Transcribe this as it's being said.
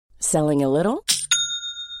Selling a little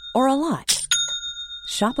or a lot?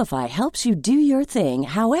 Shopify helps you do your thing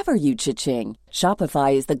however you cha-ching.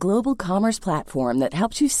 Shopify is the global commerce platform that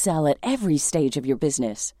helps you sell at every stage of your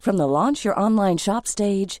business. From the launch your online shop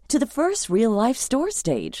stage to the first real-life store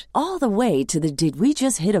stage, all the way to the did we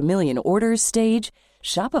just hit a million orders stage.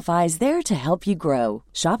 Shopify is there to help you grow.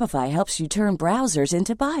 Shopify helps you turn browsers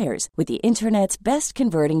into buyers with the internet's best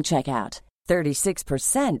converting checkout.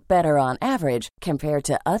 36% better on average compared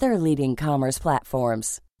to other leading commerce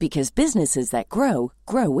platforms. Because businesses that grow,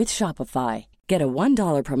 grow with Shopify. Get a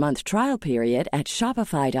 $1 per month trial period at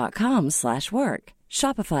shopify.com/work.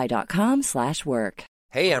 Shopify.com/work.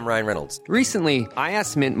 Hey, I'm Ryan Reynolds. Recently, I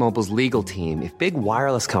asked Mint Mobile's legal team if big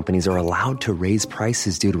wireless companies are allowed to raise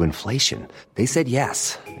prices due to inflation. They said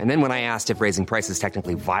yes. And then when I asked if raising prices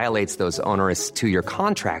technically violates those onerous two-year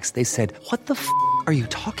contracts, they said, "What the f*** are you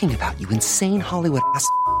talking about, you insane Hollywood ass?"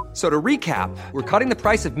 So to recap, we're cutting the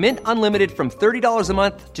price of Mint Unlimited from $30 a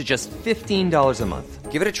month to just $15 a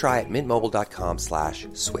month. Give it a try at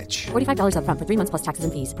mintmobile.com/switch. $45 up front for 3 months plus taxes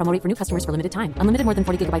and fees. Promo rate for new customers for limited time. Unlimited more than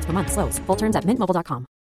 40 gigabytes per month. Slows full terms at mintmobile.com.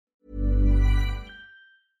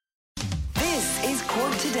 This is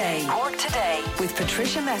Cork Today. Cork Today with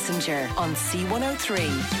Patricia Messenger on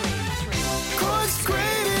C103. Cork's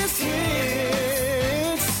greatest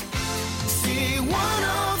hits,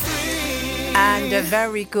 C103. And a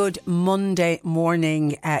very good Monday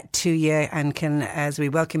morning to you, and as we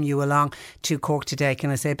welcome you along to Cork Today,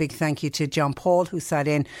 can I say a big thank you to John Paul, who sat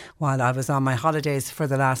in while I was on my holidays for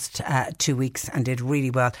the last 2 weeks and did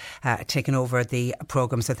really well taking over the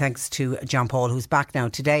programme. So thanks to John Paul, who's back now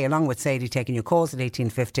today, along with Sadie, taking your calls at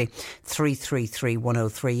 1850 333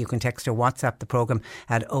 103. You can text or WhatsApp the programme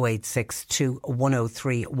at 0862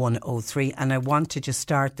 103 103. And I want to just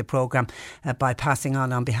start the programme by passing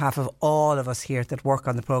on behalf of all of us here that work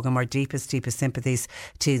on the programme, our deepest sympathies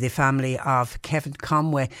to the family of Kevin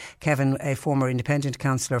Conway. Kevin, a former independent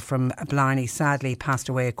councillor from Blarney, sadly passed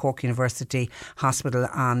away at Cork University Hospital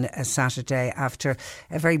on Saturday after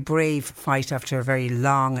a very brave fight, after a very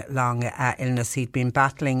long illness. He'd been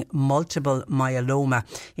battling multiple myeloma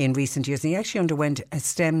in recent years, and he actually underwent a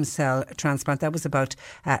stem cell transplant. That was about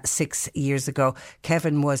 6 years ago.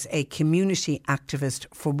 Kevin was a community activist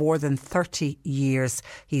for more than 30 years.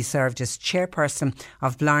 He served as chairperson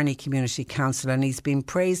of Blarney Community Council, and he's been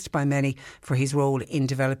praised by many for his role in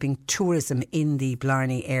developing tourism in the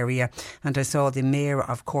Blarney area. And I saw the Mayor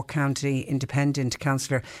of Cork County, Independent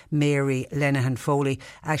Councillor Mary Lenihan Foley,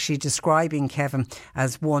 actually describing Kevin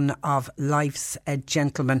as one of life's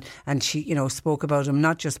gentlemen. And she, spoke about him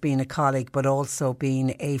not just being a colleague but also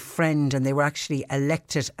being a friend. And they were actually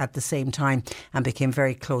elected at the same time and became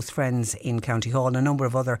very close friends in County Hall. And a number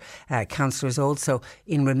of other councillors also,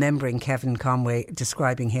 in remembering Kevin Conway,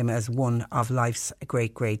 describing him as one of life's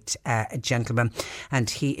great gentlemen. And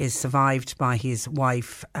he is survived by his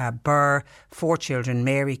wife Burr, 4 children,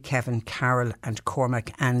 Mary, Kevin, Carol and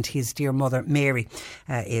Cormac, and his dear mother Mary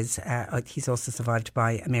he's also survived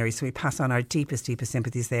by Mary. So we pass on our deepest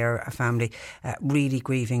sympathies there, a family really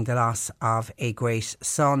grieving the loss of a great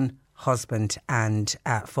son, husband and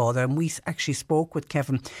father. And we actually spoke with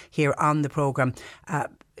Kevin here on the programme.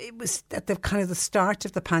 It was at the kind of the start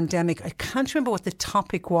of the pandemic. I can't remember what the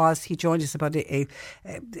topic was. He joined us about a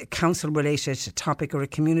council-related topic or a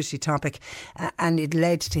community topic, and it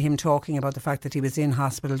led to him talking about the fact that he was in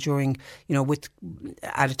hospital during,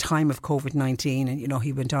 at a time of COVID-19, and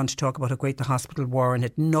he went on to talk about how great the hospital were and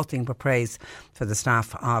had nothing but praise for the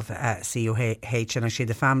staff of CUH. And actually,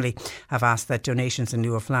 the family have asked that donations in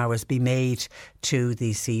lieu of flowers be made to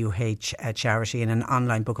the CUH charity, and an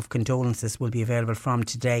online book of condolences will be available from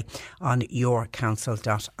today on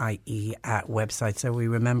yourcouncil.ie website. So we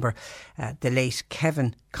remember the late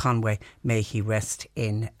Kevin Conway. May he rest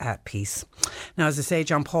in peace. Now, as I say,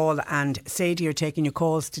 John Paul and Sadie are taking your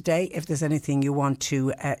calls today. If there's anything you want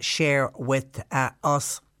to share with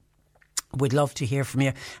us, we'd love to hear from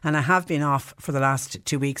you. And I have been off for the last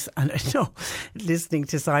 2 weeks, and I know, listening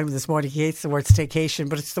to Simon this morning, he hates the word staycation,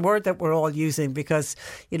 but it's the word that we're all using because,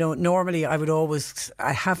 normally I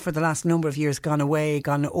have for the last number of years gone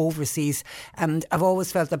overseas, and I've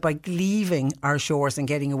always felt that by leaving our shores and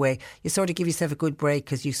getting away, you sort of give yourself a good break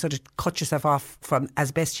because you sort of cut yourself off from,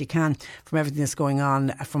 as best you can, from everything that's going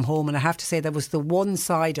on from home. And I have to say that was the one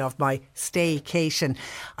side of my staycation.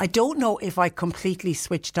 I don't know if I completely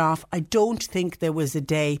switched off. I don't think there was a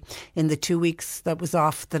day in the 2 weeks that was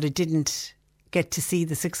off that I didn't get to see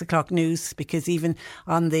the 6 o'clock news, because even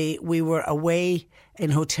we were away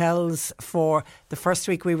in hotels for the first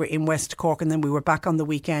week. We were in West Cork, and then we were back on the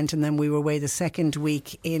weekend, and then we were away the second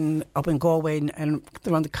week up in Galway and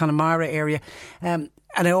around the Connemara area.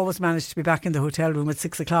 And I always managed to be back in the hotel room at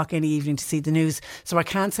 6 o'clock any evening to see the news. So I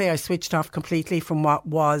can't say I switched off completely from what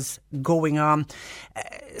was going on.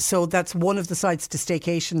 So that's one of the sides to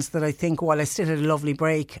staycations that I think, while I still had a lovely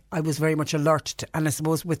break, I was very much alert. And I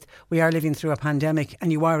suppose we are living through a pandemic,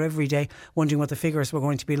 and you are every day wondering what the figures were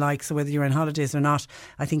going to be like. So whether you're on holidays or not,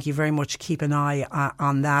 I think you very much keep an eye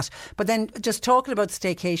on that. But then just talking about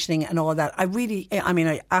staycationing and all that,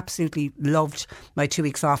 I absolutely loved my 2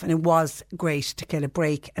 weeks off, and it was great to get a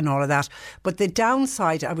break and all of that. But the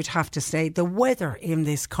downside, I would have to say, the weather in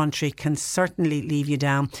this country can certainly leave you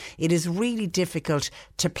down. It is really difficult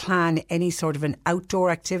to plan any sort of an outdoor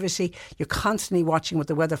activity. You're constantly watching what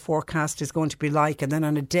the weather forecast is going to be like, and then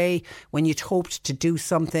on a day when you'd hoped to do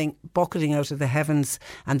something, bucketing out of the heavens,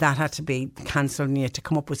 and that had to be cancelled, and you had to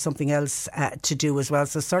come up with something else to do as well.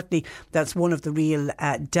 So certainly that's one of the real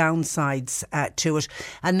downsides to it.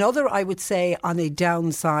 Another, I would say, on a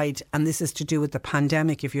downside, and this is to do with the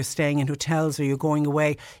pandemic, if you're staying in hotels or you're going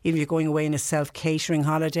away, even if you're going away in a self-catering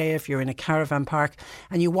holiday, if you're in a caravan park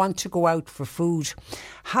and you want to go out for food,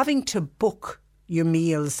 having to book your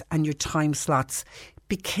meals and your time slots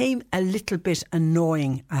became a little bit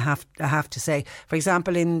annoying, I have to say. For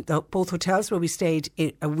example, in both hotels where we stayed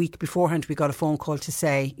a week beforehand, we got a phone call to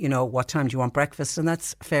say, what time do you want breakfast? And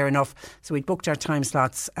that's fair enough. So we'd booked our time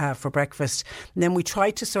slots for breakfast. And then we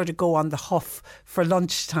tried to sort of go on the huff for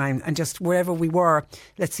lunchtime, and just wherever we were,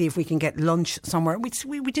 let's see if we can get lunch somewhere.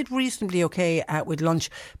 We did reasonably okay with lunch,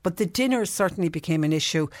 but the dinner certainly became an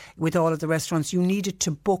issue with all of the restaurants. You needed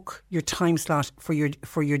to book your time slot for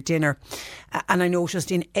your dinner. And I noticed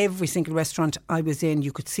in every single restaurant I was in,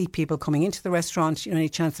 you could see people coming into the restaurant, any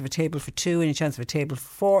chance of a table for two, any chance of a table for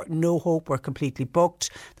four, no hope, we're completely booked.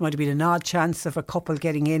 There might have been an odd chance of a couple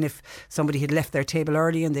getting in if somebody had left their table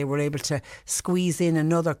early and they were able to squeeze in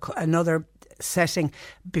another setting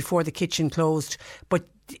before the kitchen closed. But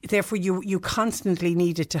therefore you constantly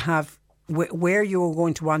needed to have where you were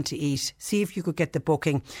going to want to eat, see if you could get the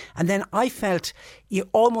booking. And then I felt you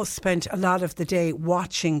almost spent a lot of the day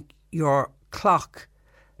watching your clock,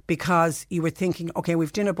 because you were thinking, okay,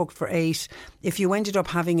 we've dinner booked for 8. If you ended up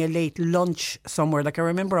having a late lunch somewhere, like I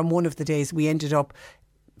remember on one of the days we ended up,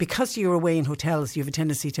 because you're away in hotels, you have a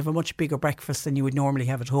tendency to have a much bigger breakfast than you would normally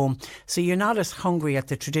have at home. So you're not as hungry at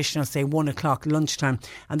the traditional, say, 1 o'clock lunchtime.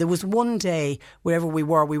 And there was one day, wherever we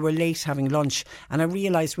were late having lunch. And I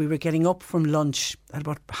realised we were getting up from lunch at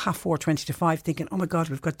about 4:30, 20 to 5, thinking, oh my God,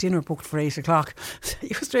 we've got dinner booked for 8 o'clock.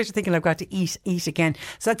 You were straight to thinking, I've got to eat again.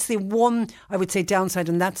 So that's the one, I would say, downside.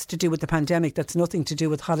 And that's to do with the pandemic. That's nothing to do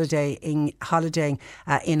with holidaying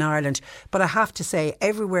in Ireland. But I have to say,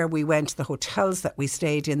 everywhere we went, the hotels that we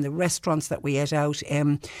stayed in, the restaurants that we ate out,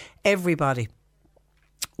 everybody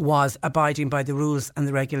was abiding by the rules and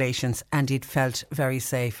the regulations, and it felt very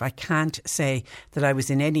safe. I can't say that I was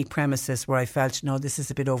in any premises where I felt, no, this is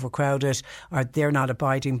a bit overcrowded, or they're not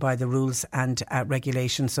abiding by the rules and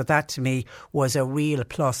regulations. So that to me was a real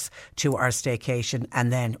plus to our staycation.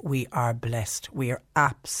 And then we are blessed. We are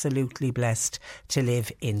absolutely blessed to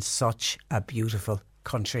live in such a beautiful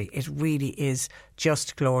country. It really is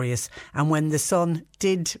just glorious. And when the sun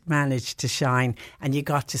did manage to shine and you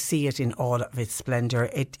got to see it in all of its splendour,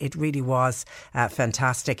 it really was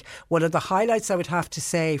fantastic. One of the highlights, I would have to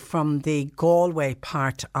say, from the Galway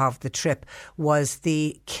part of the trip was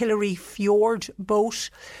the Killary Fjord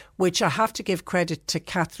boat, which I have to give credit to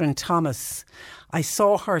Catherine Thomas. I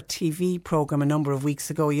saw her TV programme a number of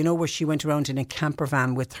weeks ago, where she went around in a camper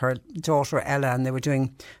van with her daughter Ella, and they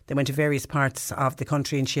went to various parts of the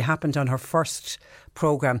country, and she happened on her first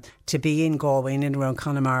programme to be in Galway and in around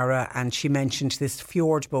Connemara, and she mentioned this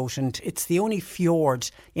fjord boat, and it's the only fjord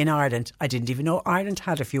in Ireland. I didn't even know Ireland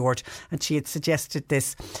had a fjord, and she had suggested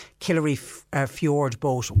this Killary Fjord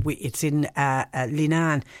boat. It's in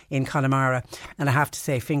Leenane in Connemara, and I have to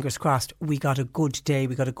say, fingers crossed, we got a good day,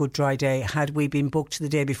 we got a good dry day. Had we been booked the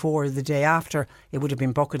day before or the day after, it would have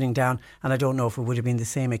been bucketing down, and I don't know if it would have been the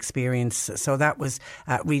same experience. So that was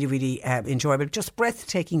really, really enjoyable. Just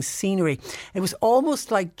breathtaking scenery. It was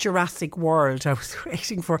almost like Jurassic World. I was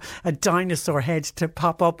waiting for a dinosaur head to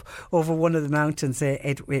pop up over one of the mountains.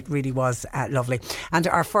 It really was lovely. And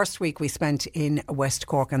our first week we spent in West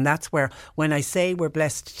Cork, and that's where, when I say we're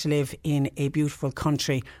blessed to live in a beautiful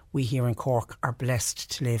country, we here in Cork are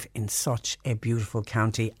blessed to live in such a beautiful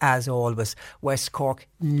county. As always, West Cork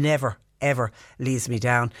never ever leaves me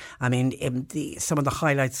down. I mean, some of the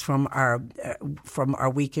highlights from our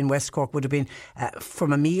week in West Cork would have been,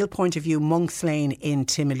 from a meal point of view, Monk's Lane in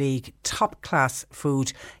Timoleague, top class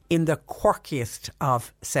food in the quirkiest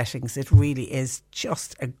of settings. It really is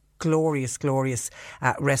just a glorious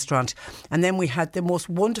restaurant. And then we had the most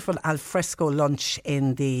wonderful alfresco lunch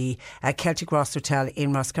in the Celtic Ross Hotel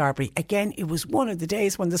in Rosscarbery. Again, it was one of the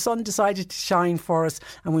days when the sun decided to shine for us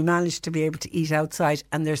and we managed to be able to eat outside.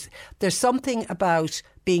 And there's something about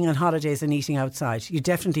being on holidays and eating outside. You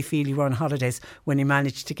definitely feel you were on holidays when you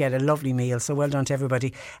managed to get a lovely meal. So well done to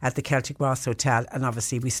everybody at the Celtic Ross Hotel. And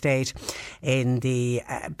obviously we stayed in the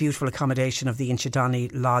beautiful accommodation of the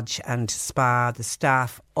Inchydoney Lodge and Spa. The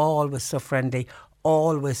staff, always so friendly,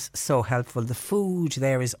 always so helpful. The food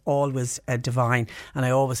there is always divine. And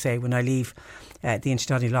I always say when I leave the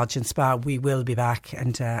Inchydoney Lodge and Spa, we will be back,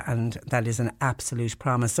 and that is an absolute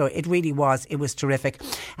promise. So it really was. It was terrific.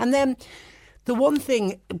 And then the one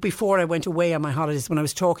thing before I went away on my holidays, when I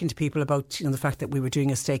was talking to people about the fact that we were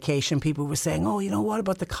doing a staycation, people were saying, what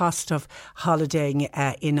about the cost of holidaying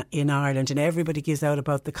in Ireland? And everybody gives out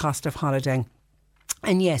about the cost of holidaying.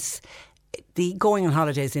 And yes, the going on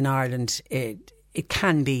holidays in Ireland, it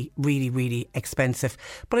can be really, really expensive.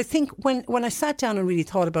 But I think when I sat down and really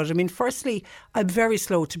thought about it, firstly, I'm very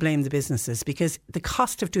slow to blame the businesses, because the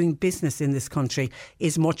cost of doing business in this country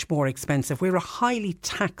is much more expensive. We're a highly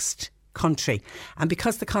taxed country, and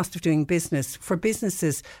because the cost of doing business, for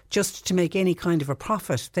businesses just to make any kind of a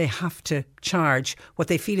profit, they have to charge what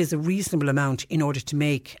they feel is a reasonable amount in order to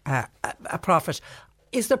make a profit.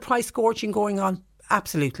 Is there price gouging going on?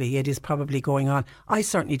 Absolutely, it is probably going on. I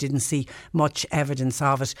certainly didn't see much evidence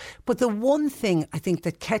of it. But the one thing I think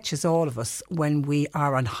that catches all of us when we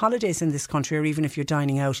are on holidays in this country, or even if you're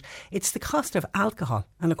dining out, it's the cost of alcohol.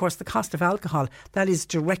 And of course, the cost of alcohol, that is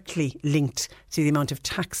directly linked to the amount of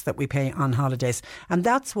tax that we pay on holidays. And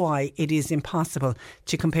that's why it is impossible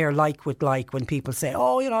to compare like with like when people say,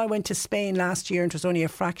 I went to Spain last year and it was only a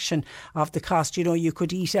fraction of the cost. You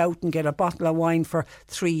could eat out and get a bottle of wine for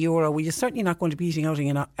 €3. Well, you're certainly not going to be eating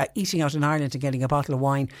out in Ireland and getting a bottle of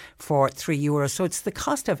wine for €3. So it's the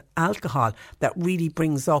cost of alcohol that really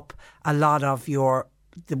brings up a lot of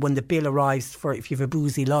when the bill arrives for if you have a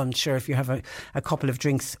boozy lunch or if you have a couple of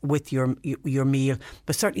drinks with your meal.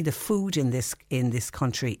 But certainly the food in this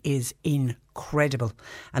country is incredible,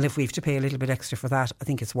 and if we have to pay a little bit extra for that, I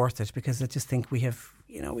think it's worth it, because I just think we've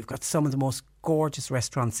got some of the most gorgeous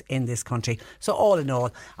restaurants in this country. So all in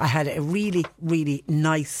all, I had a really, really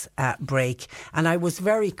nice break, and I was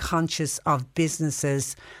very conscious of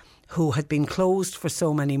businesses who had been closed for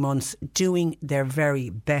so many months doing their very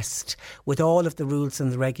best with all of the rules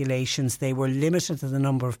and the regulations. They were limited to the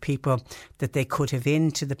number of people that they could have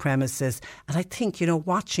into the premises. And I think,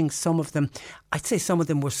 watching some of them, I'd say some of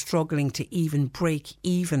them were struggling to even break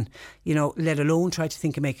even, let alone try to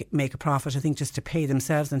think of make a profit. I think just to pay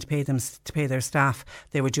themselves and to pay their staff,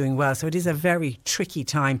 they were doing well. So it is a very tricky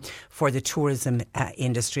time for the tourism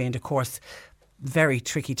industry, and of course, very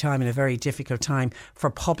tricky time and a very difficult time for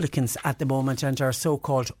publicans at the moment, and our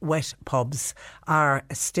so-called wet pubs are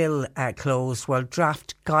still closed. Well,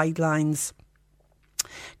 draft guidelines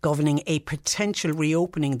governing a potential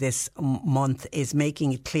reopening this month is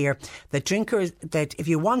making it clear that drinkers, that if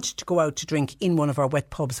you want to go out to drink in one of our wet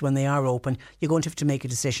pubs when they are open, you're going to have to make a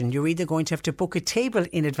decision. You're either going to have to book a table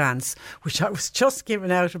in advance, which I was just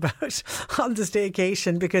giving out about on the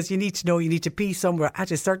staycation, because you need to pee somewhere at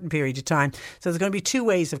a certain period of time. So there's going to be two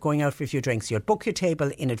ways of going out for a few drinks. You'll book your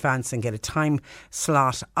table in advance and get a time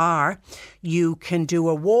slot, or you can do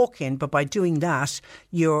a walk-in, but by doing that,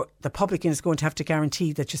 the publican is going to have to guarantee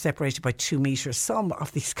that you're separated by 2 metres. Some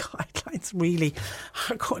of these guidelines really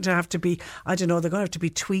are going to have to be, they're going to have to be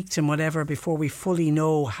tweaked and whatever before we fully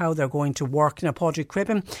know how they're going to work. Now, Padraig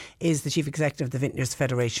Cribben is the Chief Executive of the Vintners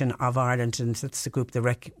Federation of Ireland, and that's the group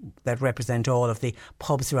that represent all of the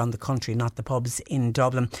pubs around the country, not the pubs in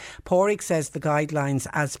Dublin. Padraig says the guidelines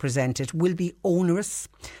as presented will be onerous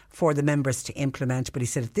for the members to implement, but he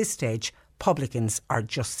said at this stage, publicans are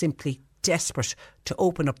just simply desperate to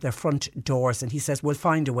open up their front doors, and he says we'll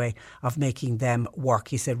find a way of making them work.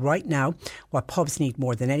 He said right now what pubs need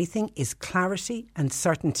more than anything is clarity and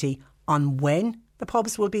certainty on when the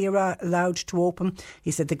pubs will be allowed to open.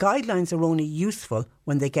 He said the guidelines are only useful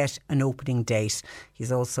when they get an opening date.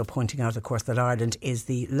 He's also pointing out, of course, that Ireland is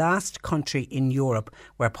the last country in Europe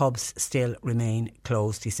where pubs still remain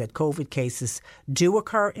closed. He said COVID cases do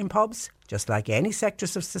occur in pubs, just like any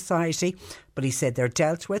sectors of society, but he said they're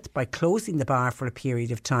dealt with by closing the bar for a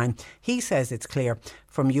period of time. He says it's clear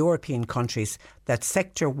from European countries that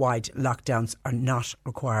sector-wide lockdowns are not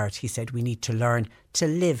required. He said we need to learn to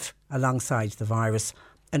live alongside the virus,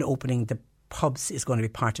 and opening the pubs is going to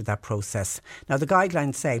be part of that process. Now, the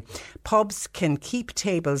guidelines say pubs can keep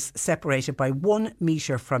tables separated by 1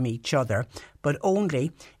 metre from each other, but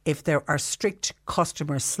only if there are strict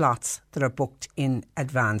customer slots that are booked in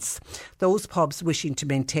advance. Those pubs wishing to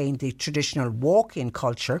maintain the traditional walk-in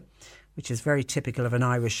culture, which is very typical of an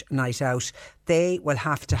Irish night out, they will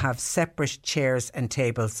have to have separate chairs and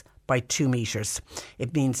tables by 2 metres.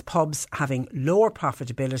 It means pubs having lower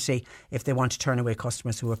profitability if they want to turn away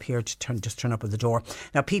customers who appear to just turn up at the door.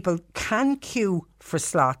 Now, people can queue for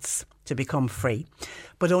slots to become free,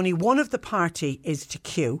 but only one of the party is to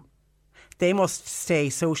queue. They must stay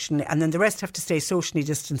socially, and then the rest have to stay socially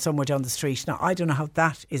distant somewhere down the street. Now, I don't know how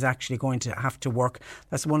that is actually going to have to work.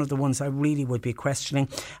 That's one of the ones I really would be questioning.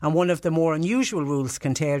 And one of the more unusual rules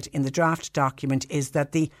contained in the draft document is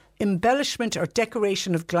that the embellishment or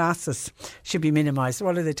decoration of glasses should be minimised.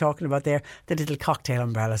 What are they talking about there? The little cocktail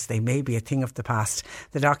umbrellas. They may be a thing of the past.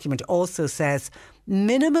 The document also says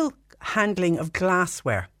minimal handling of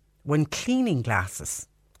glassware when cleaning glasses.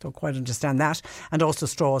 Don't quite understand that. And also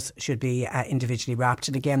straws should be individually wrapped.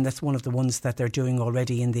 And again, that's one of the ones that they're doing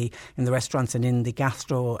already in the restaurants and in the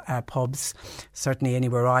gastro pubs. Certainly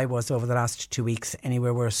anywhere I was over the last 2 weeks,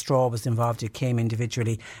 anywhere where a straw was involved, it came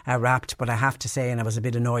individually wrapped. But I have to say, and I was a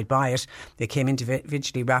bit annoyed by it, they came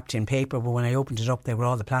individually wrapped in paper, but when I opened it up, they were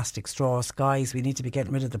all the plastic straws. Guys, we need to be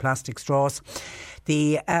getting rid of the plastic straws.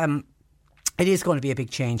 It is going to be a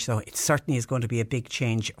big change, though. It certainly is going to be a big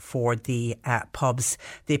change for the pubs.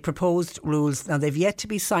 The proposed rules, now they've yet to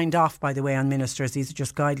be signed off, by the way, on ministers. These are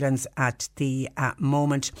just guidelines at the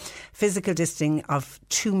moment. Physical distancing of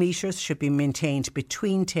 2 metres should be maintained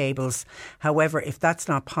between tables. However, if that's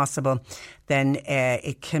not possible, then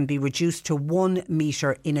it can be reduced to 1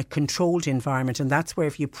 metre in a controlled environment. And that's where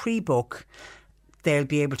if you pre-book, they'll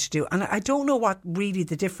be able to do. And I don't know what really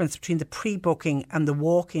the difference between the pre-booking and the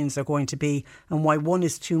walk-ins are going to be, and why one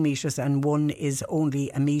is 2 metres and one is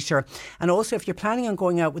only 1 metre. And also, if you're planning on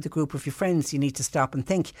going out with a group of your friends, you need to stop and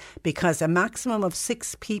think, because a maximum of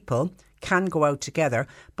 6 people can go out together,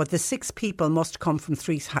 but the 6 people must come from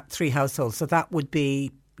three households. So that would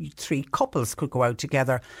be 3 couples could go out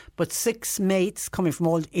together, but 6 mates coming from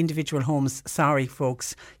all individual homes, sorry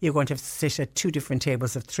folks, you're going to have to sit at 2 different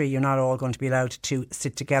tables of 3. You're not all going to be allowed to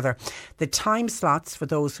sit together. The time slots for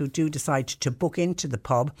those who do decide to book into the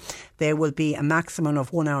pub, there will be a maximum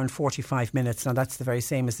of 1 hour and 45 minutes. Now that's the very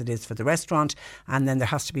same as it is for the restaurant, and then there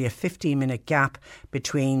has to be a 15-minute gap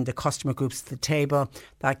between the customer groups at the table.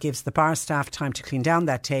 That gives the bar staff time to clean down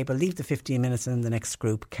that table, leave the 15 minutes, and then the next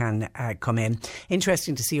group can come in.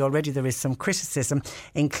 Interesting to see already there is some criticism,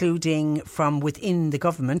 including from within the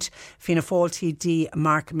government. Fianna Fáil TD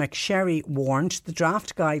Mark McSherry warned the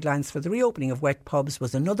draft guidelines for the reopening of wet pubs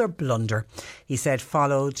was another blunder. He said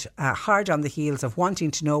followed hard on the heels of wanting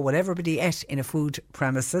to know what everybody ate in a food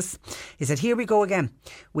premises. He said, here we go again.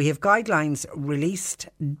 We have guidelines released,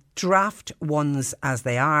 draft ones as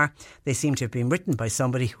they are. They seem to have been written by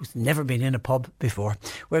somebody who's never been in a pub before.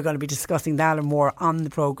 We're going to be discussing that and more on the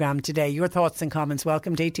programme today. Your thoughts and comments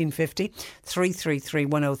welcome to 1850 333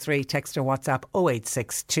 103. Text or WhatsApp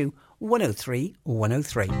 0862 103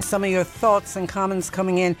 103. Some of your thoughts and comments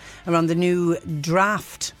coming in around the new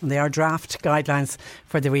draft. They are draft guidelines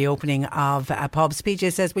for the reopening of pubs.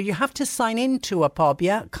 PJ says, well, you have to sign into a pub.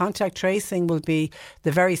 Yeah, contact tracing will be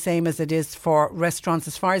the very same as it is for restaurants.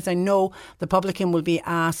 As far as I know, the publican will be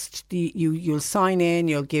asked, you'll sign in,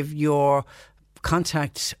 you'll give your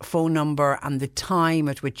contact phone number and the time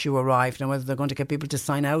at which you arrive. Now, whether they're going to get people to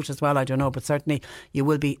sign out as well, I don't know, but certainly you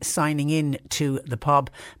will be signing in to the pub.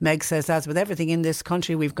 Meg says, as with everything in this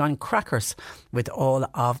country, we've gone crackers with all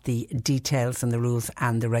of the details and the rules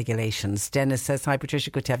and the regulations. Dennis says, hi Patricia,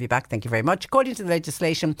 good to have you back. Thank you very much. According to the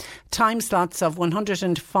legislation, time slots of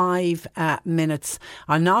 105 minutes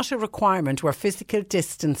are not a requirement where physical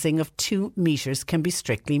distancing of 2 metres can be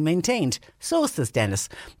strictly maintained. So, says Dennis,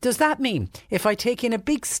 does that mean if I take in a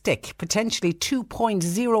big stick, potentially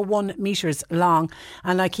 2.01 metres long,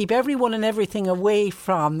 and I keep everyone and everything away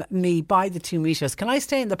from me by the 2 metres, can I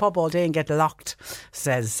stay in the pub all day and get locked?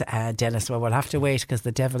 Says Dennis. Well, we'll have to wait, because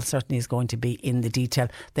the devil certainly is going to be in the detail.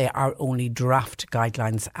 They are only draft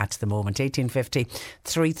guidelines at the moment. 1850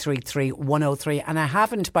 333 103. And I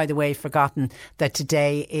haven't, by the way, forgotten that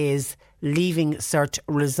today is Leaving Cert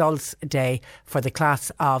Results Day for the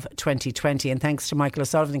class of 2020. And thanks to Michael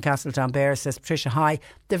O'Sullivan in Castletownbere, says Patricia, hi,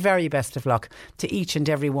 the very best of luck to each and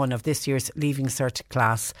every one of this year's Leaving Cert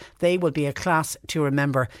class. They will be a class to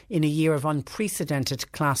remember in a year of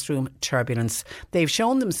unprecedented classroom turbulence. They've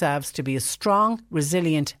shown themselves to be a strong,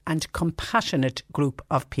 resilient and compassionate group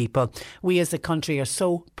of people. We as a country are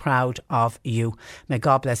so proud of you. May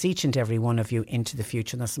God bless each and every one of you into the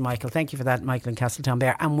future. And that's Michael. Thank you for that, Michael in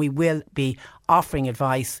Castletownbere. And we will be offering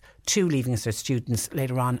advice to Leaving Cert students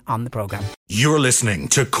later on the programme. You're listening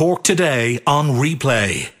to Cork Today on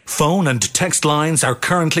replay. Phone and text lines are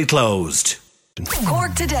currently closed.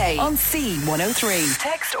 Cork Today on C103.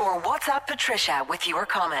 Text or WhatsApp Patricia with your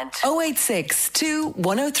comment. 0862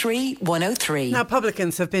 103 103. Now,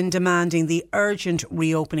 publicans have been demanding the urgent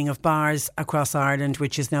reopening of bars across Ireland,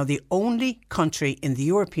 which is now the only country in the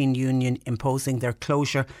European Union imposing their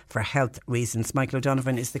closure for health reasons. Michael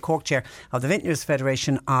O'Donovan is the Cork Chair of the Vintners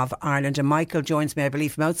Federation of Ireland, and Michael joins me, I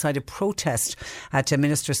believe, from outside a protest at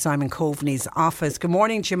Minister Simon Coveney's office. Good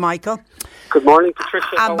morning to you, Michael. Good morning,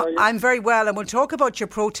 Patricia. How are you? I'm very well, and we'll talk about your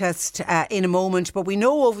protest in a moment, but we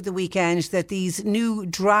know over the weekend that these new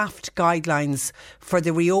draft guidelines for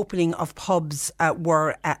the reopening of pubs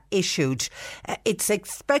were issued. It's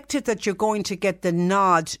expected that you're going to get the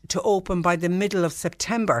nod to open by the middle of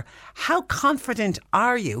September. How confident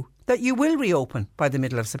are you that you will reopen by the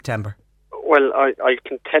middle of September? Well, I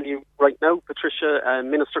can tell you right now, Patricia,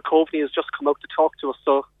 Minister Coveney has just come out to talk to us,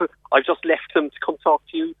 so I've just left him to come talk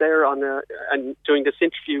to you there and during this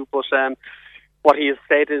interview. But what he has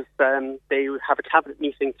said is they have a cabinet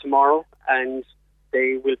meeting tomorrow and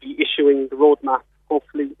they will be issuing the roadmap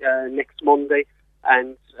hopefully next Monday.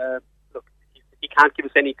 And look, he can't give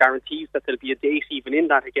us any guarantees that there'll be a date even in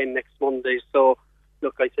that again next Monday. So,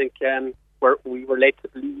 look, I think we were led to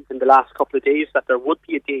believe in the last couple of days that there would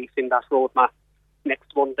be a date in that roadmap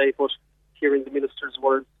next Monday. But hearing the minister's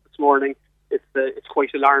words this morning, it's quite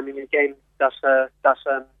alarming again that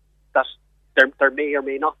there may or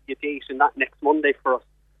may not be a date in that next Monday for us.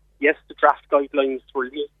 Yes, the draft guidelines were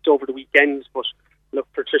leaked over the weekend, but look,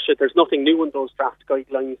 Patricia, there's nothing new in those draft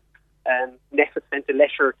guidelines. NPHET sent a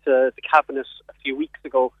letter to the Cabinet a few weeks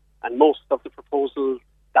ago, and most of the proposals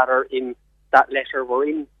that are in that letter were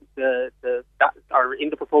in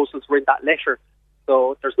the proposals were in that letter.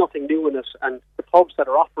 So there's nothing new in it, and the pubs that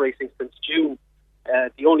are operating since June,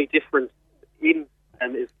 the only difference in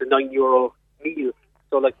is the €9 meal.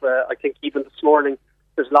 So, I think even this morning,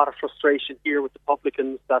 there's a lot of frustration here with the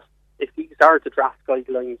publicans that if these are the draft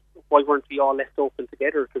guidelines, why weren't we all left open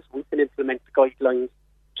together? Because we can implement the guidelines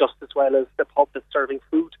just as well as the pub that's serving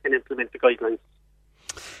food can implement the guidelines.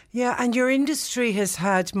 Yeah, and your industry has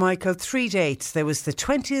had, Michael, 3 dates. There was the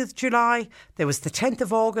 20th of July, there was the 10th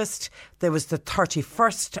of August, there was the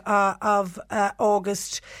 31st of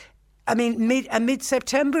August. I mean, a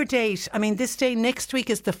mid-September date. I mean, this day next week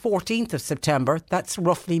is the 14th of September. That's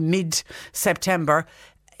roughly mid-September.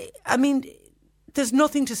 I mean, there's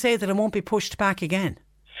nothing to say that it won't be pushed back again.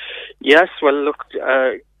 Yes, well, look,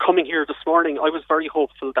 coming here this morning, I was very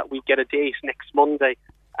hopeful that we'd get a date next Monday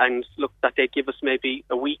and look, that they'd give us maybe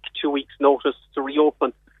a week, 2 weeks notice to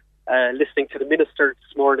reopen. Listening to the Minister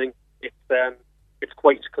this morning, it's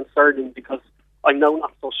quite concerning because I'm now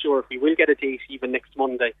not so sure if we will get a date even next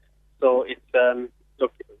Monday. So it's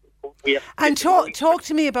look, we have and talk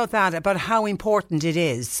to me about that, about how important it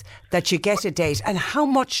is that you get a date, and how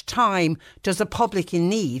much time does a publican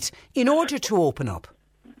need in order to open up?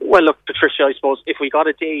 Well, look, Patricia, I suppose if we got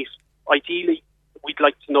a date, ideally we'd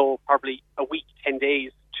like to know probably a week, 10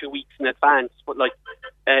 days, 2 weeks in advance. But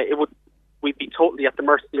we'd be totally at the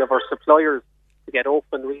mercy of our suppliers to get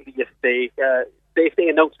open. Really, if they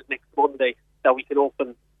announce it next Monday that we can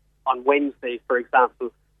open on Wednesday, for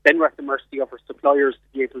example, then we're at the mercy of our suppliers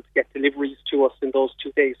to be able to get deliveries to us in those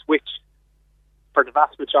 2 days, which for the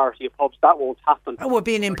vast majority of pubs, that won't happen. It would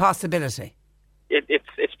be an impossibility.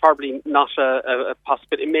 It's probably not a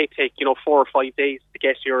possibility. It may take 4 or 5 days to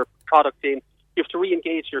get your product in. You have to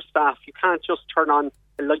re-engage your staff. You can't just turn on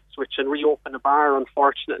a light switch and reopen a bar,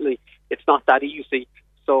 unfortunately. It's not that easy.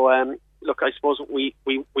 So, look, I suppose we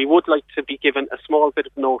would like to be given a small bit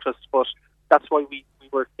of notice, but that's why we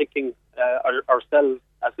were thinking ourselves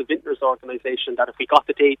as the Vintners organisation that if we got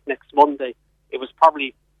the date next Monday, it was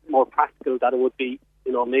probably more practical that it would be,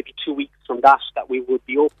 maybe 2 weeks from that we would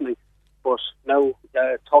be opening. But now,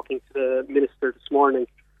 talking to the Minister this morning,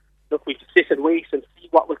 look, we have to sit and wait and see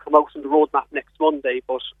what will come out in the roadmap next Monday.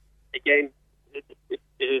 But again,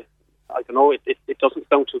 I don't know, it doesn't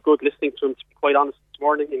sound too good listening to him, to be quite honest, this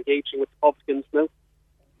morning, engaging with the publicans now.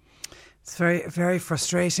 It's very, very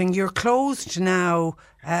frustrating. You're closed now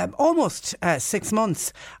almost 6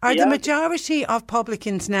 months. Are the majority of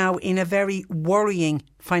publicans now in a very worrying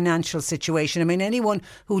financial situation? I mean, anyone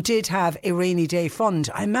who did have a rainy day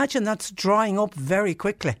fund, I imagine that's drying up very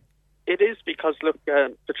quickly. It is because, look,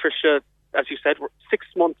 Patricia, as you said, we're 6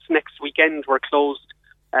 months next weekend we're closed.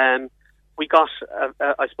 We got,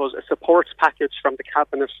 I suppose, a support package from the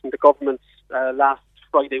Cabinet and the Government last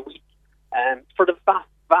Friday week. For the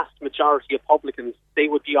vast majority of publicans, they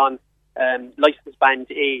would be on licence band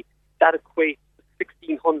A. that equates to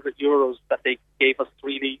 €1,600 that they gave us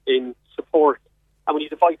really in support. And when you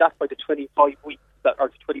divide that by the 25 weeks or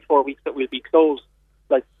the 24 weeks that we'll be closed,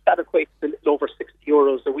 like that equates to a little over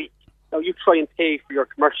 €60 a week. Now you try and pay for your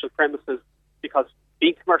commercial premises, because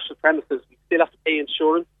being commercial premises, we still have to pay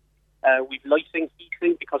insurance. We've lighting,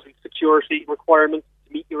 heating, because we've security requirements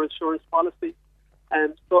to meet your insurance policy.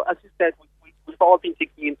 And so, as you said, we've all been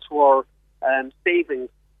digging into our savings.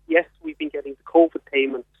 Yes, we've been getting the COVID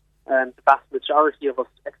payments, and the vast majority of us,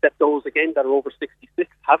 except those again that are over 66,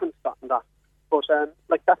 haven't gotten that. But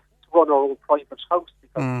that's to run our own private house,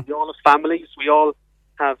 because we all have families, we all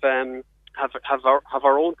have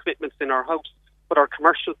our own commitments in our house. But our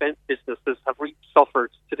commercial businesses have really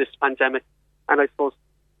suffered to this pandemic. And I suppose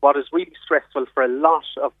what is really stressful for a lot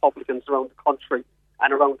of publicans around the country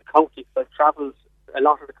and around the county, because I've travelled a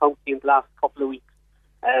lot of the county in the last couple of weeks,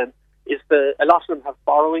 is a lot of them have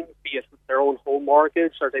borrowing, be it with their own home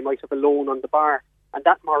mortgage, or they might have a loan on the bar, and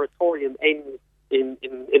that moratorium ends in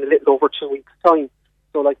a little over 2 weeks' time.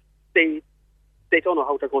 So, they don't know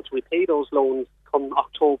how they're going to repay those loans come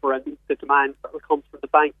October and meet the demands that will come from the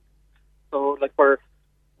bank. So,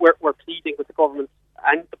 we're pleading with the government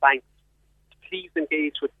and the banks to please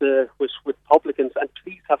engage with publicans, and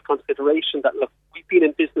please have consideration that, look, we've been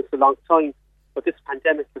in business a long time, but this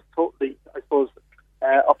pandemic has totally, I suppose,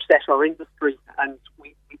 upset our industry, and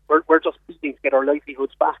we're just pleading to get our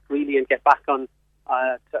livelihoods back, really, and get back on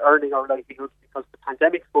to earning our livelihoods, because the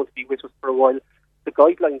pandemic's going to be with us for a while. The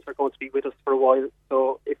guidelines are going to be with us for a while.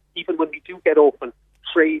 So even when we do get open,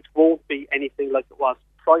 trade won't be anything like it was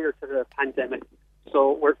prior to the pandemic.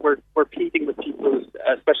 So we're pleading with people,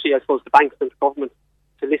 especially, I suppose, the banks and the government,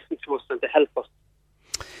 to listen to us and to help us.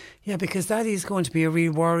 Yeah, because that is going to be a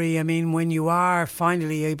real worry. I mean, when you are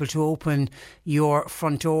finally able to open your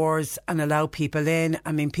front doors and allow people in,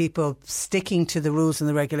 I mean, people sticking to the rules and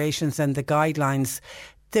the regulations and the guidelines,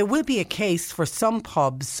 there will be a case for some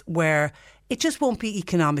pubs where it just won't be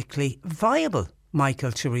economically viable,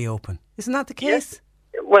 Michael, to reopen. Isn't that the case? Yes.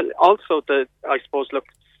 Well, also, I suppose, look,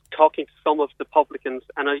 talking to some of the publicans,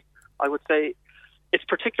 and I would say it's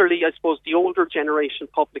particularly, I suppose, the older generation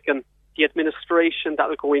publican, the administration that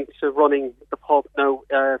will go into running the pub now,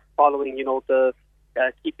 following, the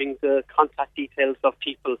keeping the contact details of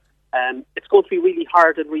people. It's going to be really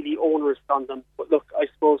hard and really onerous on them. But look, I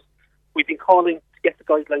suppose we've been calling to get the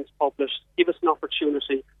guidelines published, give us an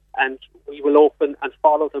opportunity, and we will open and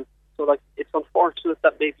follow them. So, it's unfortunate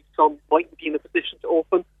that maybe some mightn't be in a position to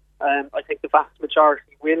open. I think the vast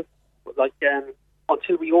majority will. But,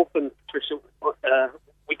 until we open, Tricia,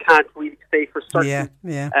 we can't really say for certain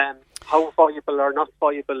how viable or not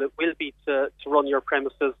viable it will be to run your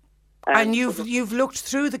premises. And you've looked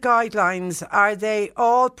through the guidelines. Are they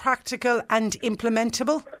all practical and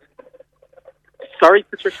implementable? Sorry,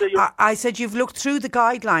 Patricia? I said you've looked through the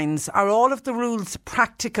guidelines. Are all of the rules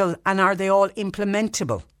practical, and are they all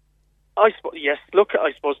implementable? Yes. Look,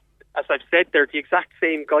 I suppose, as I've said, they're the exact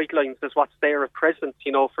same guidelines as what's there at present,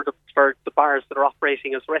 for the bars that are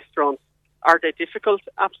operating as restaurants. Are they difficult?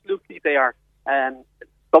 Absolutely they are.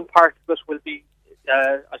 Some parts of it will be,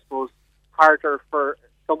 I suppose, harder for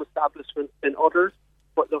some establishments than others.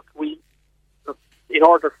 But look, in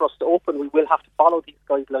order for us to open, we will have to follow these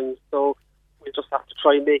guidelines. So we just have to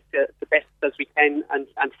try and make the best as we can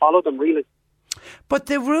and follow them, really. But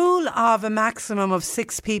the rule of a maximum of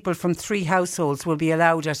 6 people from 3 households will be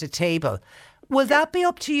allowed at a table. Will that be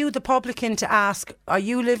up to you, the publican, to ask, are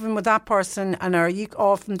you living with that person and are you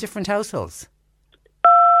all from different households?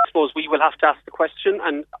 I suppose we will have to ask the question,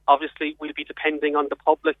 and obviously we'll be depending on the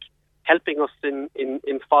public helping us in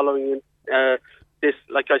following this.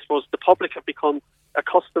 I suppose the public have become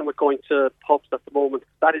accustomed with going to pubs at the moment.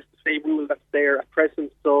 That is the same rule that's there at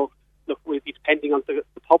present. So, look, we'll be depending on the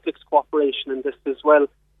public's cooperation in this as well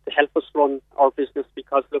to help us run our business,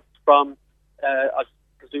 because, look, I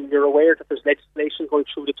presume you're aware that there's legislation going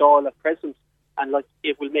through the Dáil at present, and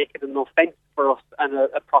it will make it an offence for us and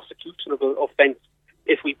a prosecutionable offence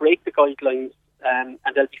if we break the guidelines, and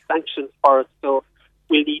there'll be sanctions for it. So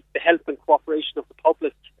we'll need the help and cooperation of the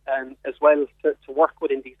public as well to work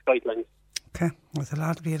within these guidelines. Okay,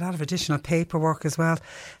 there'll be a lot of additional paperwork as well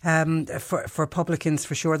for publicans,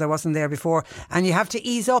 for sure. There wasn't there before. And you have to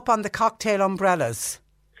ease up on the cocktail umbrellas.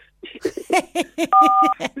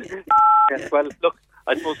 Yes, well, look,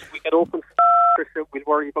 I suppose if we get open, we'll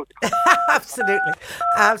worry about the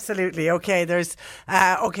Absolutely. Okay, there's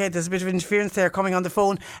a bit of interference there coming on the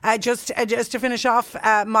phone. Just to finish off,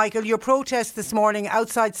 Michael, your protest this morning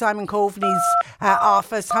outside Simon Coveney's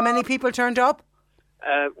office. How many people turned up?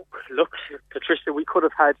 Look, Patricia, we could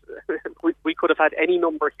have had any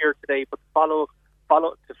number here today, but follow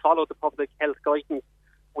follow the public health guidance,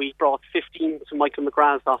 we brought 15 to Michael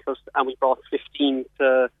McGrath's office, and we brought 15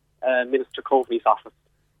 to Minister Coveney's office.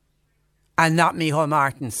 And not Micheál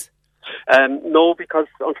Martin's? No, because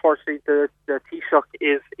unfortunately the Taoiseach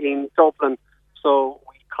is in Dublin, so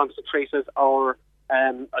we concentrated our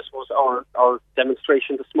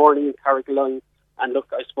demonstration this morning in Carrigaline. And look,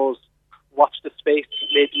 I suppose, watch the space.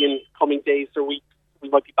 Maybe in coming days or weeks, we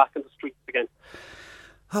might be back in the streets again.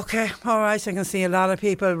 Okay, all right. I can see a lot of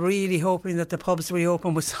people really hoping that the pubs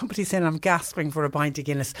reopen, with somebody saying I'm gasping for a pint of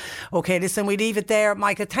Guinness. Okay, listen, we leave it there.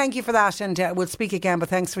 Michael, thank you for that, and we'll speak again, but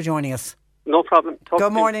thanks for joining us. No problem.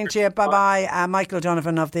 Good morning to you. Bye-bye. Michael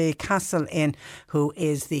Donovan of the Castle Inn, who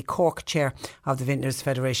is the Cork chair of the Vintners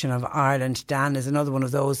Federation of Ireland. Dan is another one of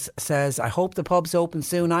those, says, I hope the pubs open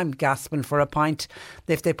soon. I'm gasping for a pint.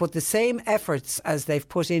 If they put the same efforts as they've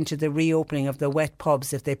put into the reopening of the wet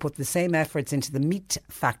pubs, if they put the same efforts into the meat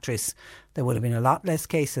factories, there would have been a lot less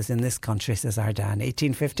cases in this country, says our Dan.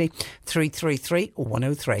 1850 333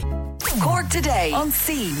 103. Cork Today on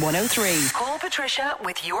C103. Call Patricia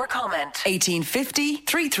with your comment. 1850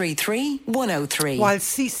 333 103. While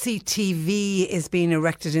CCTV is being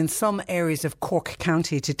erected in some areas of Cork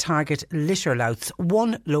County to target litter louts,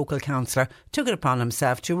 one local councillor took it upon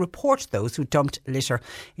himself to report those who dumped litter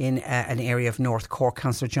in an area of North Cork.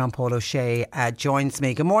 Councillor John Paul O'Shea joins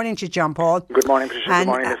me. Good morning to you, John Paul. Good morning, Patricia. Good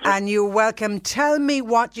morning, Mr. And you're welcome. Tell me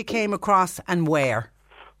what you came across and where.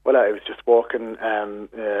 Well, I was just walking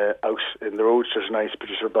out in the road, just nice,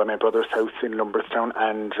 Patricia, by my brother's house in Lumberstown,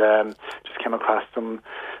 and just came across some,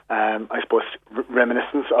 I suppose,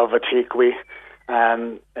 reminiscence of a takeaway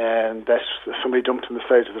and that somebody dumped on the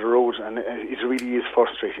side of the road, and it really is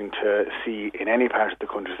frustrating to see in any part of the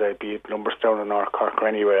countryside, be it Lumberstown or North Cork or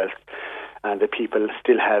anywhere else, and that people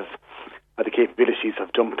still have the capabilities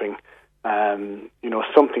of dumping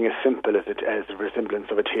something as simple as a resemblance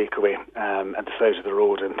of a takeaway at the side of the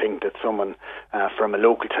road, and think that someone from a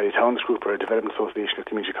local tidy towns group or a development association or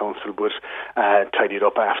community council would tidy it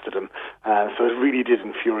up after them. So it really did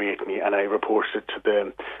infuriate me, and I reported it to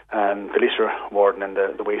the litter warden and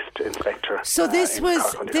the waste inspector. So this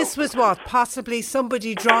was what? Possibly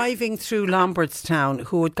somebody driving through Lombardstown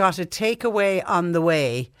who had got a takeaway on the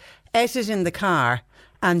way, ate it in the car,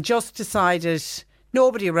 and just decided,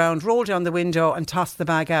 nobody around, rolled down the window and tossed the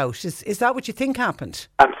bag out. Is that what you think happened?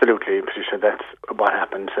 Absolutely, Patricia, that's what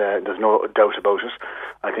happened. There's no doubt about it.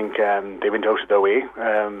 I think they went out of their way.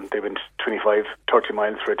 They went 25, 30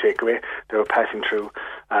 miles for a takeaway. They were passing through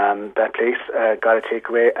that place, got a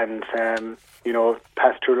takeaway, and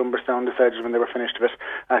passed through Lumberstown, decided when they were finished with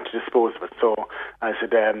it to dispose of it. So I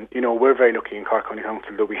said, we're very lucky in Cork County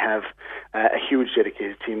Council that we have a huge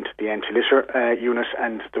dedicated team to the anti-litter unit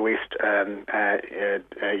and the waste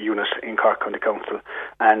unit in Cork County Council,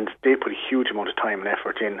 and they put a huge amount of time and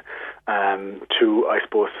effort in to, I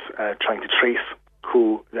suppose, trying to trace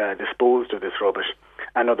who disposed of this rubbish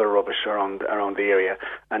and other rubbish around the area,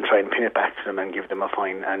 and try and pin it back to them and give them a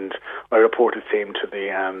fine. And I reported same to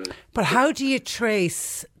the... But how do you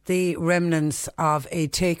trace the remnants of a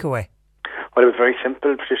takeaway? Well, it was very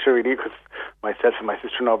simple, Patricia, really, because myself and my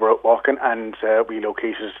sister-in-law were out walking, and we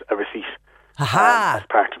located a receipt as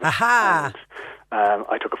part of it. Aha! And,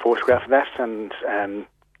 I took a photograph of that and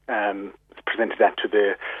presented that to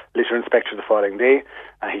the litter inspector the following day.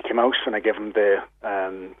 He came out, and I gave him the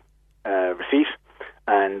receipt.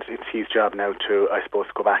 And it's his job now to, I suppose,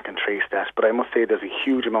 go back and trace that. But I must say there's a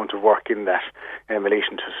huge amount of work in that in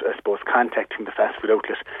relation to, I suppose, contacting the fast food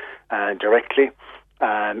outlet directly.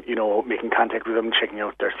 Making contact with them, checking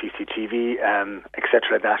out their CCTV, etc.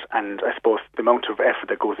 like that, and I suppose the amount of effort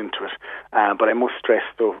that goes into it. But I must stress,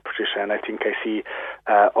 though, Patricia, and I think I see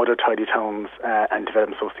other tidy towns and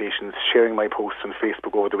development associations sharing my posts on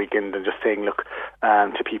Facebook over the weekend and just saying, look,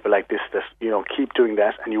 to people like this, that, keep doing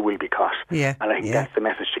that and you will be caught. Yeah. And I think that's the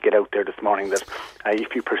message to get out there this morning, that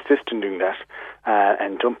if you persist in doing that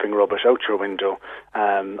and dumping rubbish out your window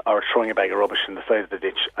or throwing a bag of rubbish in the side of the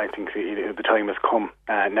ditch, I think the time has come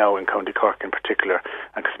now in County Cork in particular,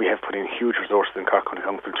 because we have put in huge resources in Cork County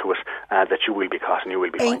Council to it, that you will be caught and you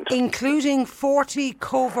will be fined. Including 40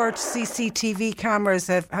 covert CCTV cameras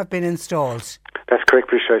have been installed. That's correct,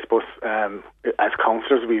 Patricia. I suppose as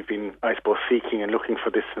councillors we've been, I suppose, seeking and looking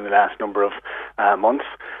for this in the last number of months.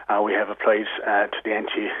 We have applied to the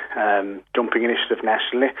anti-dumping initiative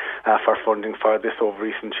nationally for funding for this over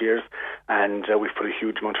recent years, and we've put a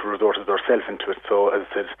huge amount of resources ourselves into it. So, as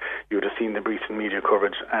I said, you would have seen the recent media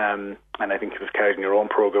coverage, and I think it was carried in your own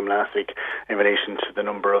programme last week in relation to the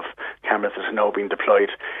number of cameras that have now been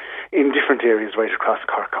deployed in different areas right across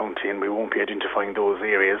Cork County, and we won't be identifying those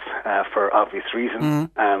areas for obvious reasons.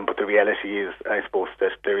 But the reality is, I suppose,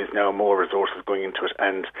 that there is now more resources going into it,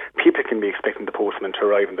 and people can be expecting the postman to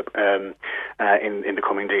arrive in the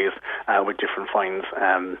coming days with different fines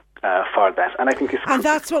for that. And I think and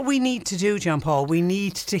that's what we need to do, John Paul. We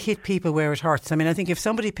need to hit people where it hurts. I mean, I think if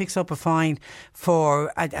somebody picks up a fine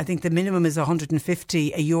for, I think the minimum is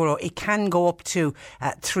 €150, it can go up to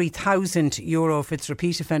 €3,000 if it's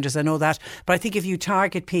repeat offenders. I know that. But I think if you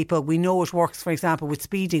target people, we know it works, for example, with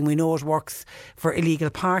speeding. We know it works for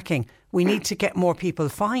illegal parking. We need to get more people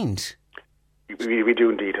fined. We do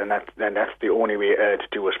indeed, and that's the only way to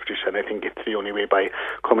do it, Patricia. And I think it's the only way by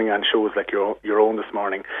coming on shows like your own this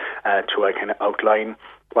morning to kind of outline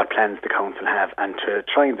what plans the council have and to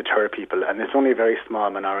try and deter people. And there's only a very small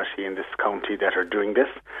minority in this county that are doing this,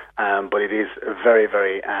 but it is a very,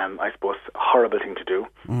 very, I suppose, horrible thing to do.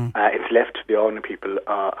 It's left to the ordinary people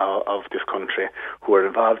of this country who are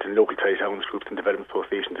involved in local tidy towns groups and development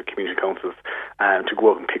associations and community councils to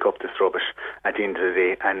go out and pick up this rubbish at the end of the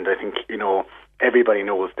day. And I think, everybody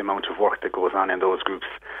knows the amount of work that goes on in those groups,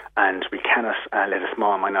 and we cannot let a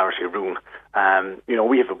small minority ruin.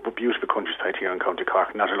 We have a beautiful countryside here in County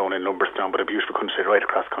Cork, not alone in Lumberstown, but a beautiful countryside right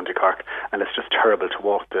across County Cork, and it's just terrible to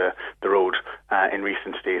walk the road in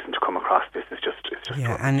recent days and to come across this. It's just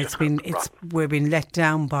we've been let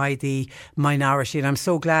down by the minority, and I'm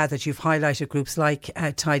so glad that you've highlighted groups like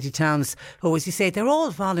Tidy Towns, who, as you say, they're all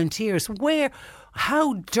volunteers.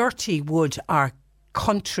 How dirty would our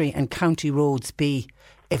country and county roads be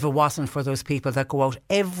if it wasn't for those people that go out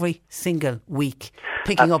every single week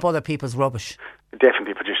picking up other people's rubbish?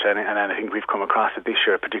 Definitely, Patricia, and I think we've come across it this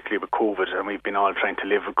year, particularly with COVID, and we've been all trying to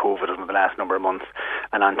live with COVID over the last number of months.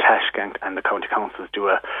 And An Taisce and the county councils do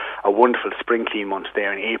a wonderful spring clean month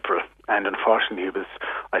there in April, and unfortunately it was,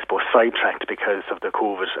 I suppose, sidetracked because of the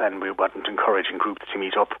COVID, and we weren't encouraging groups to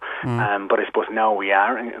meet up. But I suppose now we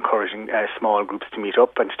are encouraging small groups to meet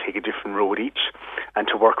up and to take a different road each and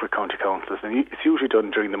to work with county councils. And it's usually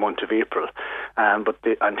done during the month of April, but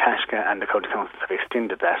An Taisce and the county councils have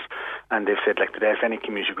extended that, and they've said that if any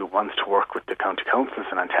community group wants to work with the county councils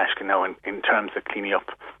in An Taisce now in terms of cleaning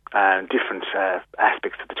up different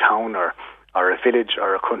aspects of the town or a village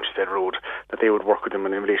or a countryside road, that they would work with them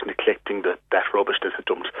in relation to collecting that rubbish that is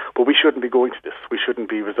dumped. But we shouldn't be going to this. We shouldn't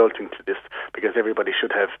be resulting to this, because everybody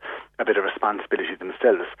should have a bit of responsibility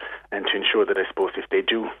themselves, and to ensure that, I suppose, if they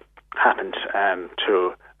do happen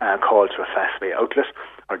to call to a fast-food outlet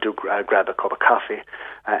or do grab a cup of coffee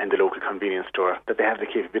in the local convenience store, that they have the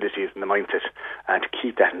capabilities and the mindset to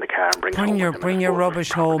keep that in the car and bring your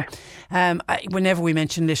rubbish home. Whenever we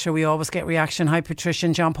mention litter, we always get reaction. Hi, Patricia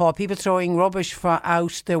and John Paul. People throwing rubbish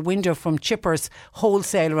out their window from chippers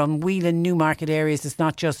wholesale around Whelan, Newmarket areas. It's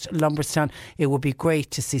not just Lumberstown. It would be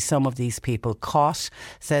great to see some of these people caught,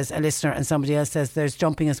 says a listener. And somebody else says there's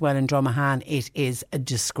dumping as well in Drumahan. It is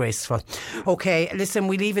disgraceful. OK, listen,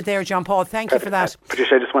 we leave it there, John Paul. Thank you for that.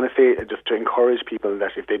 Patricia, I just want to say, just to encourage people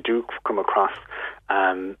that if they do come across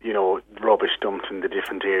rubbish dumped in the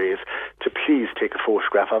different areas, to please take a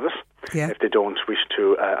photograph of it. Yeah. If they don't wish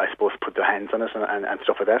to, I suppose, put their hands on it and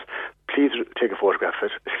stuff like that, please take a photograph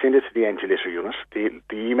of it, send it to the anti-litter unit. The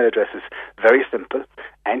email address is very simple,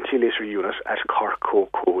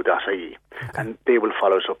 antilitterunit@corkcoco.ie, and they will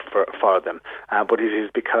follow it up for them. But it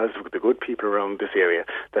is because of the good people around this area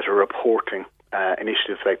that are reporting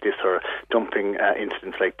initiatives like this or dumping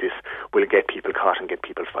incidents like this will get people caught and get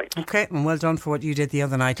people fined. OK, and well done for what you did the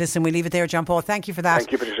other night. Listen, we leave it there, John Paul. Thank you for that.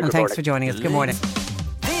 Thank you, Patricia. And thanks for joining us. Good morning.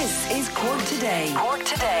 This is Cork Today. Cork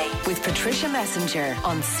Today with Patricia Messenger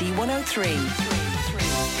on C103.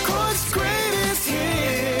 Cork's greatest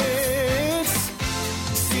hits,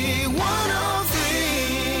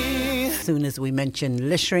 C103. As soon as we mention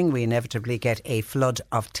littering, we inevitably get a flood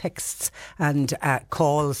of texts and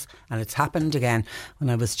calls, and it's happened again when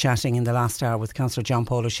I was chatting in the last hour with Councillor John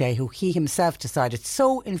Paul O'Shea, who he himself decided,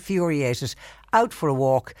 so infuriated, out for a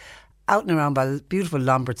walk out and around by beautiful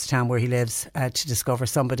Lombardstown where he lives, to discover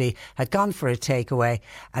somebody had gone for a takeaway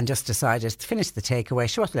and just decided to finish the takeaway.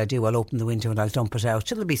 So what will I do? I'll open the window and I'll dump it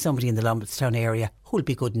out. It'll be somebody in the Lombardstown area who'll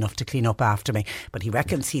be good enough to clean up after me. But he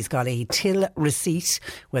reckons he's got a till receipt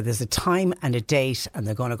where there's a time and a date, and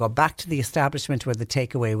they're going to go back to the establishment where the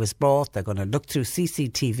takeaway was bought. They're going to look through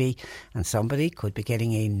CCTV, and somebody could be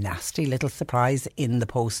getting a nasty little surprise in the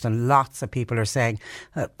post. And lots of people are saying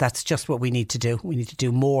that's just what we need to do. We need to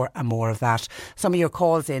do more and more more of that. Some of your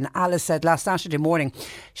calls in. Alice said last Saturday morning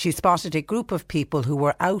she spotted a group of people who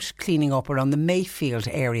were out cleaning up around the Mayfield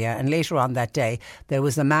area, and later on that day there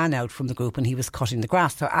was a man out from the group and he was cutting the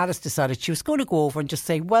grass. So Alice decided she was going to go over and just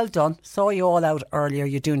say, well done, saw you all out earlier,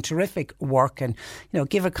 you're doing terrific work, and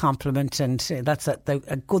give a compliment, and that's a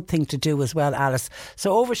good thing to do as well, Alice.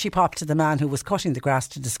 So over she popped to the man who was cutting the grass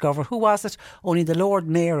to discover, who was it? Only the Lord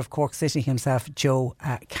Mayor of Cork City himself, Joe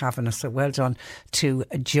Kavanagh. So well done to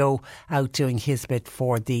Joe out doing his bit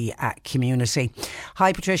for the community.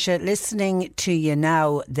 Hi Patricia, listening to you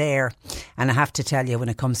now there, and I have to tell you, when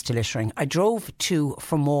it comes to littering, I drove to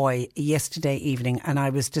Fermoy yesterday evening and I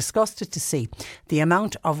was disgusted to see the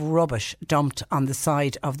amount of rubbish dumped on the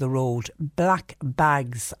side of the road. Black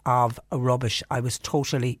bags of rubbish. I was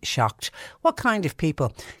totally shocked. What kind of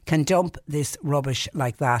people can dump this rubbish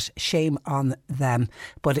like that? Shame on them.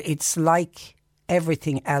 But it's like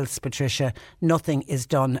everything else, Patricia, nothing is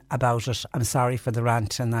done about it. I'm sorry for the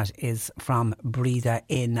rant, and that is from Breda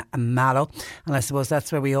in Mallow. And I suppose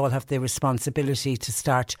that's where we all have the responsibility to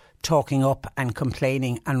start talking up and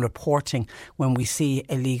complaining and reporting when we see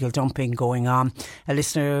illegal dumping going on. A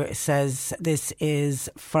listener says, this is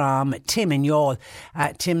from Tim in Youghal.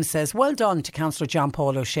 Tim says, well done to Councillor John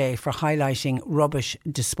Paul O'Shea for highlighting rubbish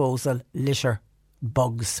disposal litter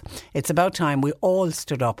bugs. It's about time we all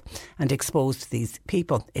stood up and exposed these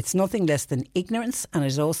people. It's nothing less than ignorance, and it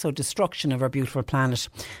is also destruction of our beautiful planet.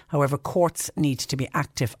 However, courts need to be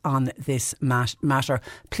active on this matter.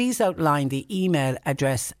 Please outline the email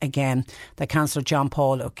address again that Councillor John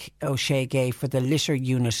Paul O'Shea gave for the litter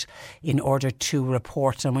unit in order to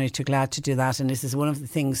report. I'm only too glad to do that, and this is one of the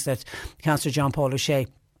things that Councillor John Paul O'Shea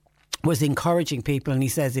was encouraging people, and he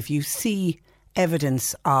says if you see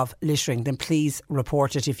evidence of littering, then please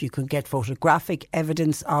report it. If you can get photographic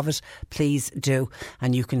evidence of it, please do.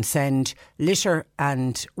 And you can send litter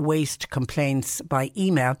and waste complaints by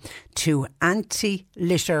email to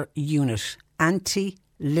anti-litter-unit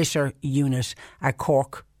at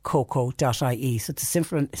corkcoco.ie. So it's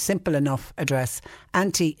a simple enough address,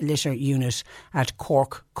 anti-litter-unit at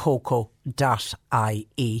corkcoco.ie.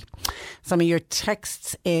 Some of your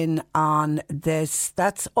texts in on this.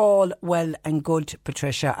 That's all well and good,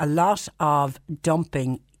 Patricia. A lot of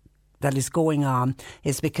dumping that is going on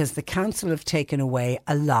is because the council have taken away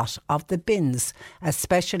a lot of the bins,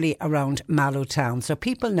 especially around Mallow Town. So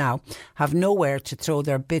people now have nowhere to throw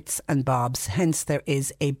their bits and bobs, hence there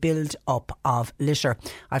is a build-up of litter.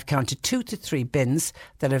 I've counted 2 to 3 bins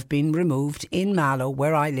that have been removed in Mallow,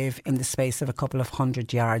 where I live, in the space of a couple of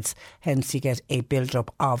 100 yards. Hence you get a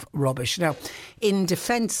build-up of rubbish. Now, in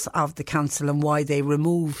defence of the council and why they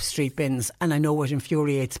remove street bins, and I know it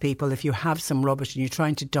infuriates people if you have some rubbish and you're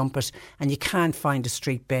trying to dump it and you can't find a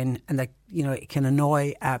street bin, and that, it can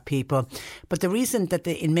annoy people. But the reason that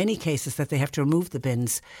in many cases that they have to remove the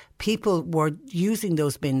bins, people were using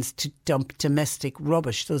those bins to dump domestic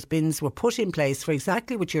rubbish. Those bins were put in place for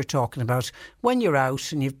exactly what you're talking about. When you're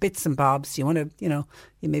out and you've bits and bobs, you want to,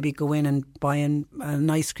 you maybe go in and buy an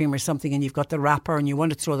ice cream or something, and you've got the wrapper and you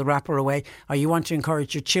want to throw the wrapper away, or you want to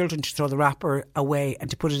encourage your children to throw the wrapper away and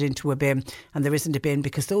to put it into a bin, and there isn't a bin,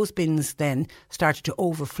 because those bins then started to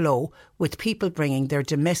overflow with people bringing their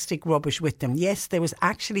domestic rubbish with them. Yes, there was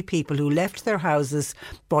actually people who left their houses,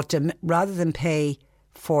 but rather than pay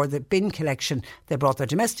for the bin collection, they brought their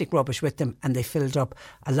domestic rubbish with them, and they filled up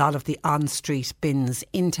a lot of the on-street bins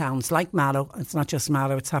in towns like Mallow. It's not just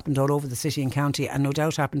Mallow, it's happened all over the city and county, and no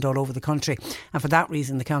doubt happened all over the country. And for that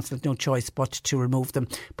reason, the council had no choice but to remove them.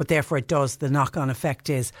 But therefore it does, the knock-on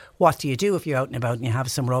effect is, what do you do if you're out and about and you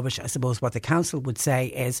have some rubbish? I suppose what the council would say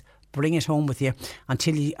is, bring it home with you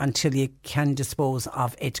until you can dispose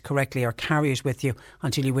of it correctly, or carry it with you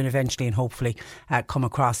until you will eventually and hopefully come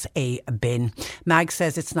across a bin. Mag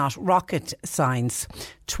says it's not rocket science.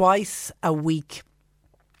 Twice a week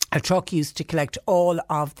a truck used to collect all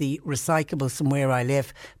of the recyclables from where I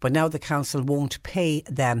live, but now the council won't pay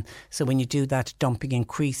them. So when you do that, dumping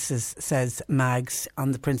increases, says Mags,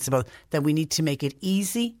 on the principle that we need to make it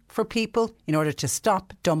easy for people. In order to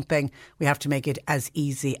stop dumping, we have to make it as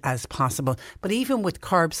easy as possible. But even with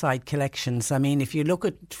curbside collections, I mean, if you look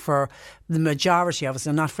at, for the majority of us,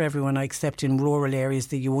 and not for everyone, I accept in rural areas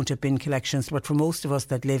that you won't have bin collections, but for most of us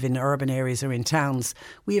that live in urban areas or in towns,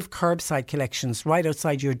 we have curbside collections right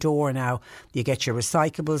outside your door now. You get your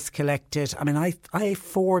recyclables collected. I mean, I have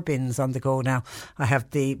 4 bins on the go now. I have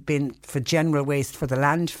the bin for general waste for the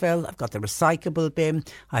landfill, I've got the recyclable bin,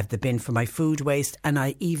 I have the bin for my food waste, and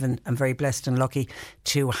I even am very blessed and lucky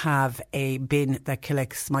to have a bin that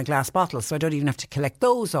collects my glass bottles, so I don't even have to collect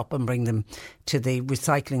those up and bring them to the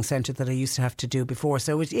recycling centre that I used to have to do before.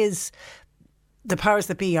 So it is the powers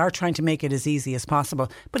that be are trying to make it as easy as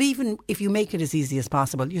possible. But even if you make it as easy as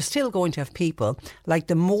possible, you're still going to have people like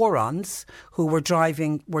the morons who were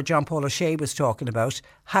driving where John Paul O'Shea was talking about,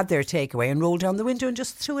 had their takeaway and rolled down the window and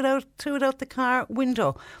just threw it out the car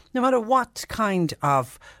window. No matter what kind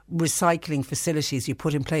of recycling facilities you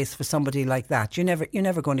put in place for somebody like that, you're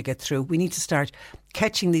never going to get through. We need to start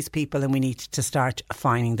catching these people and we need to start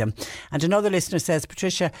fining them. And another listener says,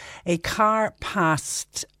 Patricia, a car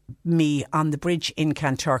passed me on the bridge in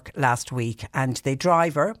Kanturk last week, and the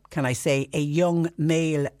driver, can I say a young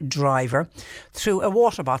male driver, threw a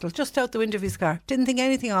water bottle just out the window of his car. Didn't think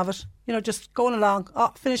anything of it, just going along,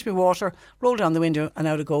 finish my water, roll down the window and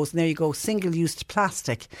out it goes. And there you go, single-use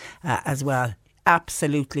plastic as well.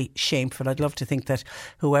 Absolutely shameful. I'd love to think that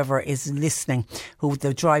whoever is listening, who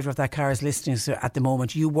the driver of that car is listening to at the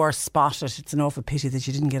moment, you were spotted. It's an awful pity that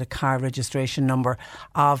you didn't get a car registration number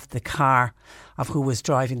of the car of who was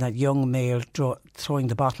driving that young male throwing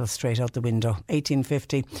the bottle straight out the window.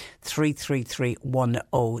 1850 333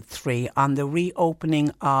 103. On the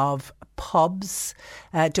reopening of pubs,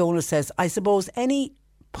 Donald says, I suppose any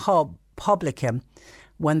publican,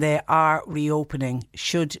 when they are reopening,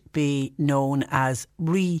 should be known as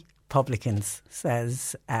Republicans,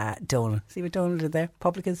 says Donald. See what Donald did there?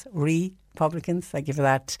 Publicans, Republicans. Thank you for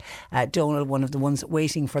that. Donald, one of the ones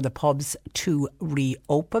waiting for the pubs to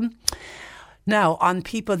reopen. Now, on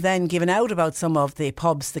people then giving out about some of the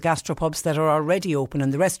pubs, the gastropubs that are already open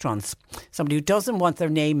and the restaurants. Somebody who doesn't want their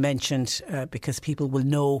name mentioned because people will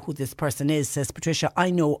know who this person is says, Patricia,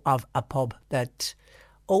 I know of a pub that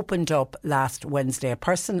opened up last Wednesday. A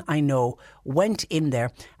person I know went in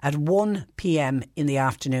there at 1 p.m. in the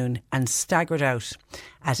afternoon and staggered out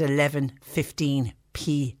at 11:15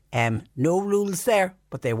 p.m. No rules there,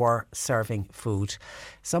 but they were serving food.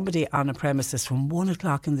 Somebody on a premises from 1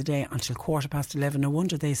 o'clock in the day until 11:15. No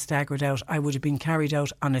wonder they staggered out. I would have been carried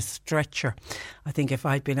out on a stretcher, I think, if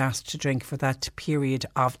I'd been asked to drink for that period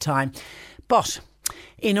of time. But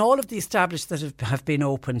in all of the establishments that have been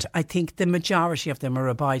opened, I think the majority of them are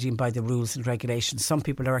abiding by the rules and regulations. Some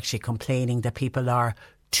people are actually complaining that people are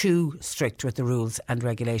too strict with the rules and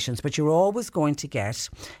regulations, but you're always going to get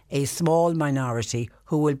a small minority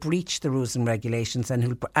who will breach the rules and regulations,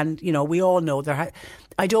 and we all know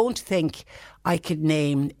I don't think I could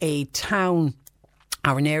name a town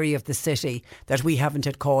or an area of the city that we haven't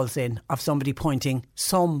had calls in of somebody pointing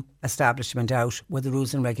some establishment out where the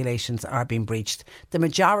rules and regulations are being breached. The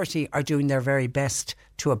majority are doing their very best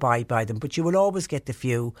to abide by them, but you will always get the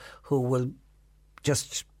few who will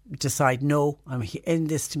just decide, no, I'm in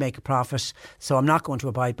this to make a profit, so I'm not going to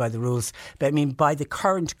abide by the rules. But I mean, by the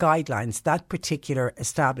current guidelines, that particular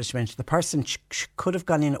establishment, the person could have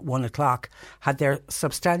gone in at 1 o'clock, had their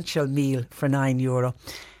substantial meal for €9,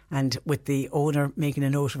 and with the owner making a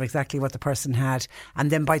note of exactly what the person had,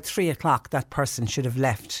 and then by 3 o'clock that person should have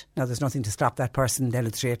left. Now there's nothing to stop that person then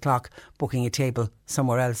at 3 o'clock booking a table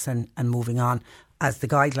somewhere else and moving on. As the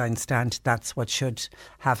guidelines stand, that's what should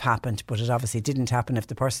have happened, but it obviously didn't happen if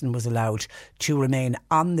the person was allowed to remain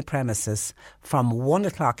on the premises from 1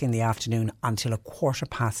 o'clock in the afternoon until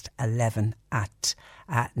 11:15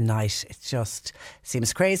 at night. It just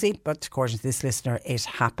seems crazy, but according to this listener, it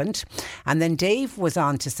happened. And then Dave was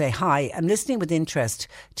on to say, hi, I'm listening with interest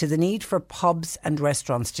to the need for pubs and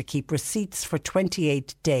restaurants to keep receipts for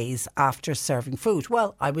 28 days after serving food.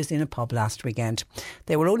 Well, I was in a pub last weekend.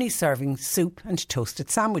 They were only serving soup and toasted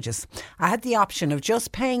sandwiches. I had the option of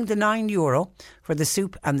just paying the €9 for the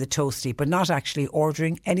soup and the toasty, but not actually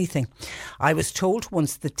ordering anything. I was told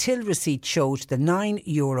once the till receipt showed the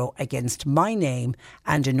 €9 against my name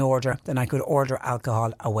and an order, then I could order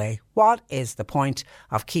alcohol away. What is the point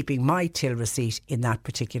of keeping my till receipt in that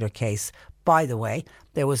particular case? By the way,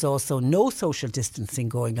 there was also no social distancing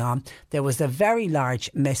going on. There was a very large,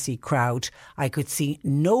 messy crowd. I could see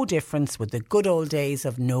no difference with the good old days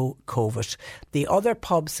of no COVID. The other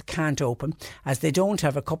pubs can't open as they don't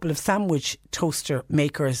have a couple of sandwich toaster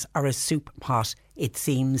makers or a soup pot. It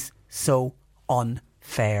seems so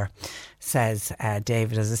unfair, says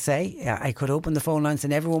David. As I say, I could open the phone lines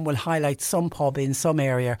and everyone will highlight some pub in some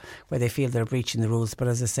area where they feel they're breaching the rules, but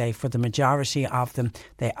as I say, for the majority of them,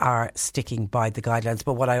 they are sticking by the guidelines.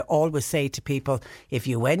 But what I always say to people, if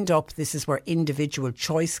you end up, this is where individual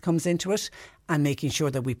choice comes into it, and making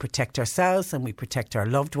sure that we protect ourselves and we protect our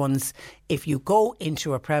loved ones. If you go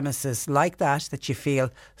into a premises like that you feel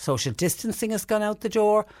social distancing has gone out the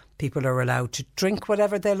door, people are allowed to drink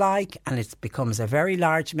whatever they like, and it becomes a very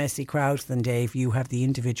large, messy crowd, then Dave, you have the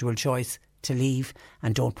individual choice to leave,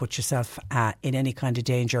 and don't put yourself in any kind of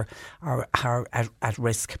danger or at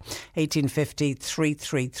risk. 1850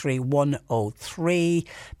 333 103.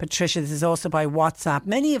 Patricia, this is also by WhatsApp.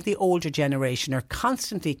 Many of the older generation are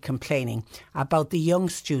constantly complaining about the young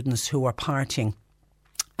students who are partying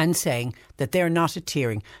and saying that they're not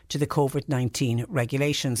adhering to the COVID-19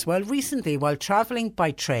 regulations. Well, recently, while travelling by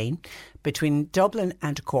train between Dublin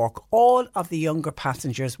and Cork, all of the younger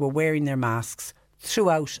passengers were wearing their masks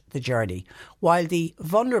throughout the journey, while the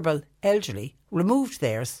vulnerable elderly removed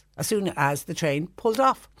theirs as soon as the train pulled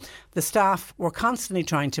off. The staff were constantly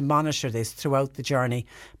trying to monitor this throughout the journey,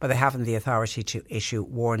 but they haven't the authority to issue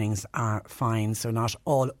warnings or fines, so not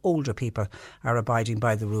all older people are abiding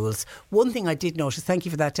by the rules. One thing I did notice, thank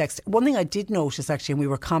you for that text, one thing I did notice actually, and we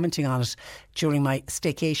were commenting on it during my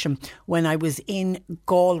staycation, when I was in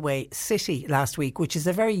Galway City last week, which is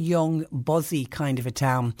a very young, buzzy kind of a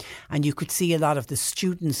town, and you could see a lot of the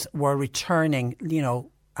students were returning, you know,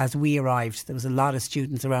 as we arrived. There was a lot of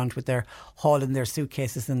students around with their hauling their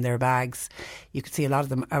suitcases and their bags. You could see a lot of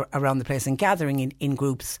them around the place and gathering in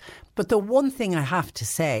groups. But the one thing I have to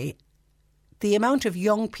say, the amount of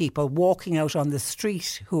young people walking out on the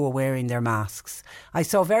street who are wearing their masks. I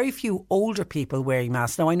saw very few older people wearing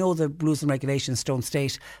masks. Now, I know the rules and regulations don't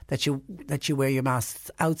state that you wear your masks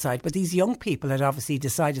outside, but these young people had obviously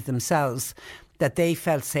decided themselves that they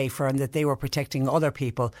felt safer and that they were protecting other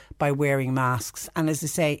people by wearing masks. And as I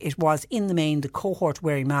say, it was in the main, the cohort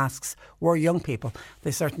wearing masks were young people. They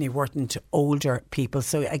certainly weren't older people.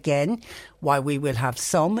 So again, while we will have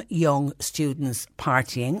some young students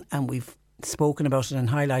partying, and we've spoken about it and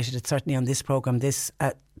highlighted it certainly on this programme this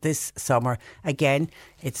summer, again,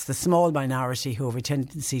 it's the small minority who have a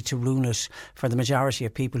tendency to ruin it for the majority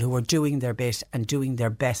of people who are doing their bit and doing their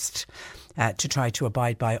best to try to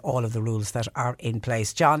abide by all of the rules that are in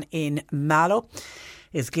place. John in Mallow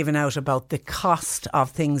is given out about the cost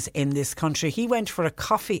of things in this country. He went for a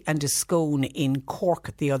coffee and a scone in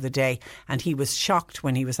Cork the other day, and he was shocked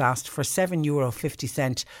when he was asked for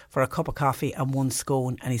 €7.50 for a cup of coffee and one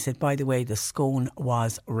scone. And he said, by the way, the scone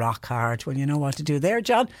was rock hard. Well, you know what to do there,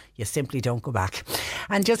 John? You simply don't go back.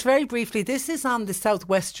 And just very briefly, this is on the South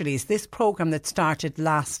Westerlies, this programme that started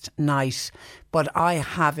last night, but I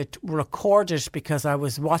have it recorded because I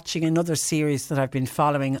was watching another series that I've been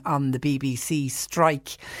following on the BBC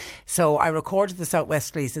strike. So I recorded the South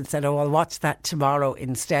Westerlies and said, I'll watch that tomorrow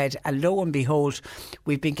instead. And lo and behold,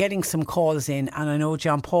 we've been getting some calls in, and I know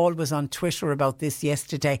John Paul was on Twitter about this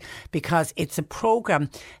yesterday, because it's a programme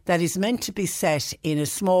that is meant to be set in a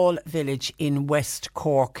small village in West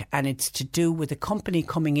Cork, and it's to do with a company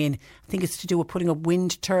coming in. I think it's to do with putting up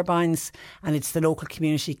wind turbines, and it's the local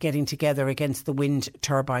community getting together against the wind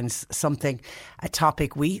turbines, a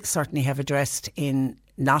topic we certainly have addressed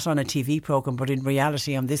not on a TV programme, but in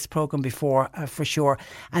reality on this programme before, for sure.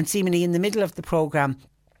 And seemingly in the middle of the programme,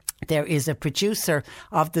 there is a producer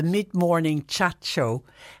of the mid-morning chat show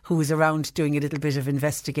who is around doing a little bit of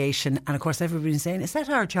investigation. And of course, everybody's saying, is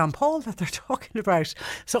that our John Paul that they're talking about?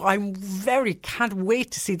 So can't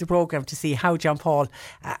wait to see the programme, to see how John Paul,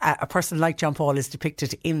 a person like John Paul, is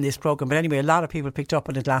depicted in this programme. But anyway, a lot of people picked up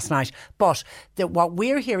on it last night. But what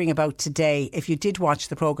we're hearing about today, if you did watch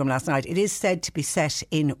the programme last night, it is said to be set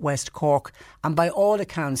in West Cork. And by all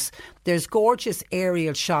accounts, there's gorgeous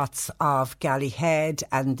aerial shots of Gallyhead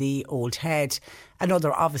and the Old Head and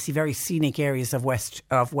other obviously very scenic areas of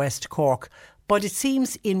West Cork. But it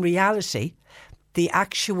seems in reality the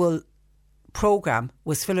actual programme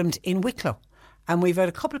was filmed in Wicklow. And we've had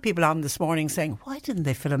a couple of people on this morning saying, why didn't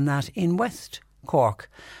they film that in West Cork?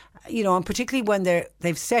 You know, and particularly when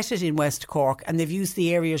they've set it in West Cork and they've used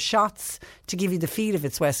the aerial shots to give you the feel of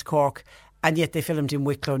it's West Cork, and yet they filmed in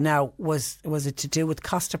Wicklow. Now, was it to do with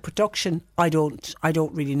cost of production? I don't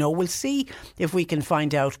really know. We'll see if we can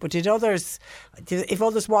find out. But if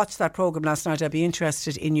others watched that programme last night, I'd be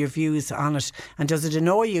interested in your views on it. And does it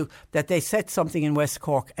annoy you that they set something in West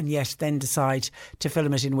Cork and yet then decide to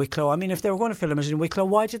film it in Wicklow? I mean, if they were going to film it in Wicklow,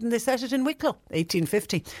 why didn't they set it in Wicklow?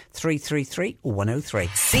 1850 333 103.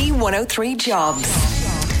 C103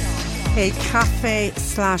 Jobs. A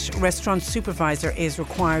cafe/restaurant supervisor is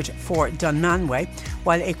required for Dunmanway,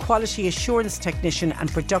 while a quality assurance technician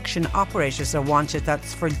and production operators are wanted.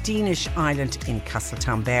 That's for Deanish Island in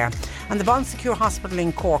Castletownbere. And the Bon Secure Hospital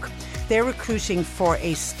in Cork, they're recruiting for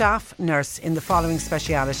a staff nurse in the following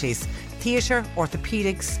specialities: theatre,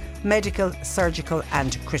 orthopaedics, medical, surgical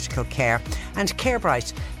and critical care. And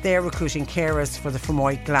CareBright, they're recruiting carers for the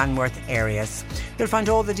Fermoy Glanworth areas. You'll find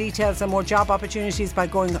all the details and more job opportunities by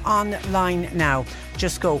going online now.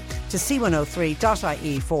 Just go to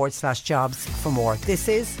c103.ie/jobs for more. This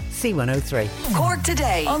is C103. Cork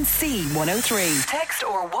Today on C103. Text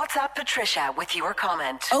or WhatsApp Patricia with your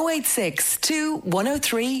comment. 0862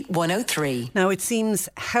 103 103. Now, it seems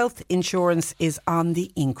health insurance is on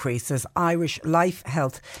the increase as Irish Life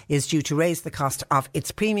Health is due to raise the cost of its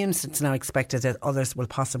premiums. It's now expected that others will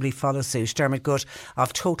possibly follow suit. Dermot Good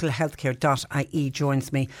of TotalHealthcare.ie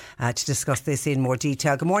joins me to discuss this in more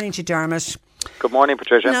detail. Good morning to you, Dermot. Good morning,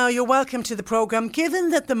 Patricia. Now, you're welcome to the programme.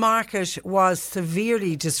 Given that the market was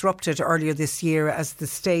severely disrupted earlier this year as the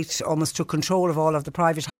state almost took control of all of the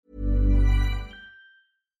private...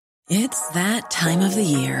 It's that time of the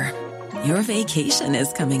year. Your vacation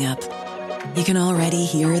is coming up. You can already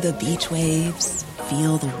hear the beach waves,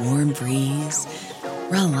 feel the warm breeze,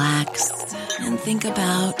 relax and think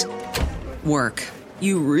about work.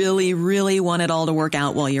 You really, really want it all to work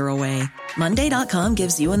out while you're away. Monday.com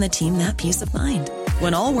gives you and the team that peace of mind.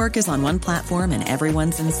 When all work is on one platform and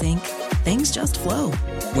everyone's in sync, things just flow.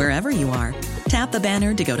 Wherever you are, tap the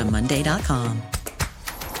banner to go to Monday.com.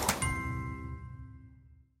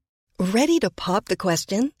 Ready to pop the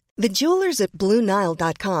question? The jewelers at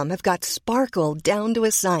BlueNile.com have got sparkle down to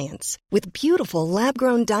a science with beautiful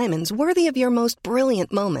lab-grown diamonds worthy of your most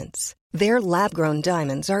brilliant moments. Their lab-grown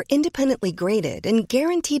diamonds are independently graded and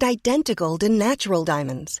guaranteed identical to natural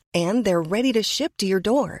diamonds. And they're ready to ship to your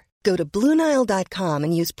door. Go to BlueNile.com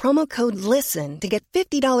and use promo code LISTEN to get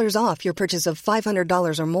 $50 off your purchase of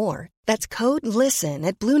 $500 or more. That's code LISTEN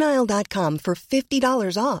at BlueNile.com for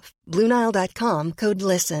 $50 off. BlueNile.com, code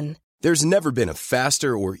LISTEN. There's never been a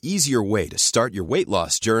faster or easier way to start your weight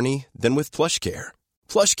loss journey than with PlushCare.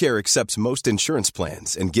 PlushCare accepts most insurance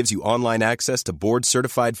plans and gives you online access to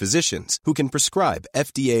board-certified physicians who can prescribe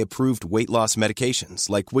FDA-approved weight loss medications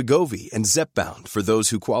like Wegovy and Zepbound for those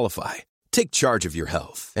who qualify. Take charge of your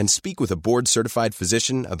health and speak with a board-certified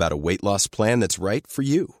physician about a weight loss plan that's right for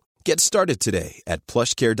you. Get started today at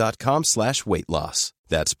plushcare.com/weight loss.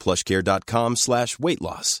 That's plushcare.com/weight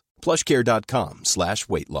loss.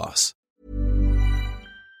 plushcare.com/weight loss.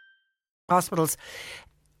 Hospitals.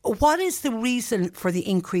 What is the reason for the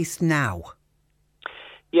increase now?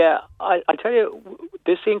 Yeah, I tell you,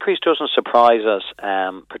 this increase doesn't surprise us,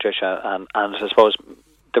 Patricia, and I suppose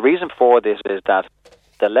the reason for this is that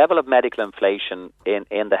the level of medical inflation in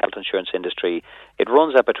the health insurance industry, it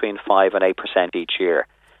runs at between 5 and 8% each year.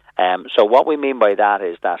 So what we mean by that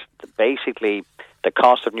is that basically the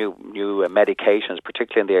cost of new medications,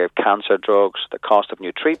 particularly in the area of cancer drugs, the cost of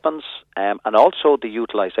new treatments, and also the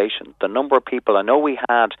utilisation. The number of people, I know we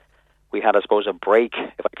had, I suppose, a break,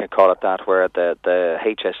 if I can call it that, where the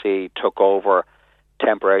HSE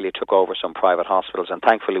temporarily took over some private hospitals, and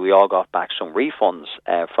thankfully we all got back some refunds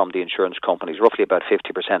from the insurance companies, roughly about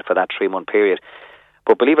 50% for that 3-month period.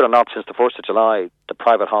 But believe it or not, since the 1st of July, the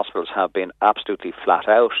private hospitals have been absolutely flat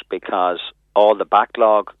out because all the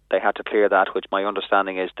backlog, they had to clear that, which my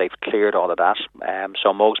understanding is they've cleared all of that.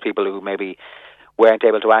 So most people who maybe weren't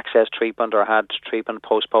able to access treatment or had treatment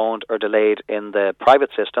postponed or delayed in the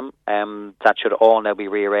private system, that should all now be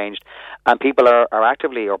rearranged. And people are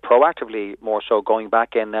actively or proactively more so going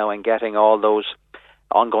back in now and getting all those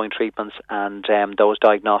ongoing treatments and those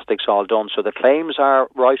diagnostics all done. So the claims are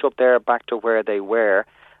right up there back to where they were.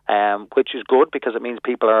 Which is good because it means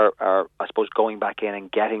people are, I suppose, going back in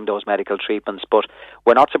and getting those medical treatments. But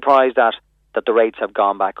we're not surprised that the rates have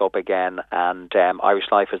gone back up again, and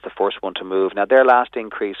Irish Life is the first one to move. Now, their last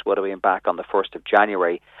increase would have been back on the 1st of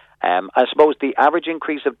January. I suppose the average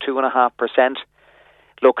increase of 2.5%,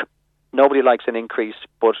 look, nobody likes an increase,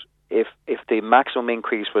 but if the maximum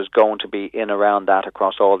increase was going to be in around that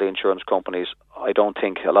across all the insurance companies, I don't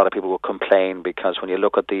think a lot of people will complain, because when you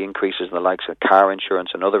look at the increases in the likes of car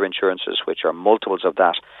insurance and other insurances, which are multiples of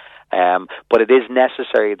that, but it is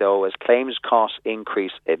necessary, though, as claims costs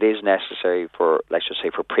increase, it is necessary for, let's just say,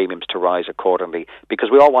 for premiums to rise accordingly, because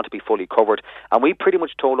we all want to be fully covered. And we pretty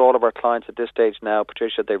much told all of our clients at this stage now,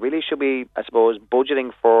 Patricia, they really should be, I suppose,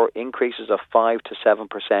 budgeting for increases of 5 to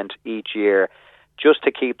 7% each year, just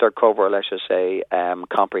to keep their cover, let's just say,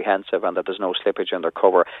 comprehensive, and that there's no slippage in their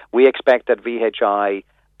cover. We expect that VHI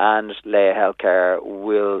and Laya Healthcare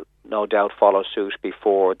will no doubt follow suit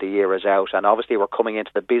before the year is out. And obviously we're coming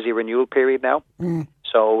into the busy renewal period now.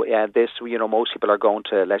 So this, most people are going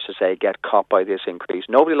to, let's just say, get caught by this increase.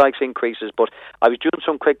 Nobody likes increases, but I was doing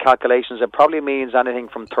some quick calculations. It probably means anything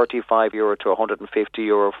from €35 to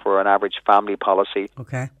 €150 for an average family policy.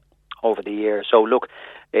 Okay. over the year. So look,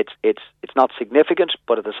 it's not significant,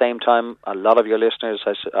 but at the same time, a lot of your listeners,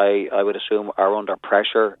 I would assume, are under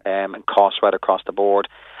pressure and costs right across the board.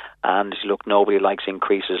 And look, nobody likes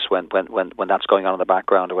increases when that's going on in the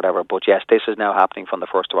background or whatever. But yes, this is now happening from the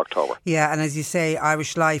 1st of October. Yeah, and as you say,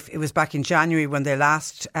 Irish Life, it was back in January when they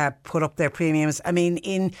last put up their premiums. I mean,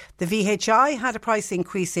 in the VHI had a price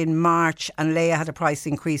increase in March and Leia had a price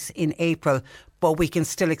increase in April, but we can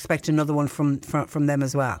still expect another one from them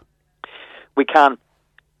as well. We can.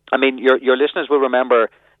 I mean, your listeners will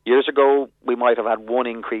remember years ago, we might have had one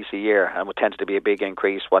increase a year, and it tends to be a big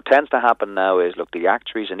increase. What tends to happen now is, look, the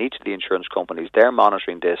actuaries in each of the insurance companies, they're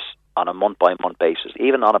monitoring this on a month-by-month basis,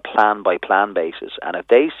 even on a plan-by-plan basis. And if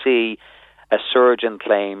they see a surge in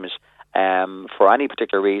claims for any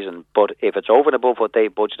particular reason, but if it's over and above what they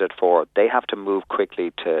budgeted for, they have to move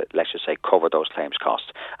quickly to, let's just say, cover those claims costs.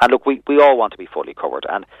 And look, we all want to be fully covered.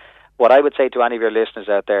 And what I would say to any of your listeners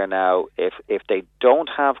out there now, if they don't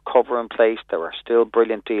have cover in place, there are still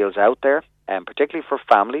brilliant deals out there, particularly for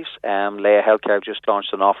families. Leia Healthcare have just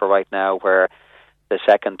launched an offer right now where the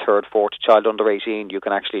second, third, fourth child under 18, you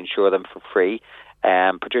can actually insure them for free.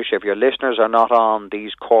 Patricia, if your listeners are not on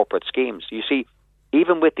these corporate schemes, you see,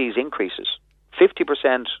 even with these increases,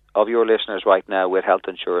 50% of your listeners right now with health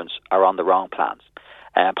insurance are on the wrong plans,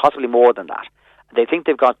 possibly more than that. They think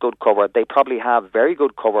they've got good cover. They probably have very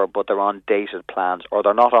good cover, but they're on dated plans or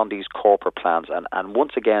they're not on these corporate plans. And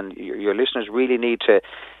once again, your listeners really need to,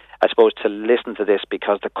 I suppose, to listen to this,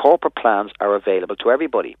 because the corporate plans are available to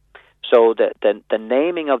everybody. So the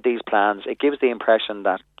naming of these plans, it gives the impression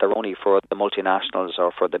that they're only for the multinationals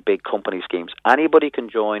or for the big company schemes. Anybody can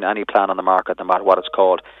join any plan on the market, no matter what it's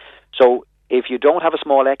called. So if you don't have a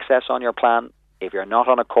small excess on your plan, if you're not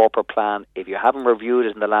on a corporate plan, if you haven't reviewed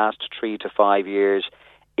it in the last 3 to 5 years,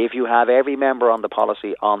 if you have every member on the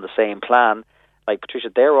policy on the same plan, like Patricia,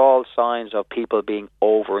 they're all signs of people being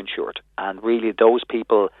overinsured. And really those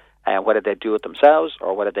people, whether they do it themselves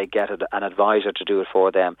or whether they get an advisor to do it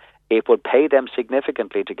for them, it would pay them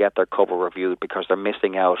significantly to get their cover reviewed, because they're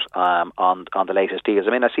missing out on the latest deals.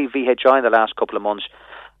 I mean, I see VHI in the last couple of months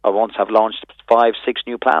have launched 5-6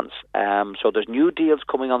 new plans. So there's new deals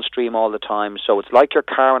coming on stream all the time. So it's like your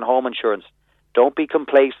car and home insurance. Don't be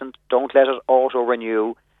complacent. Don't let it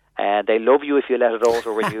auto-renew. They love you if you let it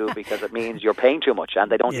auto-renew because it means you're paying too much and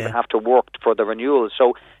they don't even have to work for the renewal.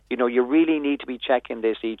 So, you really need to be checking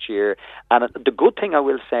this each year. And the good thing I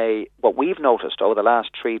will say, what we've noticed over the last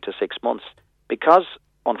 3 to 6 months, because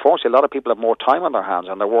unfortunately, a lot of people have more time on their hands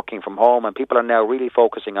and they're working from home and people are now really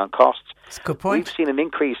focusing on costs. That's a good point. We've seen an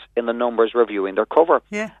increase in the numbers reviewing their cover.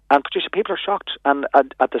 Yeah. And Patricia, people are shocked and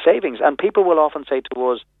at the savings. And people will often say to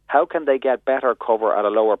us, how can they get better cover at a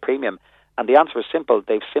lower premium? And the answer is simple.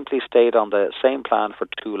 They've simply stayed on the same plan for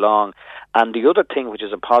too long. And the other thing, which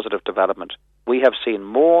is a positive development, we have seen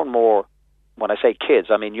more and more, when I say kids,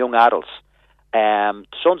 I mean young adults,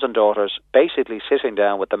 sons and daughters basically sitting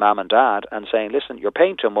down with the mum and dad and saying, listen, you're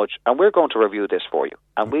paying too much and we're going to review this for you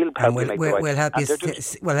and we'll help you make the right.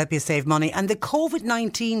 We'll help you save money. And the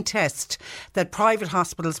COVID-19 test that private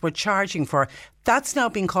hospitals were charging for, that's now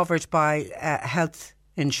been covered by health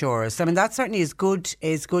insurers. I mean, that certainly is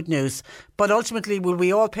good news, but ultimately will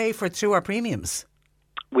we all pay for it through our premiums?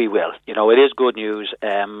 We will. It is good news,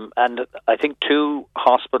 and I think 2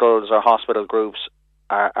 hospitals or hospital groups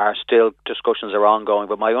are still, discussions are ongoing,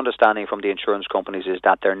 but my understanding from the insurance companies is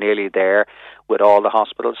that they're nearly there with all the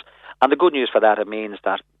hospitals. And the good news for that, it means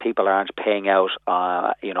that people aren't paying out,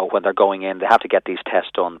 when they're going in. They have to get these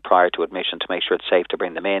tests done prior to admission to make sure it's safe to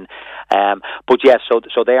bring them in. But yes,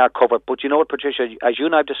 so they are covered. But you know what, Patricia, as you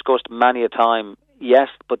and I have discussed many a time, yes,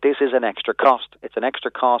 but this is an extra cost. It's an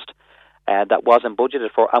extra cost that wasn't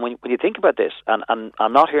budgeted for. And when you think about this, and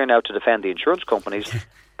I'm not here now to defend the insurance companies,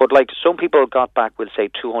 but like some people got back, we'll say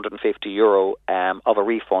 €250 of a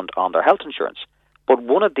refund on their health insurance. But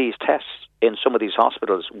one of these tests in some of these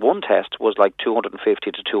hospitals, one test was like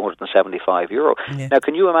 €250 to €275. Yeah. Now,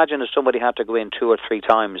 can you imagine if somebody had to go in 2 or 3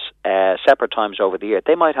 times, separate times over the year?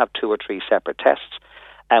 They might have 2 or 3 separate tests,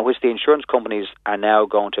 which the insurance companies are now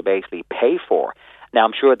going to basically pay for. Now,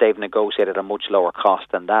 I'm sure they've negotiated a much lower cost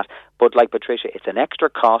than that. But like Patricia, it's an extra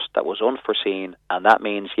cost that was unforeseen. And that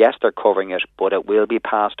means, yes, they're covering it, but it will be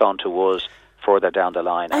passed on to us further down the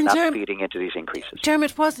line. And that's feeding into these increases.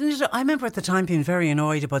 Dermot, wasn't it? I remember at the time being very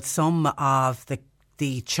annoyed about some of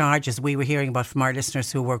the charges we were hearing about from our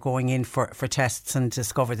listeners who were going in for tests and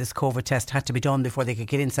discovered this COVID test had to be done before they could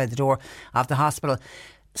get inside the door of the hospital.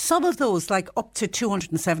 Some of those, like up to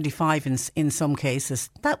 275 in some cases,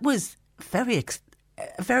 that was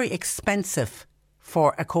very expensive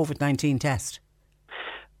for a COVID-19 test.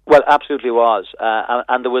 Well, absolutely was,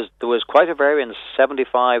 and there was quite a variance,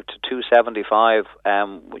 75 to 275.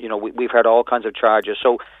 We've heard all kinds of charges.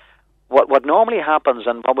 So, what normally happens,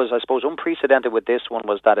 and what was, I suppose, unprecedented with this one,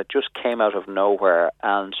 was that it just came out of nowhere,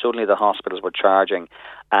 and suddenly the hospitals were charging.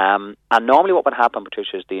 And normally, what would happen,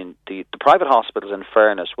 Patricia, is the private hospitals, in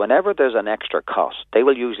fairness, whenever there's an extra cost, they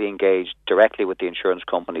will usually engage directly with the insurance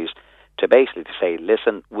companies to basically say,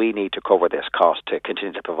 listen, we need to cover this cost to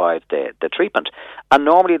continue to provide the treatment. And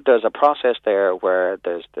normally there's a process there where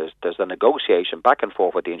there's a negotiation back and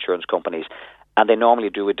forth with the insurance companies, and they normally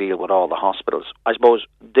do a deal with all the hospitals. I suppose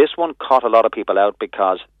this one caught a lot of people out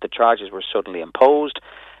because the charges were suddenly imposed.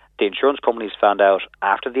 The insurance companies found out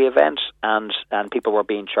after the event, and people were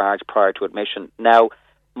being charged prior to admission. Now,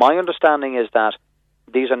 my understanding is that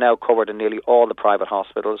these are now covered in nearly all the private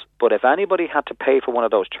hospitals, but if anybody had to pay for one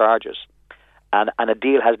of those charges, and a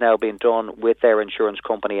deal has now been done with their insurance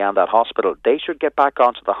company and that hospital, they should get back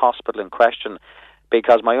onto the hospital in question,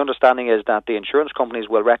 because my understanding is that the insurance companies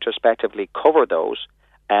will retrospectively cover those,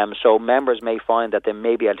 so members may find that they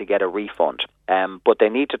may be able to get a refund. But they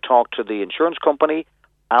need to talk to the insurance company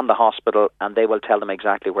and the hospital, and they will tell them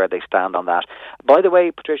exactly where they stand on that. By the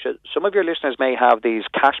way, Patricia, some of your listeners may have these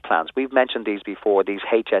cash plans. We've mentioned these before, these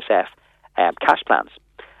HSF cash plans.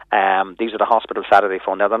 These are the Hospital Saturday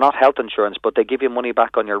Fund. Now, they're not health insurance, but they give you money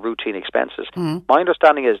back on your routine expenses. My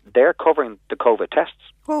understanding is they're covering the COVID tests.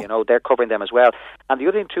 Oh. They're covering them as well. And the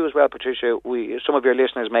other thing too as well, Patricia, some of your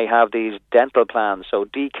listeners may have these dental plans. So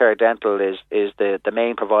D-Care Dental is the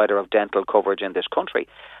main provider of dental coverage in this country.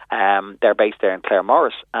 They're based there in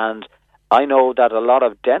Claremorris, and I know that a lot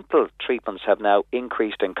of dental treatments have now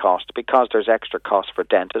increased in cost because there's extra costs for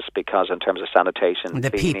dentists, because in terms of sanitation,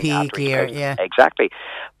 the cleaning, PPE gear, yeah. Exactly.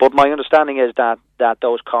 But my understanding is that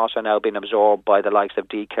those costs are now being absorbed by the likes of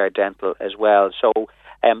D-Care Dental as well. So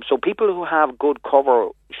people who have good cover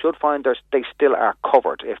should find they still are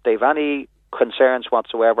covered. If they've any concerns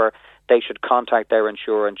whatsoever, they should contact their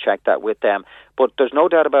insurer and check that with them. But there's no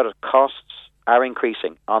doubt about it, costs are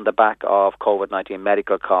increasing on the back of COVID-19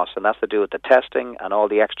 medical costs, and that's to do with the testing and all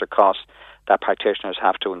the extra costs that practitioners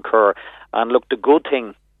have to incur. And look, the good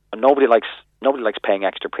thing, nobody likes paying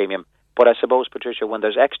extra premium, but I suppose, Patricia, when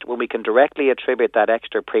we can directly attribute that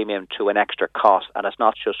extra premium to an extra cost, and it's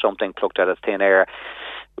not just something plucked out of thin air,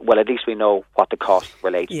 well, at least we know what the cost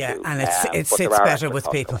relates to. Yeah, and it sits better with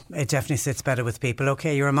people. It definitely sits better with people.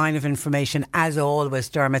 OK, you're a mine of information as always,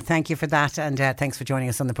 Dermot. Thank you for that, and thanks for joining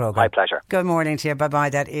us on the programme. My pleasure. Good morning to you. Bye-bye.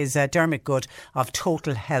 That is Dermot Good of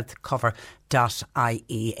Total Health Cover.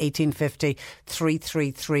 .ie 1850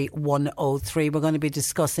 333 103. We're going to be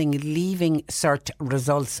discussing Leaving Cert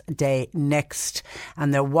Results Day next,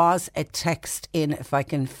 and there was a text in, if I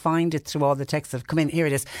can find it through all the texts that have come in. Here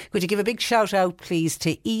it is. Could you give a big shout out please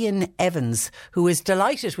to Ian Evans, who is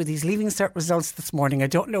delighted with his Leaving Cert results this morning. I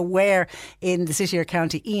don't know where in the city or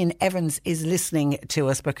county Ian Evans is listening to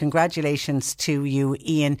us, but congratulations to you,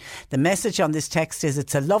 Ian. The message on this text is,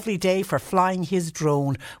 it's a lovely day for flying his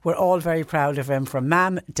drone. We're all very proud of him, from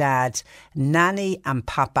Mam, Dad, Nanny and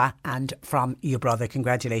Papa, and from your brother.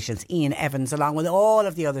 Congratulations, Ian Evans, along with all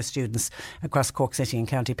of the other students across Cork City and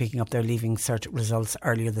County picking up their Leaving Cert results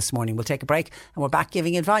earlier this morning. We'll take a break and we're back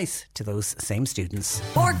giving advice to those same students.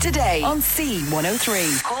 Cork Today on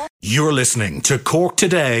C103. You're listening to Cork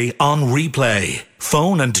Today on replay.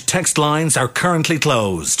 Phone and text lines are currently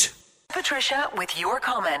closed. Patricia with your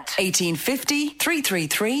comment. 1850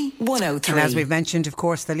 333 103. And as we've mentioned, of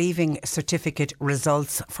course, the Leaving Certificate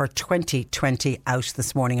results for 2020 out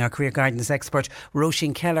this morning. Our career guidance expert,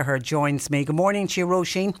 Roisin Kelleher, joins me. Good morning to you,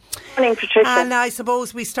 Roisin. Good morning, Patricia. And I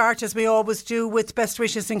suppose we start, as we always do, with best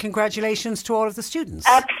wishes and congratulations to all of the students.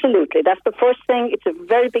 Absolutely. That's the first thing. It's a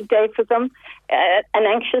very big day for them, an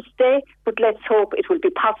anxious day, but let's hope it will be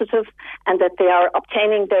positive and that they are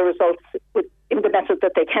obtaining their results in the method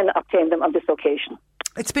that they can obtain them on this occasion.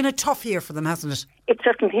 It's been a tough year for them, hasn't it? It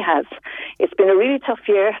certainly has. It's been a really tough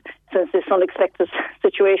year since this unexpected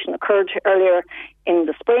situation occurred earlier in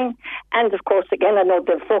the spring. And of course, again, I know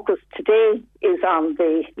the focus today is on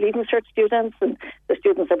the Leaving Cert students and the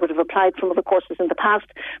students that would have applied from other courses in the past.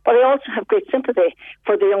 But I also have great sympathy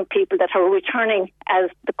for the young people that are returning as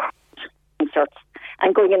the current certs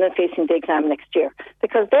and going in and facing the exam next year,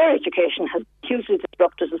 because their education has hugely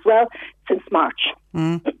disrupted as well since March.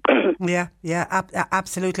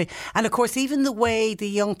 Absolutely. And of course, even the way the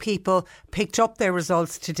young people picked up their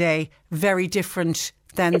results today, very different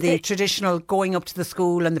than the traditional going up to the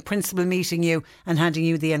school and the principal meeting you and handing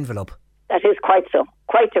you the envelope. That is quite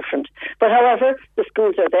different. But however, the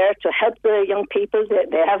schools are there to help the young people.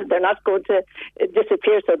 They're not going to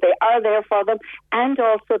disappear, so they are there for them. And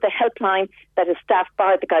also the helpline that is staffed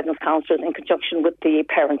by the guidance counsellors in conjunction with the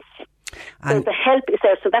parents. So the help is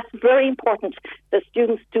there. So that's very important. The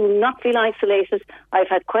students do not feel isolated. I've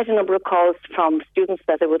had quite a number of calls from students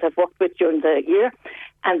that I would have worked with during the year,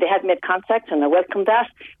 and they had made contact, and I welcome that.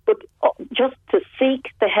 But just to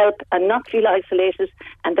seek the help and not feel isolated,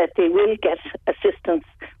 and that they will get assistance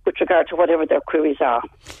with regard to whatever their queries are.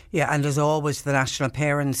 Yeah, and there's always the National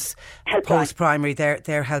Parents Post-Primary,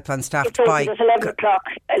 their helpline staffed by... It's 11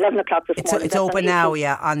 o'clock this morning. It's open now,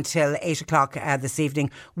 until 8 o'clock this evening.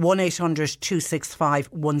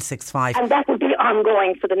 1-800-265-165. And that will be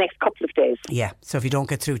ongoing for the next couple of days. Yeah, so if you don't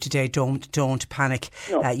get through today, don't panic.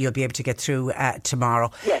 No. You'll be able to get through tomorrow.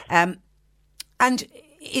 Yes. And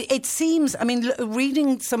it seems, I mean,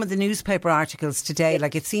 reading some of the newspaper articles today,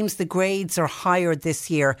 like it seems the grades are higher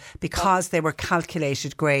this year because they were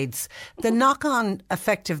calculated grades. The knock-on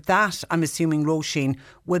effect of that, I'm assuming, Roisin,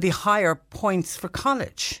 will be higher points for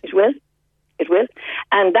college. It will.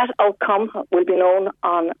 And that outcome will be known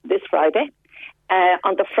on this Friday.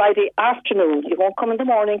 On the Friday afternoon, you won't come in the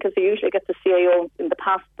morning because they usually get the CAO. In the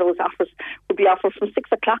past, those offers would be offered from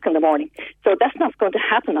 6 o'clock in the morning. So that's not going to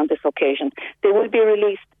happen on this occasion. They will be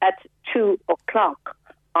released at 2 o'clock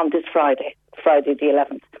on this Friday the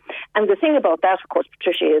 11th. And the thing about that, of course,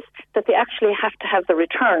 Patricia, is that they actually have to have the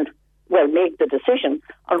return, make the decision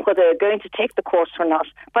on whether they're going to take the course or not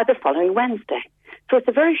by the following Wednesday. So it's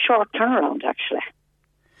a very short turnaround, actually.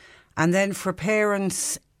 And then for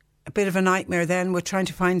parents, a bit of a nightmare then with trying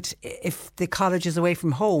to find, if the college is away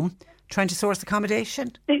from home, trying to source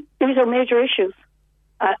accommodation? These are major issues.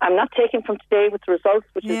 I'm not taking from today with the results,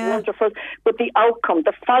 which is wonderful, but the outcome,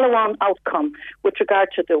 the follow-on outcome with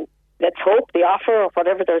regard to the, let's hope, the offer or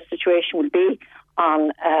whatever their situation will be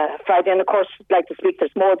on Friday. And of course, like to speak,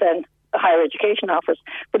 there's more than the higher education offers.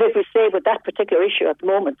 But if we say with that particular issue at the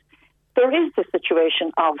moment, there is the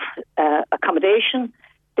situation of accommodation.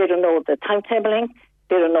 They don't know the timetabling.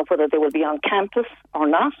 They don't know whether they will be on campus or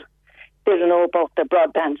not. They don't know about the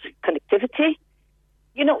broadband connectivity.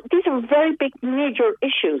 You know, these are very big, major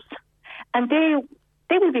issues. And they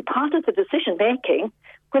will be part of the decision-making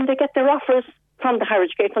when they get their offers from the higher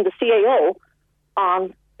education, from the CAO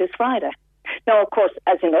on this Friday. Now, of course,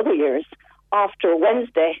 as in other years, after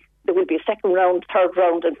Wednesday, there will be a second round, third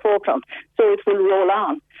round and fourth round. So it will roll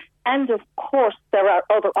on. And, of course, there are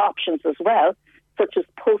other options as well, such as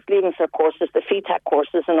post-leaving cert courses, the FETAC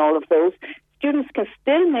courses and all of those. Students can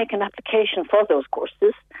still make an application for those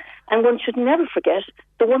courses, and one should never forget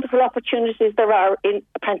the wonderful opportunities there are in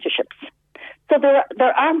apprenticeships. So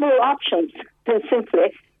there are more options than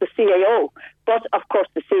simply the CAO, but of course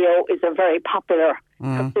the CAO is a very popular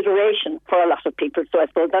consideration for a lot of people, so I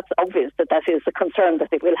suppose that's obvious that is a concern that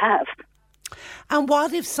they will have. And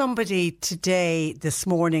what if somebody today, this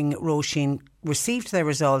morning, Roisin, received their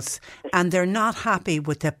results and they're not happy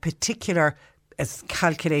with a particular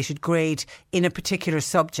calculated grade in a particular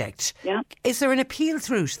subject? Yeah. Is there an appeals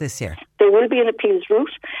route this year? There will be an appeals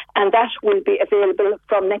route, and that will be available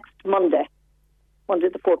from next Monday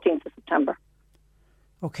the 14th of September.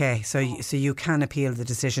 Okay, so you can appeal the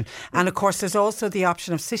decision. And of course there's also the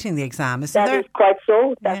option of sitting the exam, isn't there? That is quite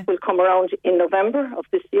so. That will come around in November of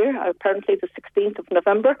this year, apparently the 16th of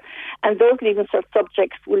November. And those leaving cert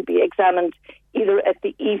subjects will be examined either at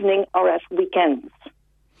the evening or at weekends.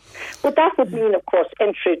 But that would mean, of course,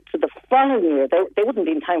 entry to the following year. They wouldn't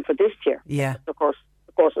be in time for this year. Yeah. Of course,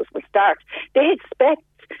 the courses will start. They expect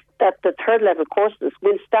that the third level courses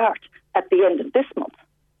will start at the end of this month.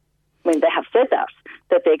 I mean, they have said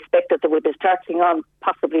that they expect that they will be starting on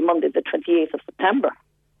possibly Monday the 28th of September.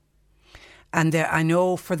 And I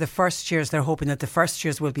know for the first years, they're hoping that the first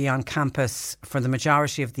years will be on campus for the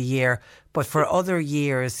majority of the year. But for other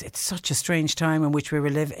years, it's such a strange time in which we were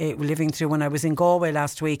living through. When I was in Galway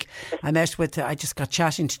last week, I just got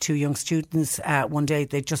chatting to two young students one day.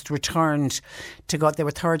 They just returned to go. They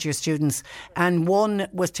were third year students. And one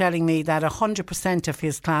was telling me that 100% of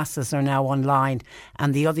his classes are now online.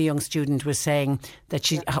 And the other young student was saying that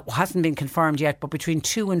she hasn't been confirmed yet, but between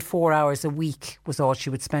 2 and 4 hours a week was all she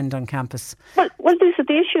would spend on campus. Well, these are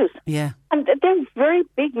the issues. Yeah. And they're very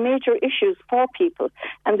big, major issues for people.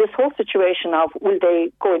 And this whole situation of will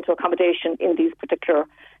they go into accommodation in these particular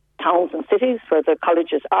towns and cities where the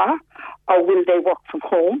colleges are, or will they work from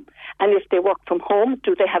home? And if they work from home,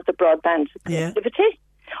 do they have the broadband connectivity?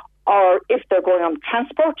 or if they're going on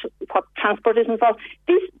transport, what transport is involved.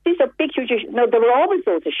 These are big, huge issues. Now, there were always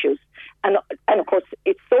those issues. And of course,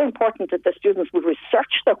 it's so important that the students would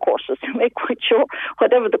research their courses to make quite sure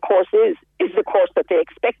whatever the course is the course that they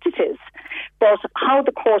expect it is. But how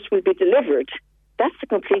the course will be delivered, that's a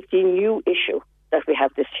completely new issue that we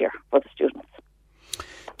have this year for the students.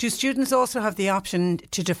 Do students also have the option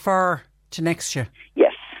to defer to next year?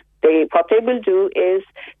 Yes. What they will do is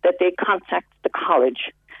that they contact the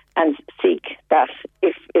college and seek that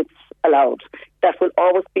if it's allowed. That will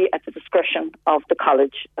always be at the discretion of the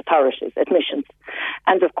college authorities, admissions.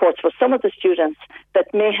 And of course, for some of the students that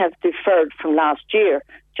may have deferred from last year,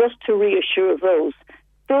 just to reassure those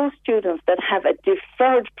students that have a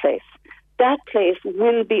deferred place, that place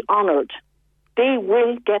will be honoured. They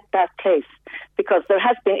will get that place, because there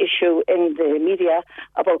has been issue in the media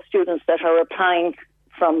about students that are applying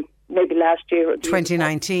from maybe last year. Or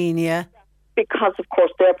 2019, yeah. Because, of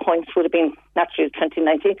course, their points would have been naturally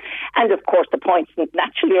 2019. And, of course, the points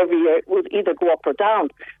naturally every year would either go up or down.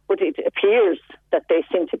 But it appears that they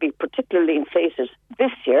seem to be particularly inflated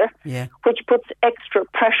this year, which puts extra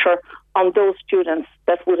pressure on those students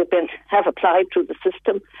that would have applied through the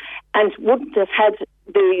system and wouldn't have had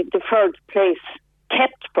the deferred place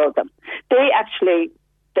kept for them. They actually,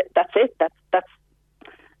 that's it. That's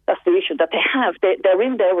the issue that they have. They're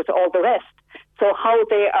in there with all the rest. So how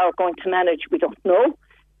they are going to manage, we don't know.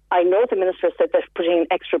 I know the Minister said they're putting in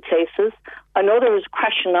extra places. I know there was a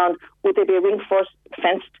question on would they be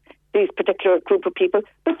ring-fenced, these particular group of people,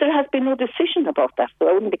 but there has been no decision about that, so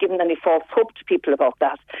I wouldn't be giving any false hope to people about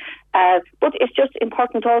that. But it's just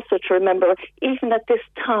important also to remember, even at this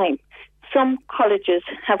time, some colleges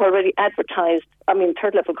have already advertised,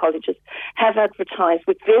 third-level colleges have advertised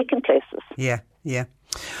with vacant places. Yeah.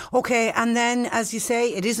 OK, and then, as you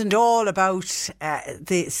say, it isn't all about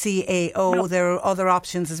the CAO. No. There are other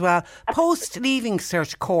options as well. Post-leaving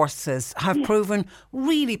cert courses have proven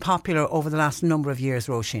really popular over the last number of years,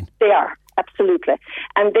 Roisin. They are, absolutely.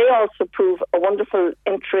 And they also prove a wonderful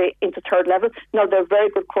entry into third level. Now, they're very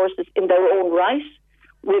good courses in their own right,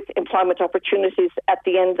 with employment opportunities at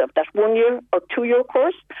the end of that 1 year or 2 year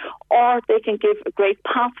course, or they can give a great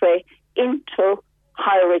pathway into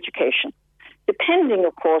higher education, depending,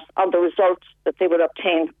 of course, on the results that they would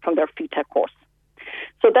obtain from their FETAC course.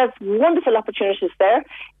 So that's wonderful opportunities there.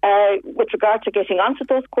 With regard to getting onto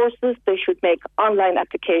those courses, they should make online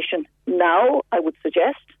application now, I would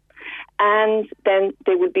suggest, and then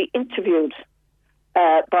they will be interviewed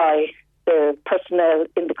by the personnel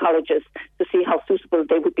in the colleges to see how suitable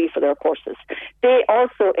they would be for their courses. They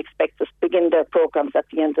also expect us to begin their programs at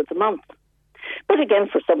the end of the month. But again,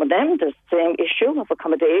 for some of them, there's the same issue of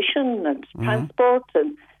accommodation and transport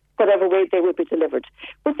and whatever way they will be delivered.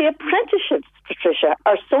 But the apprenticeships, Patricia,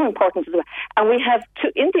 are so important as well. And we have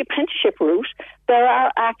in the apprenticeship route, there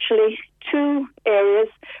are actually 2 areas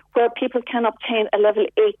where people can obtain a level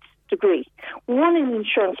 8 degree. One in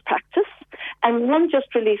insurance practice and one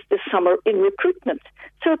just released this summer in recruitment.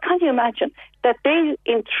 So can you imagine that they,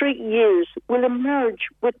 in 3 years, will emerge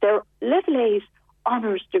with their level 8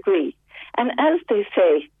 honours degree? And as they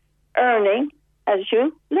say, earning as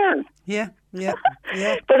you learn. Yeah.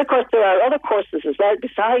 But of course, there are other courses as well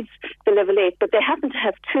besides the level 8, but they happen to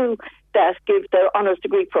have 2 that give their honours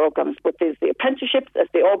degree programmes. But there's the apprenticeships, as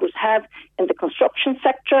they always have in the construction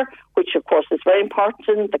sector, which of course is very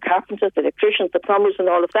important, the carpenters, the electricians, the plumbers and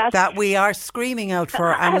all of that. That we are screaming out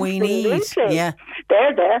for and we need. Yeah.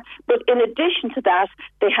 They're there. But in addition to that,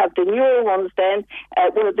 they have the newer ones then.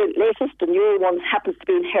 One of the latest, the newer one, happens to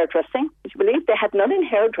be in hairdressing. Would you believe they had none in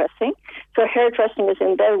hairdressing? So hairdressing is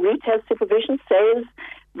in their retail supervision, sales,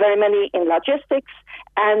 very many in logistics,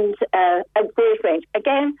 and a great range.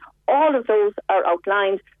 Again, all of those are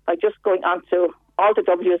outlined by just going on to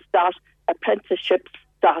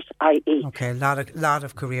allthews.apprenticeships.ie. Okay, a lot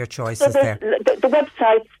of career choices there. The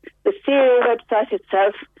websites, the CAO website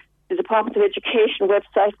itself, the Department of Education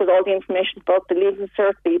website with all the information about the leaving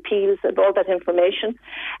cert, the appeals and all that information.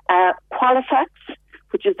 Qualifax,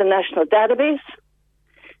 which is the national database.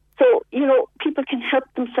 So, people can help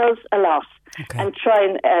themselves a lot and try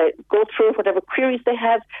and go through whatever queries they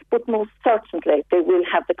have, but most certainly they will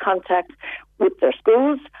have the contact with their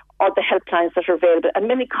schools or the helplines that are available. And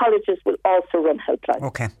many colleges will also run helplines.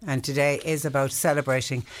 Okay, and today is about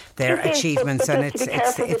celebrating their achievements. But and it's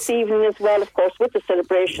this evening as well, of course, with the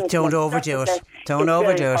celebrations. Don't overdo it. Don't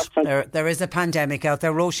overdo it. There is a pandemic out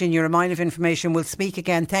there. Roisin, you're a mine of information. We'll speak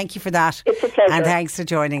again. Thank you for that. It's a pleasure. And thanks for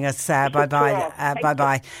joining us. Bye-bye.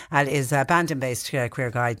 Bye-bye. That is Bandon-based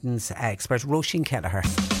queer guidance expert Roisin Kelleher.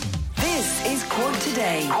 This is Cork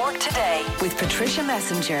Today. Cork Today with Patricia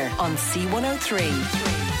Messenger on C103.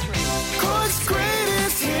 Cork's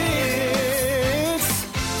greatest hits.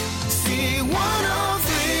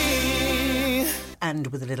 C103. And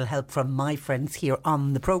with a little help from my friends here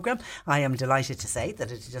on the programme, I am delighted to say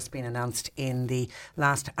that it has just been announced in the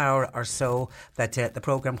last hour or so that the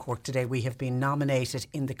programme Cork Today, we have been nominated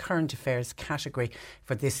in the Current Affairs category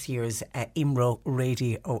for this year's IMRO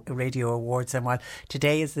Radio Awards. And while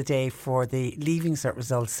today is the day for the Leaving Cert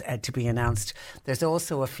results to be announced, there's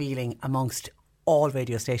also a feeling amongst all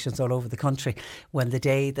radio stations all over the country when the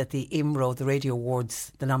day that the IMRO, the Radio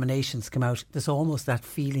Awards, the nominations come out, there's almost that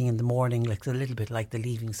feeling in the morning, like a little bit like the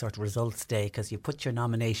Leaving Cert results day, because you put your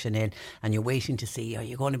nomination in and you're waiting to see, are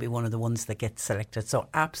you going to be one of the ones that gets selected? So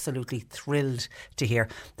absolutely thrilled to hear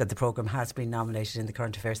that the programme has been nominated in the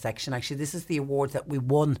Current Affairs section. Actually, this is the award that we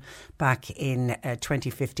won back in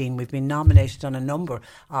 2015. We've been nominated on a number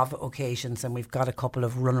of occasions, and we've got a couple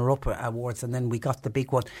of runner-up awards, and then we got the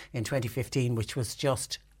big one in 2015, which was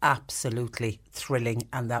just absolutely thrilling.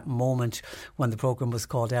 And that moment when the programme was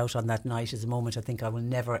called out on that night is a moment I think I will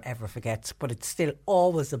never ever forget. But it's still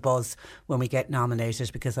always a buzz when we get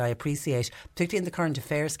nominated, because I appreciate, particularly in the Current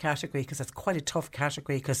Affairs category, because it's quite a tough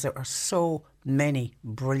category, because there are so many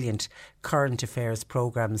brilliant current affairs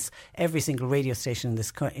programmes. Every single radio station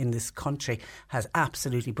in this country has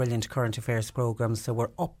absolutely brilliant current affairs programmes, so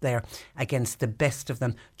we're up there against the best of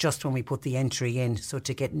them just when we put the entry in. So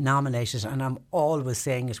to get nominated, and I'm always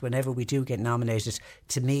saying it whenever we do get nominated,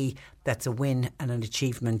 to me that's a win and an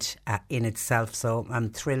achievement in itself. So I'm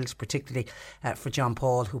thrilled, particularly for John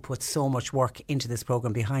Paul, who put so much work into this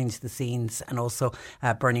programme behind the scenes, and also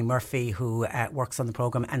Bernie Murphy, who works on the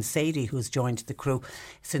programme, and Sadie, who's joined the crew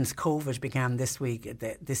since COVID began this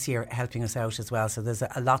year, helping us out as well. So there's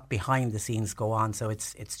a lot behind the scenes go on. So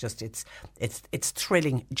it's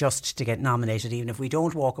thrilling just to get nominated, even if we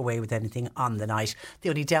don't walk away with anything on the night. The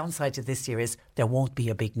only downside to this year is there won't be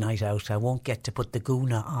a big night out. I won't get to put the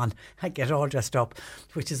Guna on and get all dressed up,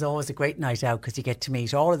 which is always a great night out, because you get to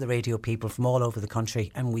meet all of the radio people from all over the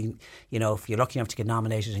country. And we, you know, if you're lucky enough to get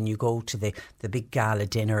nominated and you go to the big gala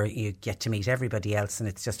dinner, you get to meet everybody else, and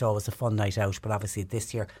it's just always a fun night out. But obviously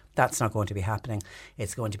this year that's not going to be happening.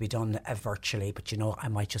 It's going to be done virtually. But you know, I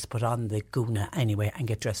might just put on the Guna anyway and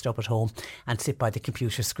get dressed up at home and sit by the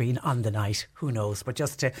computer screen on the night. Who knows? But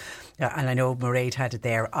just to, and I know Mairead had it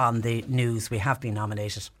there on the news, we have been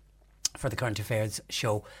nominated for the Current Affairs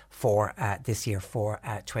show for this year, for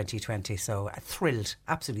 2020. So thrilled,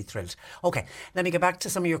 absolutely thrilled. OK, let me get back to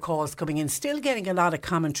some of your calls coming in. Still getting a lot of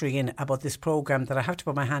commentary in about this programme that I have to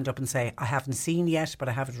put my hand up and say I haven't seen yet, but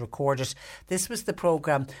I have it recorded. This was the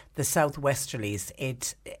programme The Southwesterlies.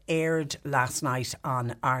 It aired last night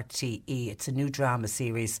on RTE. It's a new drama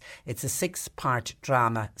series. It's a 6-part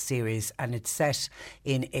drama series, and it's set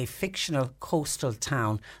in a fictional coastal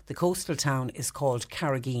town. The coastal town is called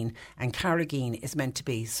Carrigeen, and Carrigeen is meant to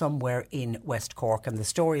be somewhere in West Cork, and the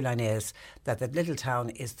storyline is that the little town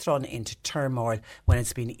is thrown into turmoil when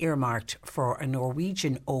it's been earmarked for a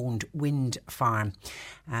Norwegian-owned wind farm.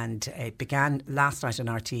 And it began last night on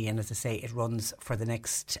RTE, and as I say, it runs for the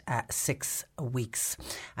next 6 weeks.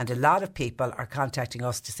 And a lot of people are contacting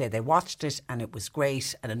us to say they watched it and it was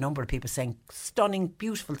great, and a number of people saying stunning,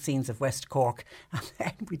 beautiful scenes of West Cork. And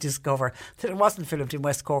then we discover that it wasn't filmed in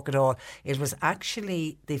West Cork at all. It was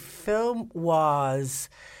actually,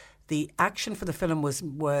 the action for the film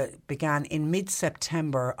began in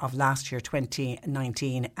mid-September of last year,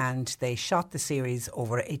 2019, and they shot the series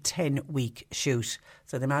over a 10-week shoot.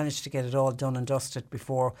 So they managed to get it all done and dusted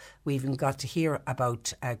before we even got to hear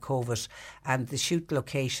about COVID. And the shoot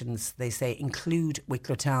locations, they say, include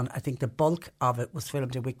Wicklow Town. I think the bulk of it was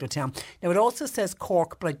filmed in Wicklow Town. Now, it also says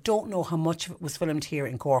Cork, but I don't know how much of it was filmed here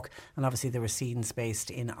in Cork. And obviously there were scenes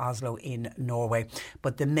based in Oslo in Norway.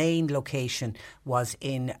 But the main location was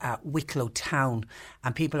in Wicklow Town.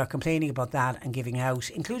 And people are complaining about that and giving out,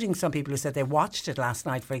 including some people who said they watched it last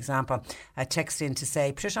night, for example, text in to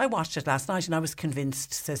say, Patricia, I watched it last night and I was convinced,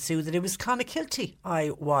 says Sue, that it was Clonakilty I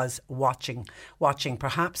was watching.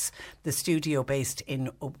 Perhaps the studio based in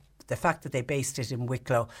the fact that they based it in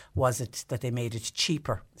Wicklow, was it that they made it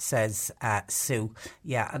cheaper, says Sue.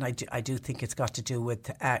 Yeah, and I do think it's got to do with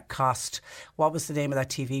cost. What was the name of that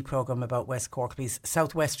TV programme about West Cork, please?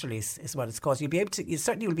 Southwesterlies is what it's called. You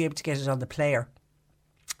certainly will be able to get it on the player.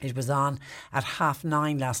 It was on at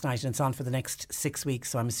 9:30 last night, and it's on for the next 6 weeks,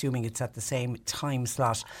 so I'm assuming it's at the same time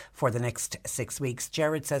slot for the next 6 weeks.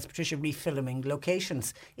 Jared says, Patricia, refilming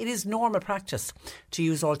locations. It is normal practice to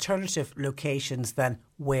use alternative locations than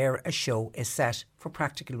where a show is set for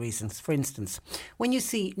practical reasons. For instance, when you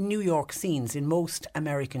see New York scenes in most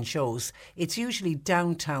American shows, it's usually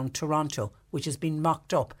downtown Toronto, which has been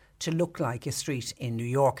mocked up to look like a street in New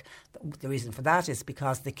York. The reason for that is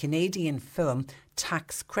because the Canadian Film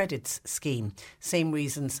Tax Credits Scheme, same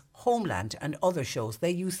reasons Homeland and other shows, they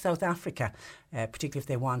use South Africa, particularly if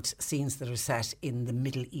they want scenes that are set in the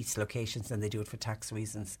Middle East locations, and they do it for tax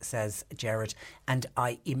reasons, says Jared. And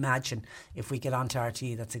I imagine if we get onto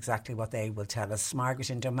RTE, that's exactly what they will tell us. Margaret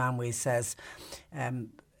in Dunmanway says,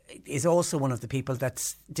 is also one of the people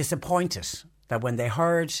that's disappointed that when they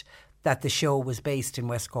heard that the show was based in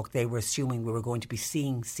West Cork, they were assuming we were going to be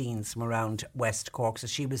seeing scenes from around West Cork, so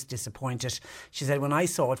she was disappointed. She said, when I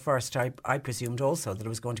saw it first, I presumed also that it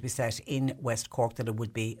was going to be set in West Cork, that it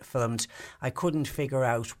would be filmed. I couldn't figure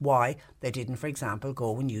out why they didn't, for example,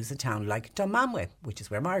 go and use a town like Dunmanway, which is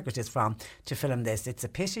where Margaret is from, to film this. It's a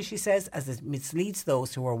pity, she says, as it misleads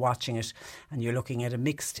those who are watching it, and you're looking at a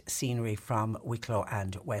mixed scenery from Wicklow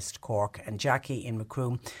and West Cork. And Jackie in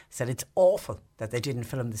Macroom said it's awful that they didn't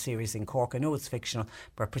film the series in Cork. I know it's fictional,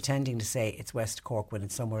 but pretending to say it's West Cork when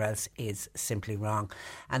it's somewhere else is simply wrong.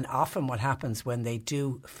 And often what happens when they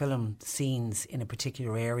do film scenes in a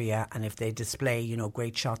particular area, and if they display, you know,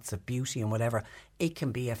 great shots of beauty and whatever, it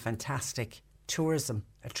can be a fantastic tourism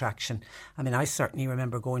attraction. I mean, I certainly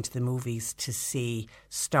remember going to the movies to see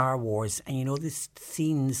Star Wars, and you know, these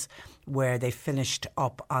scenes where they finished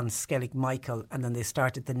up on Skellig Michael and then they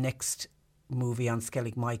started the next movie on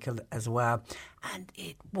Skellig Michael as well, and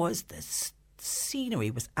it was the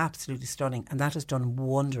scenery was absolutely stunning, and that has done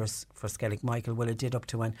wonders for Skellig Michael. Well, it did up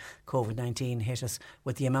to when COVID-19 hit us,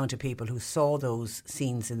 with the amount of people who saw those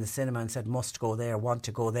scenes in the cinema and said must go there, want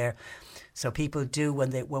to go there. So people do,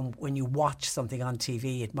 when you watch something on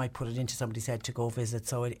TV, it might put it into somebody's head to go visit.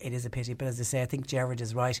 So it is a pity. But as I say, I think Jared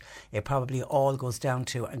is right. It probably all goes down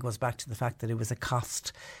to and goes back to the fact that it was a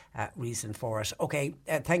cost reason for it. Okay,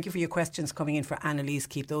 thank you for your questions coming in for Annalise.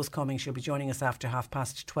 Keep those coming. She'll be joining us after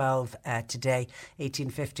 12:30 today.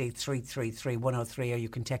 1850 333 103, or you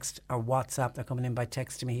can text or WhatsApp. They're coming in by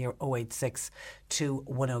text to me here, 086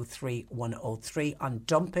 2103 103. On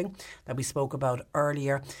dumping that we spoke about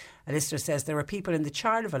earlier, a listener says there are people in the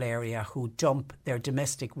Charleville area who dump their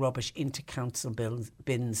domestic rubbish into council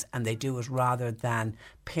bins, and they do it rather than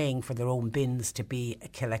paying for their own bins to be a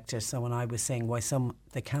collector. So when I was saying why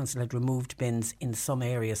the council had removed bins in some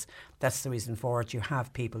areas, that's the reason for it. You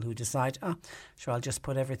have people who decide, sure, I'll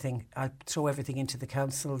throw everything into the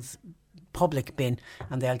council's public bin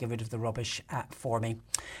and they'll get rid of the rubbish for me.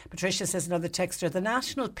 Patricia says, another texter, the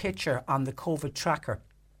national picture on the COVID tracker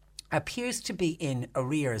appears to be in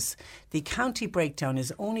arrears. The county breakdown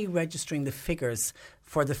is only registering the figures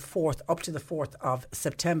for the 4th, up to the 4th of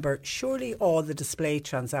September. Surely all the display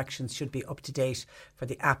transactions should be up to date for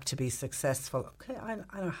the app to be successful. Okay,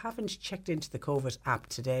 I haven't checked into the COVID app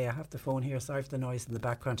today. I have the phone here. Sorry for the noise in the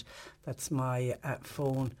background. That's my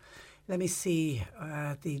phone. Let me see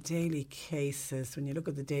the daily cases. When you look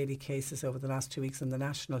at the daily cases over the last 2 weeks in the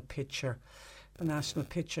national picture,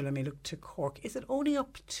 let me look to Cork. Is it only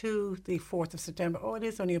up to the 4th of September? Oh, it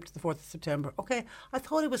is only up to the 4th of September. Okay, I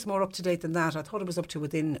thought it was more up to date than that. I thought it was up to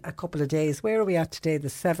within a couple of days. Where are we at today? The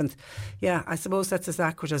 7th. Yeah, I suppose that's as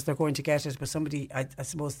accurate as they're going to get it. But I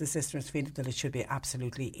suppose the sisters feel that it should be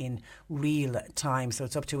absolutely in real time. So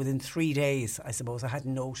it's up to within 3 days, I suppose. I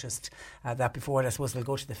hadn't noticed that before. I suppose they'll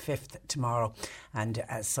go to the 5th tomorrow and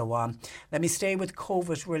so on. Let me stay with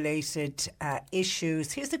COVID-related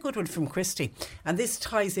issues. Here's a good one from Christy. And this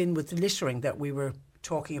ties in with the littering that we were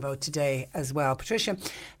talking about today as well. Patricia,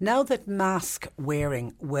 now that mask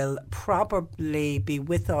wearing will probably be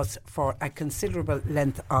with us for a considerable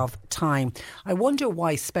length of time, I wonder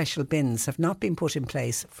why special bins have not been put in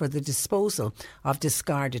place for the disposal of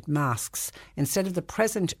discarded masks, instead of the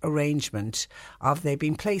present arrangement of they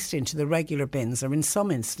being placed into the regular bins, or in some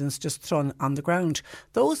instances just thrown on the ground.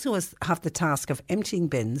 Those who have the task of emptying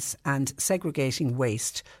bins and segregating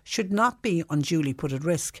waste should not be unduly put at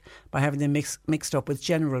risk by having them mixed up with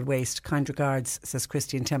general waste. Kind regards, says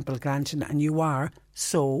Christian Temple Glanton. And you are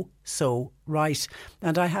so right.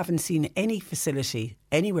 And I haven't seen any facility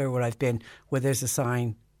anywhere where I've been where there's a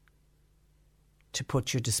sign to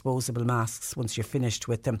put your disposable masks once you're finished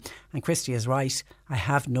with them. And Christy is right. I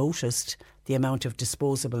have noticed the amount of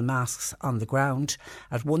disposable masks on the ground.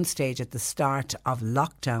 At one stage at the start of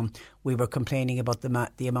lockdown, we were complaining about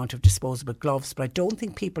the amount of disposable gloves, but I don't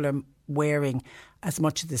think people are wearing as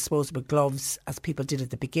much disposable gloves as people did at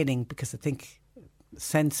the beginning, because I think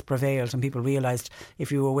sense prevailed and people realised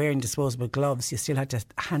if you were wearing disposable gloves, you still had to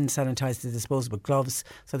hand sanitise the disposable gloves.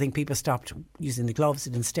 So I think people stopped using the gloves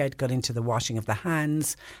and instead got into the washing of the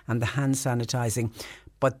hands and the hand sanitising.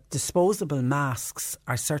 But disposable masks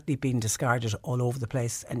are certainly being discarded all over the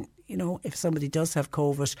place. And you know, if somebody does have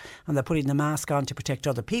COVID and they're putting the mask on to protect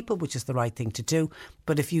other people, which is the right thing to do.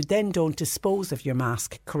 But if you then don't dispose of your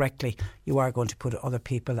mask correctly, you are going to put other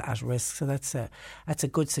people at risk. So that's a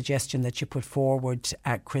good suggestion that you put forward,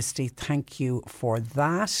 Christy. Thank you for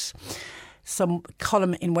that. Some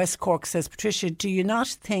column in West Cork says, Patricia, do you not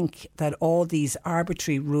think that all these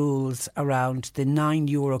arbitrary rules around the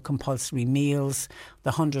 €9 compulsory meals, the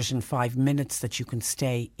 105 minutes that you can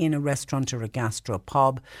stay in a restaurant or a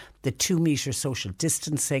gastropub, the 2 metre social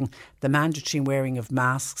distancing, the mandatory wearing of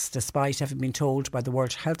masks, despite having been told by the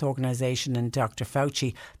World Health Organization and Dr.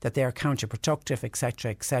 Fauci that they are counterproductive,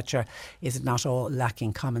 etc., is it not all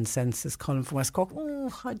lacking common sense? This column from West Cork.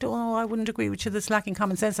 I don't know, I wouldn't agree with you that's lacking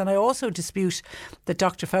common sense. And I also dispute that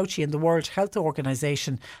Dr. Fauci and the World Health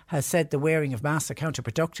Organization has said the wearing of masks are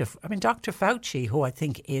counterproductive. I mean, Dr. Fauci, who I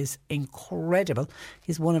think is incredible,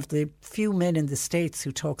 he's one of the few men in the States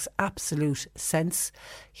who talks absolute sense.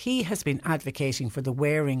 He has been advocating for the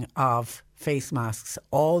wearing of face masks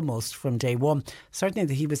almost from day one. Certainly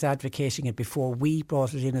that he was advocating it before we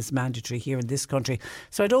brought it in as mandatory here in this country.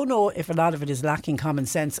 So I don't know if a lot of it is lacking common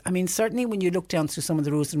sense. I mean, certainly when you look down through some of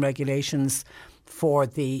the rules and regulations for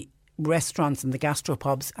the restaurants and the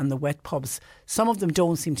gastropubs and the wet pubs, some of them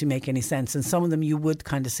don't seem to make any sense, and some of them you would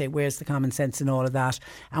kind of say, where's the common sense in all of that?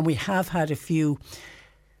 And we have had a few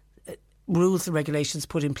rules and regulations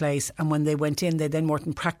put in place, and when they went in, they then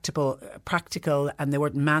weren't practical and they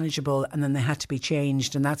weren't manageable, and then they had to be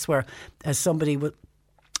changed. And that's where, as somebody with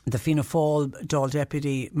the Fianna Fáil Dáil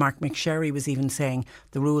deputy Mark McSherry was even saying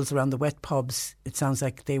the rules around the wet pubs, it sounds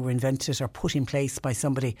like they were invented or put in place by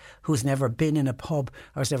somebody who's never been in a pub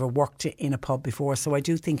or has never worked in a pub before. So I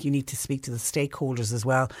do think you need to speak to the stakeholders as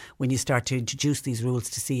well when you start to introduce these rules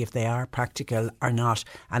to see if they are practical or not.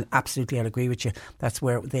 And absolutely, I'll agree with you, that's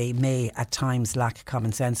where they may at times lack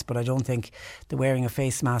common sense. But I don't think the wearing of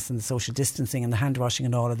face masks and the social distancing and the hand washing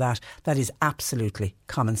and all of that, that is absolutely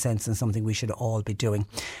common sense and something we should all be doing.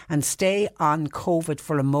 And stay on COVID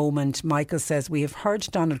for a moment. Michael says, we have heard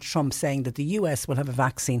Donald Trump saying that the US will have a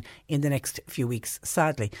vaccine in the next few weeks.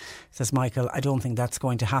 Sadly, says Michael, I don't think that's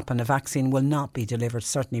going to happen. A vaccine will not be delivered,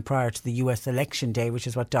 certainly prior to the US election day, which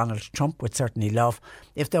is what Donald Trump would certainly love.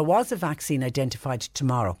 If there was a vaccine identified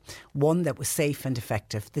tomorrow, one that was safe and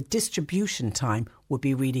effective, the distribution time would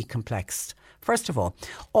be really complex. First of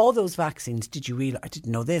all those vaccines, did you realise, I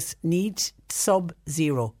didn't know this, need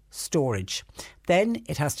sub-zero storage. Then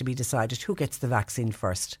it has to be decided who gets the vaccine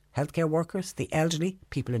first. Healthcare workers, the elderly,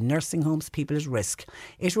 people in nursing homes, people at risk.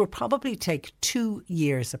 It will probably take 2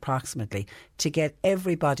 years approximately to get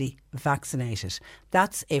everybody vaccinated.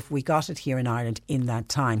 That's if we got it here in Ireland in that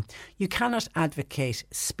time. You cannot advocate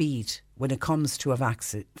speed when it comes to a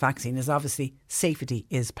vaccine, as obviously safety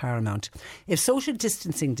is paramount. If social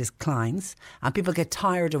distancing declines and people get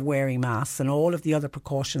tired of wearing masks and all of the other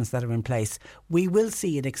precautions that are in place, we will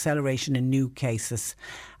see an acceleration in new cases,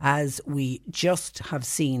 as we just have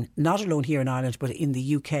seen, not alone here in Ireland, but in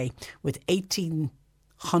the UK, with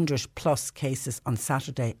 1,800 plus cases on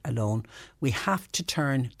Saturday alone. We have to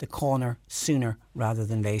turn the corner sooner rather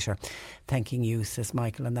than later. Thanking you, says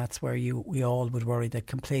Michael, and that's where we all would worry that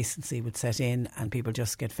complacency would set in and people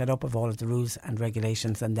just get fed up of all of the rules and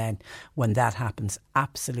regulations. And then when that happens,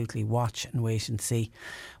 absolutely watch and wait and see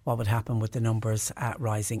what would happen with the numbers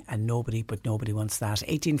rising, and nobody wants that.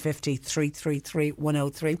 1850 333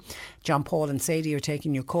 103. John Paul and Sadie are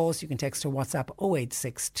taking your calls. You can text or WhatsApp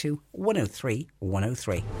 0862 103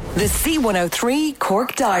 103. The C103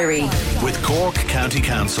 Cork Diary. With Cork County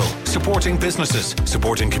Council, supporting businesses,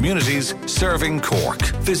 supporting communities, serving Cork.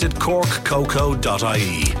 Visit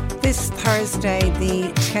corkcoco.ie. This Thursday,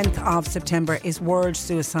 the 10th of September, is World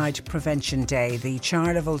Suicide Prevention Day. The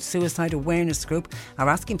Charleville Suicide Awareness Group are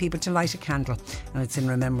asking people to light a candle, and it's in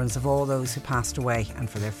remembrance of all those who passed away and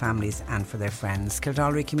for their families and for their friends.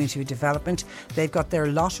 Kildallery Community Development, they've got their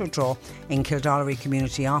lotto draw in Kildallery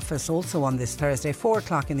Community Office also on this Thursday, 4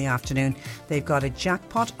 o'clock in the afternoon. They've got a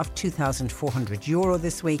jackpot of €2,400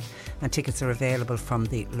 this week, and tickets are available from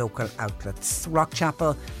the local outlets.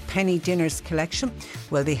 Rockchapel Penny Dinners Collection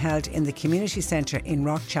will be held in the Community Centre in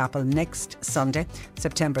Rockchapel next Sunday,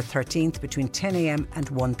 September 13th, between 10 a.m. and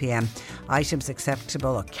 1 p.m. Items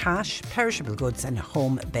acceptable are cash, perishable goods and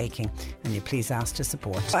home baking, and you please ask to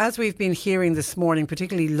support. As we've been hearing this morning,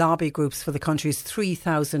 particularly lobby groups for the country's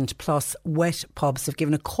 3,000 plus wet pubs have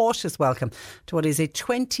given a cautious welcome to what is a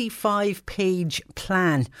 25-page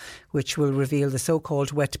plan which will reveal the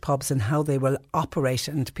so-called wet pubs and how they will operate,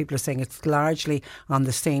 and people are saying it's largely on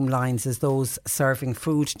the same lines as those serving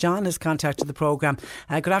food. John has contacted the programme.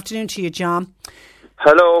 Good afternoon to you, John.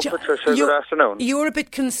 Hello, Patricia. Good afternoon. You're a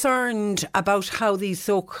bit concerned about how these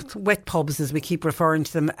wet pubs, as we keep referring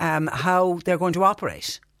to them, how they're going to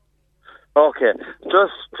operate. Okay.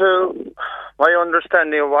 Just to my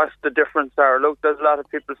understanding of what the difference are. Look, there's a lot of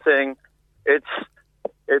people saying it's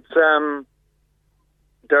they're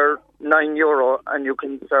 €9 and you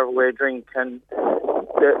can serve away a drink, and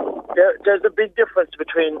there's a big difference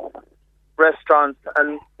between restaurants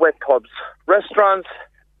and wet pubs. Restaurants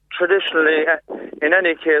traditionally, in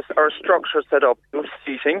any case, are structure set up with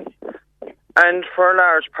seating, and for a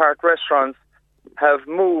large part, restaurants have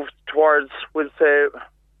moved towards, we'll say,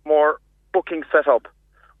 more booking setup.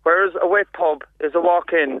 Whereas a wet pub is a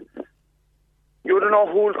walk-in. You don't know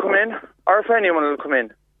who will come in or if anyone will come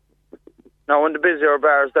in. Now, in the busier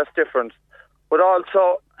bars, that's different. But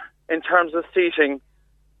also, in terms of seating,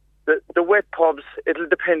 the wet pubs, it'll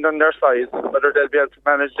depend on their size, whether they'll be able to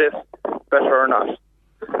manage this better or not.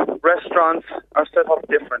 Restaurants are set up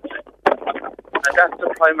differently, and that's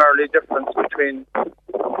the primary difference between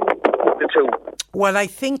the two. Well, I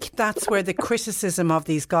think that's where the criticism of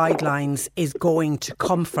these guidelines is going to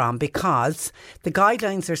come from, because the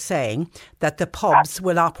guidelines are saying that the pubs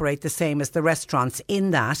will operate the same as the restaurants,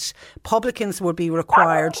 in that publicans will be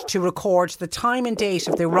required to record the time and date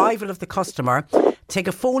of the arrival of the customer, take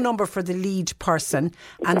a phone number for the lead person,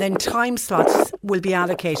 and then time slots will be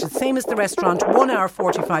allocated, same as the restaurant, 1 hour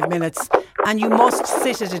 45 minutes, and you must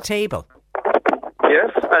sit at a table.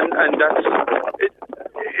 Yes, and that's it.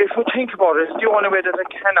 If you think about it, it's the only way that it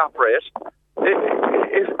can operate.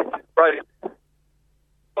 Right.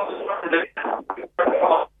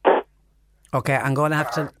 Okay, I'm going to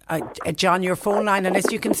have to... John, your phone line,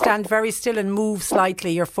 unless you can stand very still and move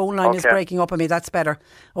slightly, your phone line is breaking up on me. That's better.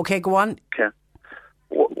 Okay, go on. Okay.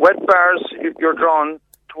 Wet bars, you're drawn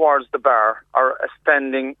towards the bar, or a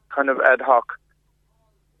standing kind of ad hoc.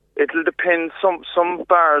 It'll depend. Some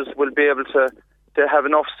bars will be able to have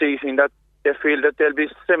enough seating that they feel that they'll be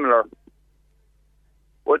similar.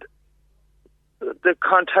 But the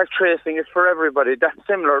contact tracing is for everybody. That's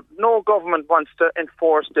similar. No government wants to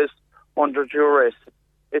enforce this under duress.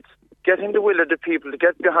 It's getting the will of the people to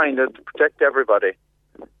get behind it to protect everybody.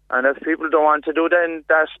 And if people don't want to do then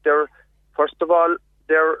that, they're, first of all,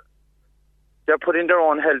 they're putting their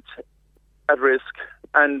own health at risk,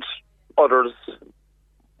 and others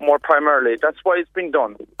more primarily. That's why it's been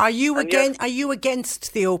done. Are you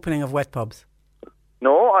against the opening of wet pubs?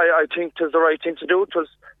 No, I think it's the right thing to do to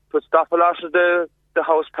stop a lot of the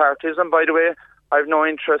house parties. And by the way, I've no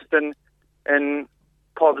interest in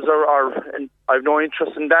pubs or I've no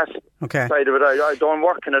interest in that side of it. I don't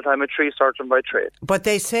work in it. I'm a tree surgeon by trade. But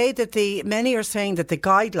they say that many are saying that the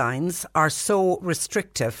guidelines are so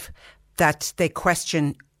restrictive that they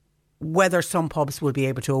question whether some pubs will be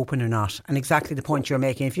able to open or not. And exactly the point you're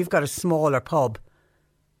making. If you've got a smaller pub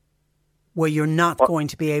where you're not going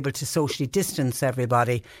to be able to socially distance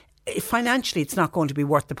everybody, financially it's not going to be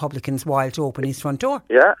worth the publican's while to open his front door.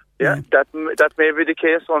 Yeah. That may be the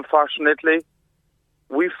case. Unfortunately,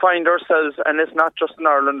 we find ourselves, and it's not just in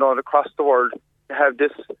Ireland, but across the world, to have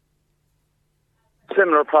this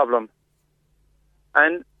similar problem.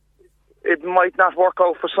 And it might not work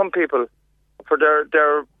out for some people, for their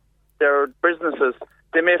businesses.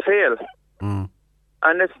 They may fail.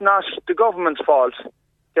 And it's not the government's fault.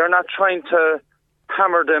 They're not trying to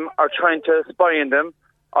hammer them or trying to spy on them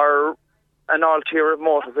or an ulterior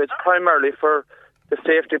motive. It's primarily for the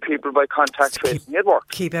safety of people by contact tracing. It works.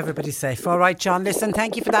 Keep everybody safe. All right, John, listen,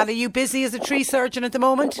 thank you for that. Are you busy as a tree surgeon at the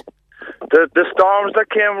moment? The storms that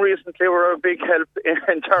came recently were a big help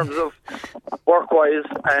in terms of work-wise.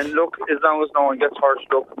 And look, as long as no one gets hurt,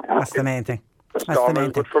 look. That's the main thing. That's the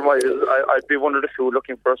main thing. For I'd be one of the few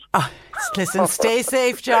looking for us. Listen, stay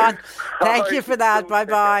safe, John. Thank you for that.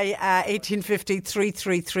 Bye-bye. 1850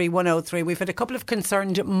 333 103. We've had a couple of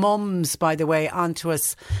concerned mums, by the way, onto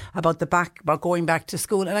us about going back to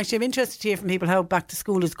school. And actually, I'm interested to hear from people how back to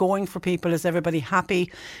school is going for people. Is everybody happy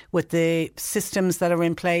with the systems that are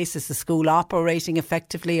in place? Is the school operating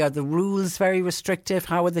effectively? Are the rules very restrictive?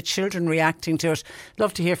 How are the children reacting to it?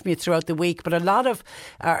 Love to hear from you throughout the week. But a lot of,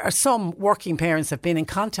 some working parents have been in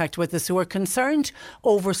contact with us who are concerned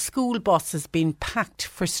over school buses being packed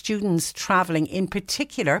for students travelling, in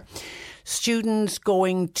particular students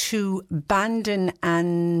going to Bandon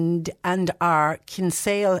and our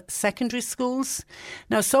Kinsale secondary schools.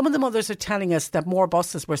 Now, some of the mothers are telling us that more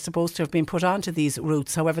buses were supposed to have been put onto these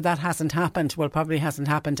routes. However, that hasn't happened. Well, probably hasn't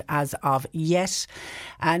happened as of yet.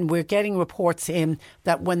 And we're getting reports in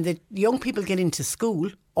that when the young people get into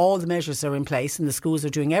school, all the measures are in place and the schools are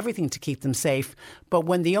doing everything to keep them safe. But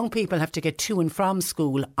when the young people have to get to and from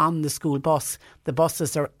school on the school bus, the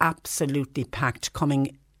buses are absolutely packed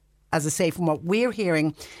coming, as I say, from what we're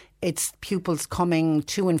hearing, it's pupils coming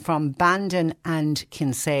to and from Bandon and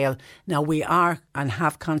Kinsale. Now, we are and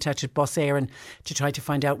have contacted Bus Éireann to try to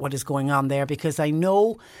find out what is going on there, because I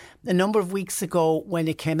know a number of weeks ago when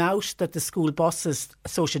it came out that the school buses,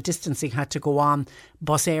 social distancing had to go on,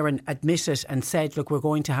 Bus Éireann admitted and said, look, we're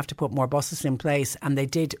going to have to put more buses in place. And they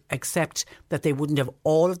did accept that they wouldn't have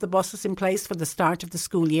all of the buses in place for the start of the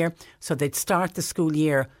school year. So they'd start the school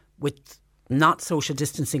year with not social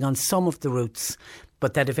distancing on some of the routes,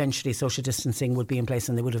 but that eventually social distancing would be in place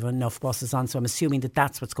and they would have enough buses on. So I'm assuming that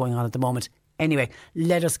that's what's going on at the moment. Anyway,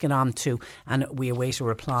 let us get on to, and we await a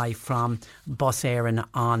reply from Bus Éireann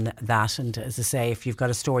on that. And as I say, if you've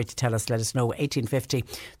got a story to tell us, let us know. 1850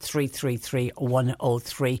 333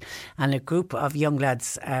 103. And a group of young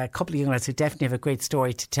lads, a couple of young lads who definitely have a great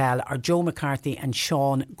story to tell are Joe McCarthy and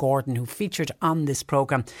Sean Gordon, who featured on this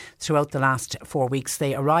programme throughout the last 4 weeks.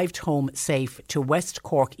 They arrived home safe to West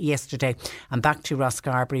Cork yesterday and back to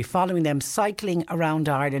Rosscarbery, following them cycling around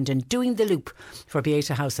Ireland and doing the loop for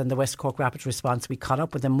Beata House and the West Cork Rapid Response. We caught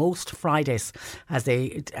up with them most Fridays as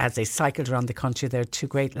they cycled around the country. They're two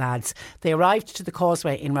great lads. They arrived to the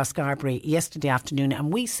Causeway in Rosscarbery yesterday afternoon,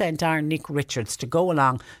 and we sent our Nick Richards to go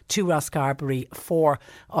along to Rosscarbery for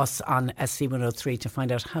us on SC103 to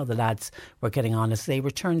find out how the lads were getting on as they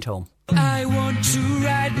returned home. I want to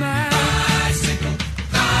ride my bicycle.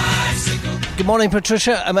 Good morning,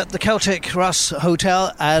 Patricia. I'm at the Celtic Ross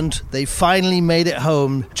Hotel and they finally made it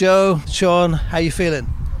home. Joe, Sean, how are you feeling?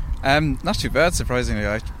 Not too bad, surprisingly.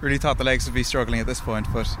 I really thought the legs would be struggling at this point,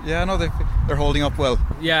 but yeah, no, they're holding up well.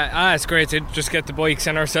 Yeah, it's great to just get the bikes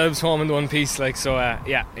and ourselves home in one piece,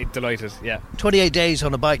 delighted, yeah. 28 days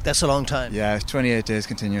on a bike, that's a long time. Yeah, 28 days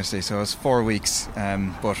continuously, so it was 4 weeks,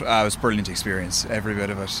 but it was a brilliant experience. Every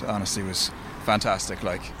bit of it, honestly, was fantastic.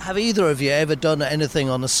 Have either of you ever done anything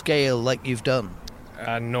on a scale like you've done?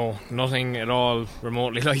 No, nothing at all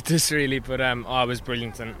remotely like this really, but it was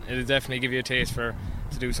brilliant, and it'll definitely give you a taste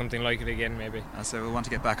to do something like it again maybe. So we want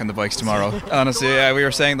to get back on the bikes tomorrow. Honestly, yeah, we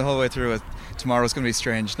were saying the whole way through it, tomorrow's going to be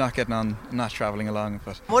strange, not travelling along.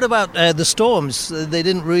 But what about the storms? They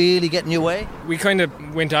didn't really get in your way? We kind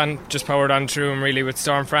of went on, just powered on through them really with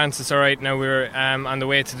Storm Francis. Alright, now we were on the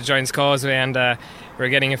way to the Giants Causeway, and we were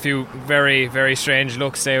getting a few very, very strange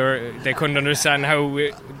looks. They couldn't understand how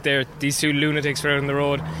these two lunatics were on the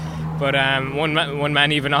road. But one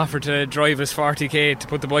man even offered to drive us 40k to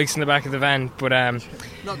put the bikes in the back of the van. But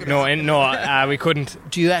we couldn't.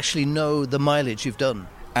 Do you actually know the mileage you've done?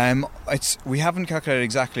 We haven't calculated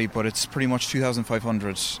exactly, but it's pretty much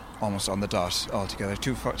 2,500 almost on the dot altogether.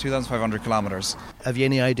 2,500 kilometres. Have you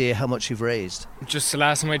any idea how much you've raised? Just the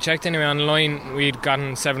last time I checked anyway online, we'd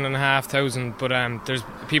gotten 7,500, but there's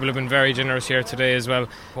people have been very generous here today as well.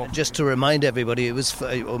 Just to remind everybody, it was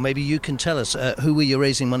or maybe you can tell us, who were you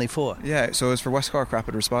raising money for? Yeah, so it was for West Cork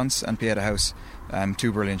Rapid Response and Pieta House,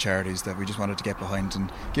 two brilliant charities that we just wanted to get behind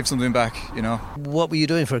and give something back, you know. What were you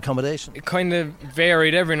doing for accommodation? It kind of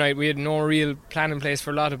varied every night. We had no real plan in place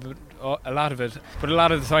for a lot of it, but a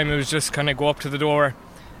lot of the time it was just kind of go up to the door,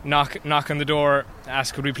 knock on the door,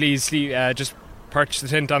 ask could we please just perch the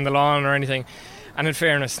tent on the lawn or anything. And in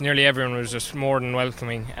fairness, nearly everyone was just more than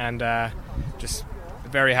welcoming and just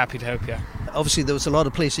very happy to help you. Obviously there was a lot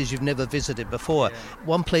of places you've never visited before. Yeah.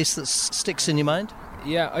 One place that sticks in your mind?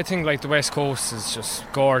 Yeah, I think the West Coast is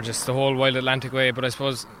just gorgeous, the whole Wild Atlantic Way, but I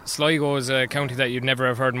suppose Sligo is a county that you'd never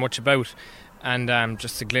have heard much about, and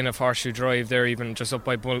just the Glyn of Horseshoe Drive there, even just up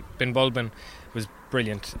by Binbulbin, was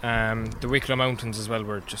brilliant. The Wicklow Mountains as well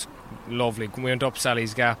were just lovely. We went up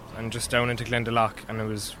Sally's Gap and just down into Glendalough, and it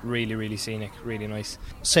was really, really scenic, really nice.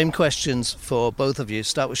 Same questions for both of you.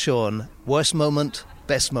 Start with Sean. Worst moment,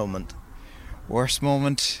 best moment? Worst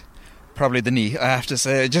moment, probably the knee, I have to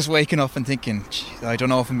say. Just waking up and thinking, I don't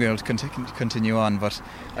know if I'm going to be able to continue on, but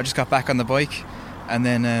I just got back on the bike and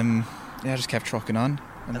then I just kept trucking on.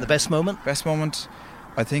 And the best moment? Best moment,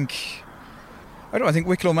 I think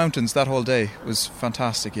Wicklow Mountains that whole day was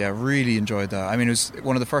fantastic. Yeah, really enjoyed that. I mean, it was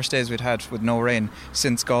one of the first days we'd had with no rain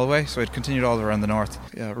since Galway, so it continued all around the north.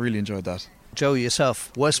 Yeah, really enjoyed that. Joe,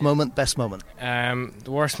 yourself, worst moment, best moment? The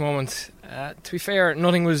worst moment, to be fair,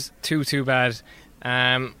 nothing was too bad.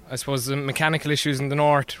 I suppose the mechanical issues in the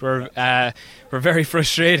north were very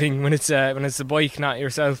frustrating when it's the bike, not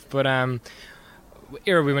yourself. But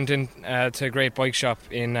here we went in to a great bike shop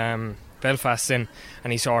in Belfast and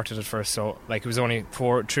he sorted it for us. So it was only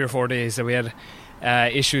 3 or 4 days that we had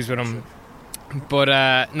issues with him,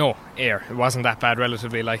 But no, air. It wasn't that bad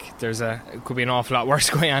relatively. Like it could be an awful lot worse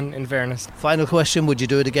going on, in fairness. Final question, would you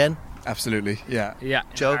do it again? Absolutely, yeah. Yeah,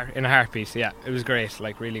 Joe? In a heartbeat, yeah. It was great,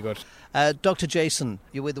 really good. Dr. Jason,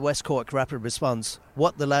 you're with the West Cork Rapid Response.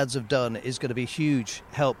 What the lads have done is going to be huge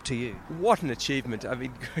help to you. What an achievement. I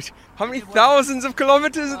mean, how many thousands of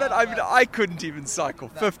kilometres is that? I mean, I couldn't even cycle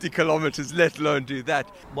 50 kilometres, let alone do that.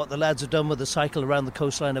 What the lads have done with the cycle around the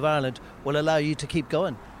coastline of Ireland will allow you to keep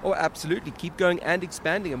going. Oh, absolutely. Keep going and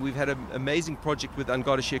expanding. And we've had an amazing project with An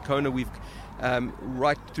Garda Síochána. We've,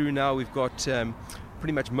 right through now, we've got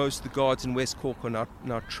pretty much most of the guards in West Cork are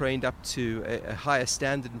now trained up to a higher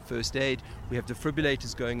standard in first aid. We have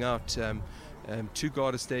defibrillators going out to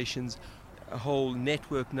Garda stations. A whole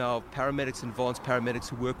network now of paramedics and advanced paramedics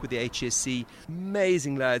who work with the HSC.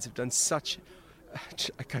 Amazing lads have done such...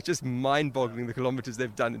 just mind-boggling the kilometres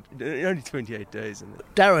they've done in only 28 days.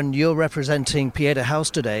 Darren, you're representing Pieta House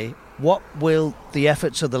today. What will the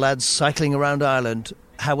efforts of the lads cycling around Ireland,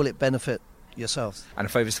 how will it benefit yourselves? And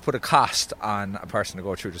if I was to put a cost on a person to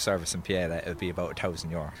go through the service in Pieta, it would be about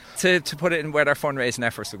 €1,000. To put it in where their fundraising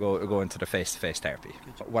efforts will go into the face-to-face therapy.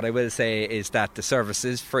 What I will say is that the service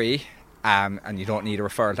is free. And you don't need a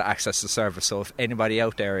referral to access the service. So if anybody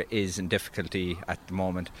out there is in difficulty at the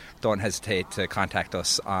moment, don't hesitate to contact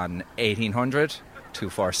us on 1800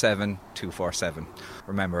 247 247.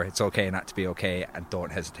 Remember, it's okay not to be okay, and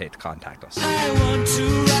don't hesitate to contact us. I want to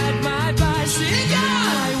ride my bicycle.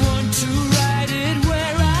 I want to ride it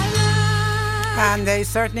where I like. And they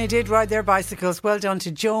certainly did ride their bicycles. Well done to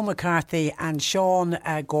Joe McCarthy and Sean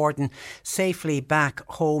Gordon, safely back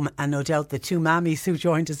home. And no doubt the two mammies who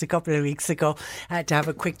joined us a couple of weeks ago to have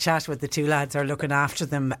a quick chat with the two lads are looking after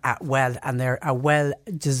them well, and they're a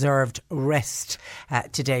well-deserved rest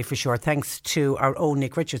today for sure. Thanks to our own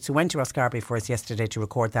Nick Richards, who went to Oscarby for us yesterday to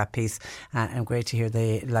record that piece. And great to hear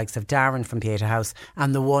the likes of Darren from Pieta House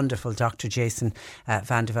and the wonderful Dr. Jason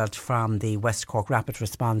Van de Veld from the West Cork Rapid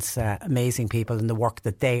Response. Amazing people in the work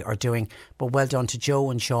that they are doing. But well done to Joe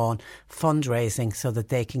and Sean, fundraising so that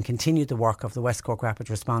they can continue the work of the West Cork Rapid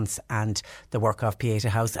Response and the work of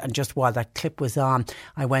Pieta House. And just while that clip was on,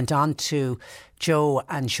 I went on to Joe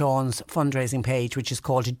and Sean's fundraising page, which is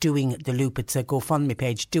called Doing the Loop. It's a GoFundMe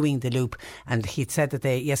page, Doing the Loop. And he'd said that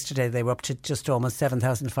yesterday they were up to just almost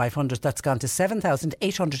 7,500. That's gone to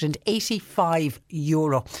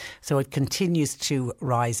 €7,885. So it continues to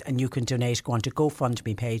rise, and you can donate. Go on to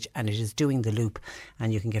GoFundMe page, and it is Doing the Loop.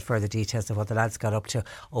 And you can get further details of what the lads got up to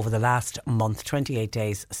over the last month, 28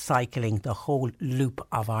 days, cycling the whole loop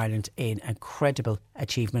of Ireland. An incredible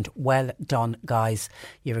achievement. Well done, guys.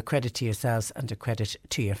 You're a credit to yourselves and a credit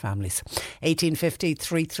to your families. 1850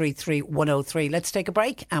 333 103. Let's take a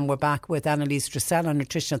break, and we're back with Annalise Dressel, a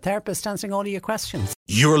nutritional therapist, answering all of your questions.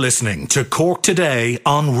 You're listening to Cork Today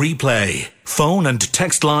on replay. Phone and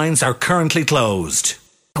text lines are currently closed.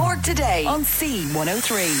 Cork Today on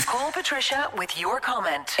C103. Call Patricia with your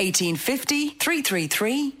comment. 1850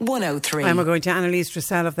 333 103. And we're going to Annalise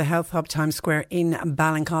Dressel of the Health Hub Times Square in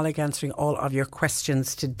Ballincollig, answering all of your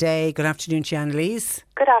questions today. Good afternoon to you, Annalise.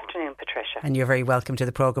 Good afternoon, Patricia. And you're very welcome to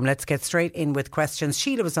the programme. Let's get straight in with questions.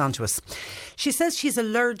 Sheila was on to us. She says she's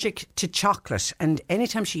allergic to chocolate, and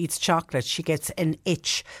anytime she eats chocolate, she gets an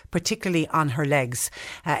itch, particularly on her legs.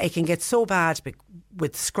 It can get so bad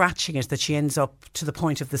with scratching it that she ends up to the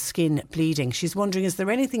point of the skin bleeding. She's wondering, is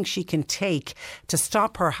there anything she can take to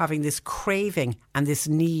stop her having this craving and this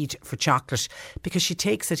need for chocolate? Because she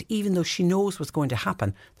takes it even though she knows what's going to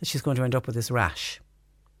happen, that she's going to end up with this rash.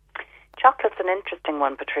 Chocolate's an interesting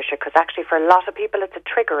one, Patricia, because actually for a lot of people it's a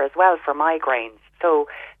trigger as well for migraines. So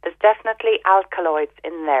there's definitely alkaloids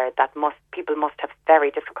in there that people must have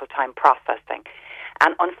very difficult time processing.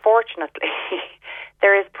 And unfortunately,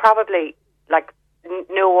 there is probably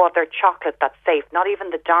no other chocolate that's safe, not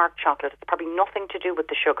even the dark chocolate. It's probably nothing to do with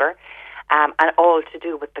the sugar and all to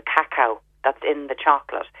do with the cacao that's in the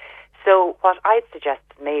chocolate. So what I'd suggest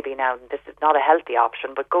maybe now, and this is not a healthy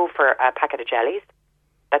option, but go for a packet of jellies.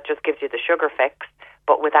 That just gives you the sugar fix,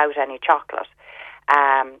 but without any chocolate.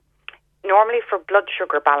 Normally for blood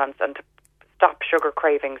sugar balance and to stop sugar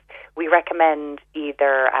cravings, we recommend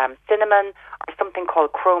either cinnamon or something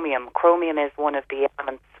called chromium. Chromium is one of the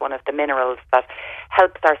elements, one of the minerals that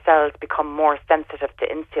helps our cells become more sensitive to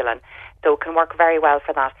insulin. So it can work very well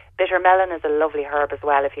for that. Bitter melon is a lovely herb as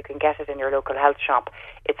well if you can get it in your local health shop.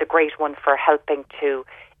 It's a great one for helping to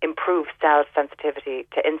improve cell sensitivity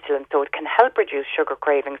to insulin, so it can help reduce sugar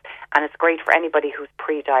cravings, and it's great for anybody who's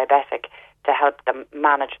pre-diabetic to help them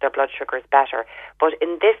manage their blood sugars better. But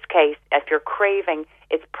in this case, if you're craving,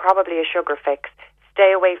 it's probably a sugar fix.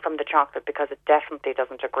 stay away from the chocolate because it definitely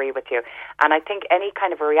doesn't agree with you. And I think any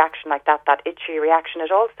kind of a reaction like that itchy reaction,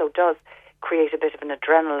 it also does create a bit of an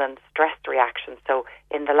adrenaline stress reaction. So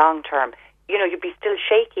in the long term, you'd be still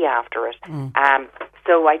shaky after it.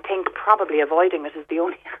 So I think probably avoiding it is the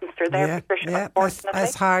only answer there, Patricia, unfortunately.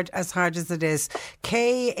 As hard as it is.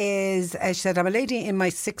 Kay she said, I'm a lady in my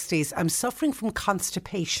 60s. I'm suffering from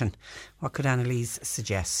constipation. What could Annalise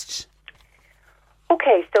suggest?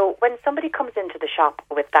 Okay, so when somebody comes into the shop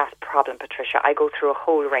with that problem, Patricia, I go through a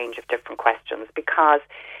whole range of different questions, because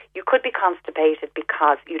you could be constipated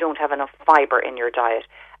because you don't have enough fibre in your diet,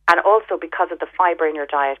 and also because of the fibre in your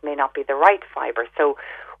diet may not be the right fibre. So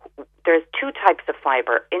there's two types of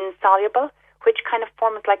fibre: insoluble, which kind of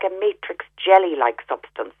forms like a matrix jelly-like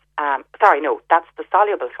substance. That's the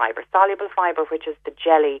soluble fibre. Soluble fibre, which is the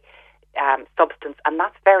jelly substance, and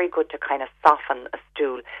that's very good to kind of soften a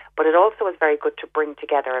stool, but it also is very good to bring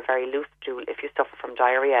together a very loose stool if you suffer from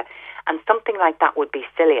diarrhea. And something like that would be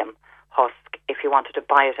psyllium husk if you wanted to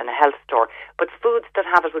buy it in a health store. But foods that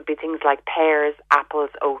have it would be things like pears, apples,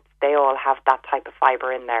 oats. They all have that type of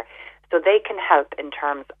fibre in there, so they can help in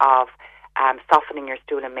terms of softening your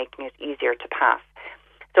stool and making it easier to pass.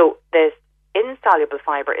 So this insoluble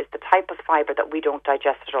fibre is the type of fibre that we don't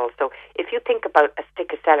digest at all. So if you think about a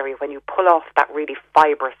stick of celery, when you pull off that really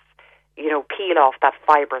fibrous, peel off that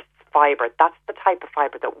fibrous fibre, that's the type of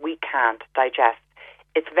fibre that we can't digest.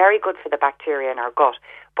 It's very good for the bacteria in our gut,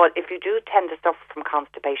 but if you do tend to suffer from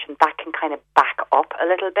constipation, that can kind of back up a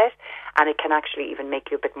little bit, and it can actually even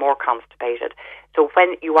make you a bit more constipated. So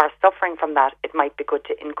when you are suffering from that, it might be good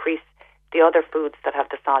to increase the other foods that have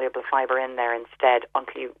the soluble fibre in there instead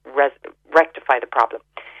until you rectify the problem.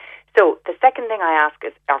 So the second thing I ask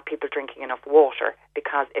is, are people drinking enough water?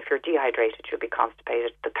 Because if you're dehydrated, you'll be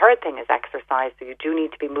constipated. The third thing is exercise, so you do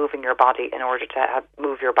need to be moving your body in order to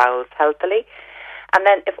move your bowels healthily. And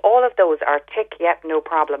then if all of those are tick, no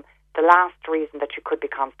problem. The last reason that you could be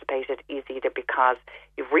constipated is either because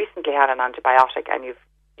you've recently had an antibiotic and you've,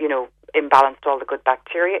 imbalanced all the good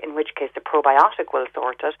bacteria, in which case a probiotic will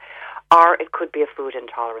sort it, or it could be a food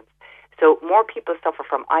intolerance. So more people suffer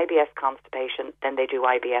from IBS constipation than they do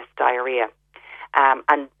IBS diarrhea.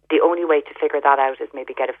 And the only way to figure that out is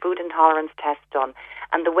maybe get a food intolerance test done.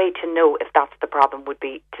 And the way to know if that's the problem would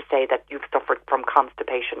be to say that you've suffered from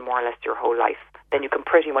constipation more or less your whole life. Then you can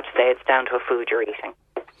pretty much say it's down to a food you're eating.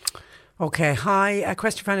 Okay, hi. A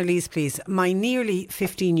question for Annalise, please. My nearly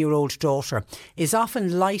 15-year-old daughter is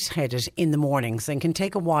often lightheaded in the mornings and can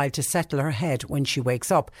take a while to settle her head when she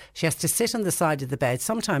wakes up. She has to sit on the side of the bed,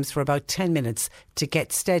 sometimes for about 10 minutes, to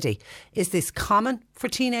get steady. Is this common for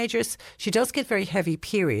teenagers? She does get very heavy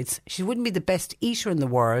periods. She wouldn't be the best eater in the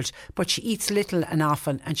world, but she eats little and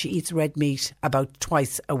often, and she eats red meat about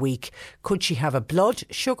twice a week. Could she have a blood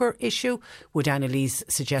sugar issue? Would Annalise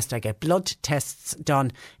suggest I get blood tests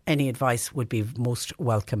done? Any advice would be most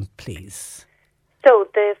welcome, please. So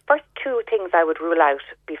the first two things I would rule out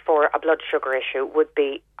before a blood sugar issue would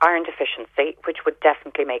be iron deficiency, which would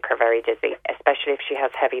definitely make her very dizzy, especially if she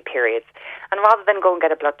has heavy periods. And rather than go and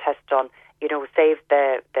get a blood test done, save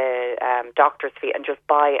the doctor's fee and just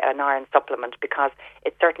buy an iron supplement, because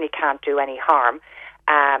it certainly can't do any harm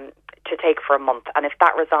to take for a month. And if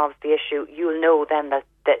that resolves the issue, you'll know then that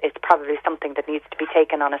it's probably something that needs to be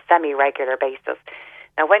taken on a semi-regular basis.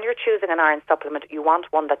 Now, when you're choosing an iron supplement, you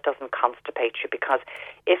want one that doesn't constipate you, because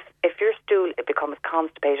if your stool becomes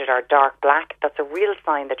constipated or dark black, that's a real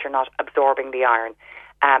sign that you're not absorbing the iron.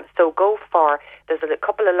 So go for, there's a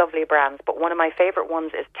couple of lovely brands, but one of my favourite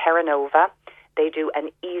ones is Terra Nova. They do an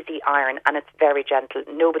easy iron, and it's very gentle.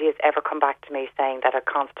 Nobody has ever come back to me saying that it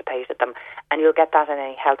constipated them, and you'll get that in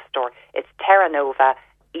any health store. It's Terra Nova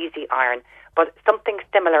Easy Iron. But something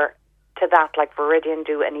similar to that, like Viridian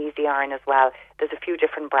do an easy iron as well. There's a few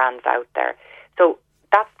different brands out there. So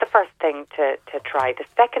that's the first thing to try. The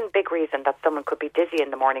second big reason that someone could be dizzy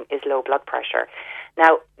in the morning is low blood pressure.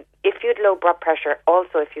 Now, if you had low blood pressure,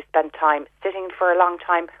 also if you spend time sitting for a long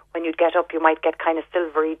time, when you get up you might get kind of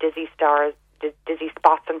silvery dizzy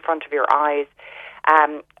spots in front of your eyes,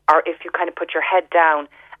 or if you kind of put your head down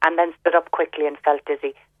and then stood up quickly and felt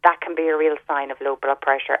dizzy, that can be a real sign of low blood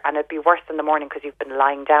pressure, and it'd be worse in the morning because you've been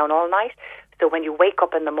lying down all night. So when you wake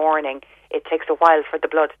up in the morning, it takes a while for the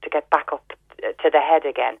blood to get back up to the head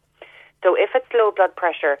again. So if it's low blood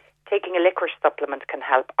pressure, taking a licorice supplement can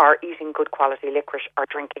help, or eating good quality licorice or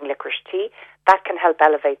drinking licorice tea. That can help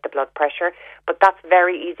elevate the blood pressure, but that's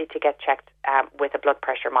very easy to get checked with a blood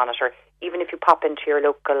pressure monitor. Even if you pop into your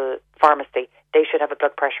local pharmacy, they should have a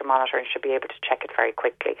blood pressure monitor and should be able to check it very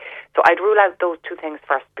quickly. So I'd rule out those two things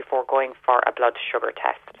first before going for a blood sugar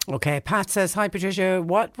test. Okay, Pat says, hi Patricia,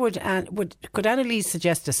 what could Annalise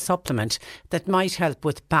suggest a supplement that might help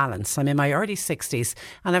with balance? I'm in my early 60s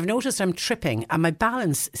and I've noticed I'm tripping and my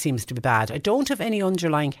balance seems to be bad. I don't have any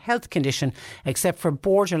underlying health condition except for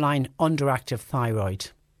borderline underactive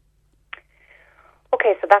thyroid.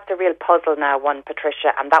 Okay, so that's a real puzzle now,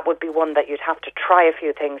 Patricia, and that would be one that you'd have to try a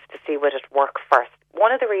few things to see would it work first.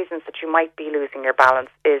 One of the reasons that you might be losing your balance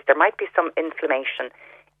is there might be some inflammation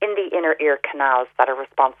in the inner ear canals that are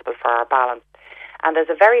responsible for our balance. And there's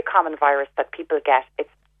a very common virus that people get. It's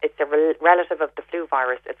a relative of the flu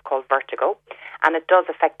virus. It's called vertigo, and it does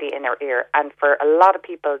affect the inner ear. And for a lot of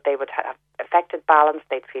people, they would have affected balance.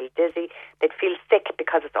 They'd feel dizzy. They'd feel sick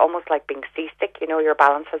because it's almost like being seasick. You know, your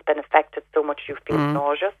balance has been affected so much you feel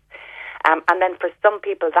nauseous. And then for some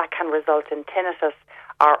people, that can result in tinnitus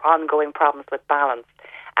or ongoing problems with balance.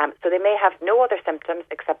 So they may have no other symptoms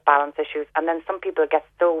except balance issues. And then some people get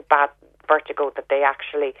so bad vertigo that they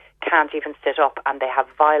actually can't even sit up and they have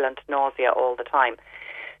violent nausea all the time.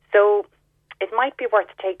 So it might be worth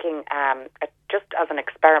taking, just as an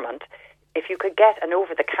experiment, if you could get an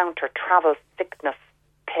over-the-counter travel sickness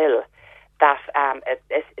pill that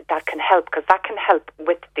can help, because that can help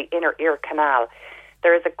with the inner ear canal.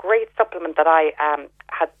 There is a great supplement that I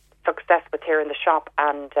had success with here in the shop,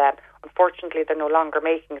 and unfortunately they're no longer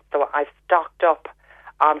making it, so I've stocked up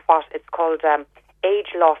on what it's called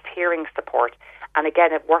age-loss hearing support. And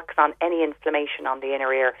again, it works on any inflammation on the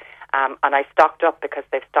inner ear. And I stocked up because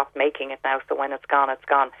they've stopped making it now, so when it's gone, it's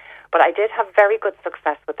gone. But I did have very good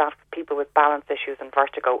success with that for people with balance issues and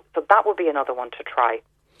vertigo. So that would be another one to try.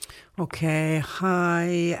 Okay,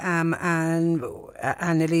 hi,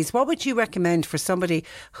 Annalise. What would you recommend for somebody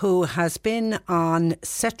who has been on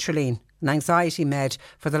sertraline, an anxiety med,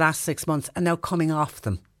 for the last 6 months and now coming off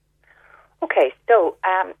them? Okay, so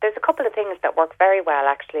there's a couple of things that work very well,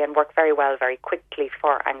 actually, and work very well very quickly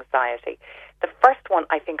for anxiety. The first one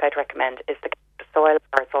I think I'd recommend is the cactus oil,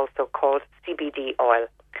 or it's also called CBD oil.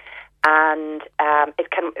 And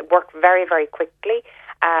it can work very, very quickly,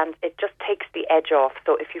 and it just takes the edge off.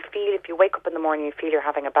 So if you wake up in the morning, you feel you're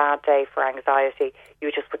having a bad day for anxiety,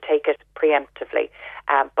 you just would take it preemptively.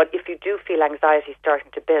 But if you do feel anxiety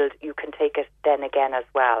starting to build, you can take it then again as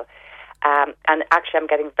well. And actually, I'm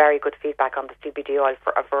getting very good feedback on the CBD oil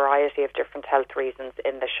for a variety of different health reasons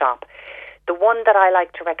in the shop. The one that I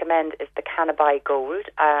like to recommend is the Cannabis Gold,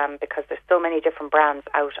 because there's so many different brands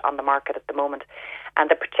out on the market at the moment. And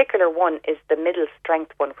the particular one is the middle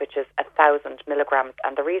strength one, which is 1,000 milligrams.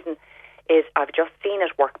 And the reason is I've just seen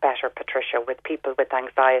it work better, Patricia, with people with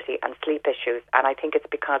anxiety and sleep issues. And I think it's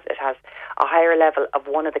because it has a higher level of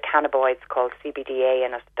one of the cannabinoids called CBDA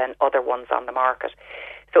in it than other ones on the market.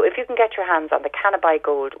 So if you can get your hands on the Cannabis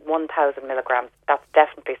Gold 1,000 milligrams, that's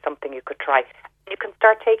definitely something you could try. You can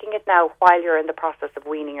start taking it now while you're in the process of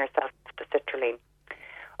weaning yourself off the sertraline.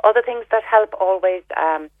 Other things that help always,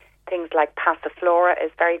 things like Passiflora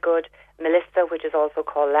is very good. Melissa, which is also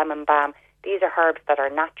called lemon balm. These are herbs that are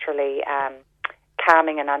naturally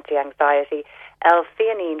calming and anti-anxiety.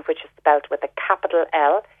 L-theanine, which is spelled with a capital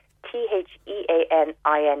L,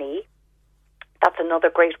 Theanine. That's another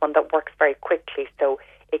great one that works very quickly, so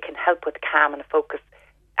it can help with calm and focus.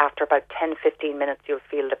 After about 10-15 minutes, you'll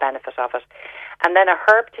feel the benefit of it. And then a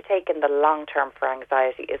herb to take in the long term for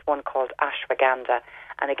anxiety is one called ashwagandha.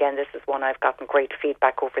 And again, this is one I've gotten great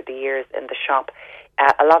feedback over the years in the shop.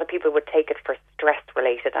 A lot of people would take it for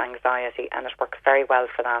stress-related anxiety, and it works very well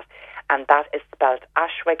for that. And that is spelled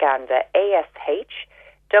ashwagandha,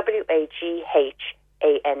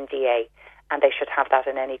 ASHWAGHANDA. And they should have that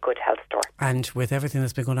in any good health store. And with everything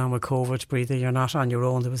that's been going on with COVID, Breather, you're not on your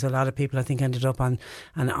own. There was a lot of people, I think, ended up on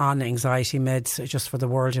anxiety meds just for the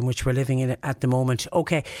world in which we're living in at the moment.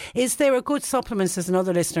 Okay, is there a good supplement, says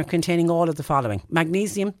another listener, containing all of the following?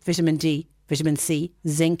 Magnesium, vitamin D, vitamin C,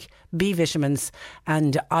 zinc, B vitamins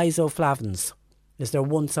and isoflavones. Is there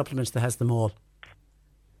one supplement that has them all?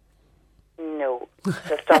 No,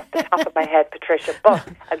 just off the top of my head, Patricia. But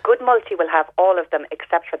a good multi will have all of them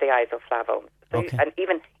except for the isoflavones. So okay. And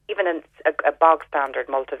even a bog standard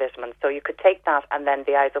multivitamin. So you could take that, and then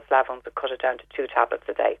the isoflavones would cut it down to 2 tablets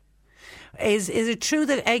a day. Is it true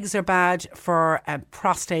that eggs are bad for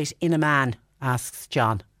prostate in a man? Asks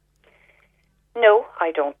John. No,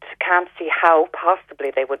 I can't see how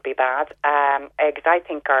possibly they would be bad. Eggs, I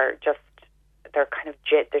think, are just, they're kind of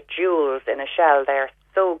the jewels in a shell. They're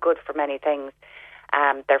so good for many things.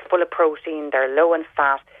 They're full of protein, they're low in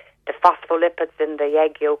fat. The phospholipids in the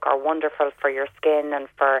egg yolk are wonderful for your skin and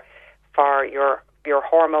for your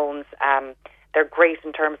hormones. They're great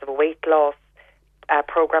in terms of weight loss.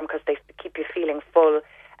 program because they keep you feeling full.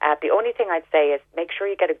 The only thing I'd say is make sure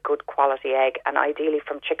you get a good quality egg, and ideally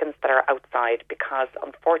from chickens that are outside, because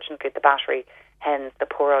unfortunately the battery hens, the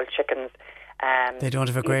poor old chickens, they don't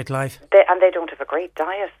have a great life. They don't have a great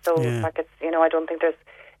diet. So I don't think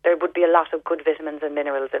there would be a lot of good vitamins and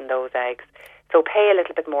minerals in those eggs. So pay a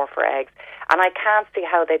little bit more for eggs. And I can't see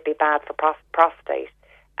how they'd be bad for prostate.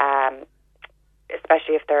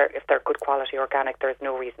 Especially if they're good quality organic, there's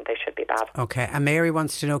no reason they should be bad. Okay, and Mary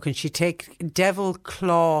wants to know, can she take Devil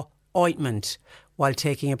Claw ointment while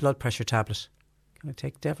taking a blood pressure tablet? Can I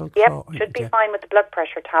take Devil Claw? Yep, should be fine with the blood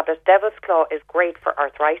pressure tablet. Devil's Claw is great for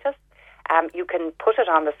arthritis. You can put it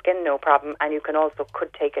on the skin, no problem, and you can also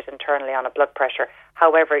could take it internally on a blood pressure.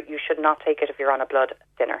 However, you should not take it if you're on a blood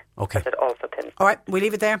thinner. Okay. Because it also thins. All right, we'll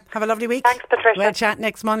leave it there. Have a lovely week. Thanks, Patricia. We'll chat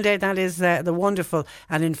next Monday. That is the wonderful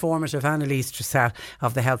and informative Annalise Tressel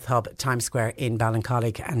of the Health Hub Times Square in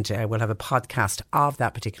Ballincollig, and we'll have a podcast of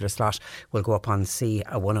that particular slot. We'll go up on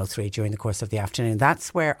C103 during the course of the afternoon.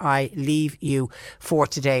 That's where I leave you for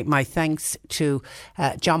today. My thanks to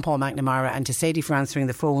John Paul McNamara and to Sadie for answering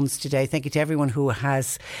the phones today. Thank you to everyone who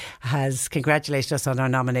has congratulated us on our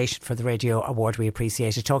nomination for the Radio Award. We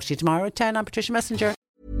appreciate it. Talk to you tomorrow at 10. I'm Patricia Messenger.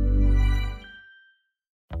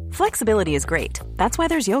 Flexibility is great. That's why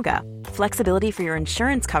there's yoga. Flexibility for your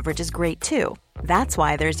insurance coverage is great too. That's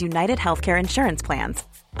why there's United Healthcare Insurance Plans.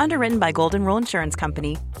 Underwritten by Golden Rule Insurance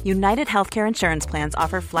Company, United Healthcare Insurance Plans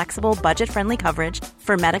offer flexible, budget-friendly coverage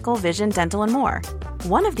for medical, vision, dental, and more.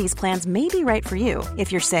 One of these plans may be right for you if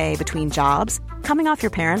you're, say, between jobs, coming off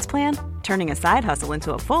your parents' plan, turning a side hustle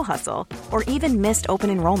into a full hustle, or even missed open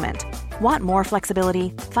enrollment. Want more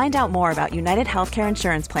flexibility? Find out more about United Healthcare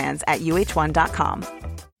Insurance Plans at uh1.com.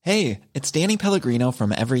 Hey, it's Danny Pellegrino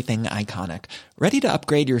from Everything Iconic. Ready to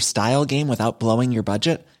upgrade your style game without blowing your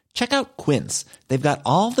budget? Check out Quince. They've got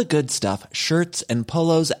all the good stuff, shirts and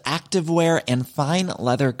polos, activewear, and fine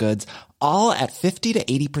leather goods, all at 50 to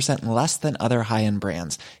 80% less than other high-end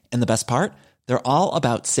brands. And the best part? They're all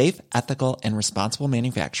about safe, ethical, and responsible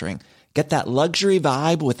manufacturing. Get that luxury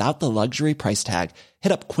vibe without the luxury price tag.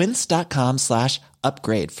 Hit up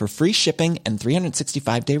quince.com/upgrade for free shipping and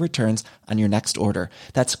 365-day returns on your next order.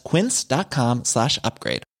 That's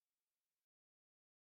quince.com/upgrade.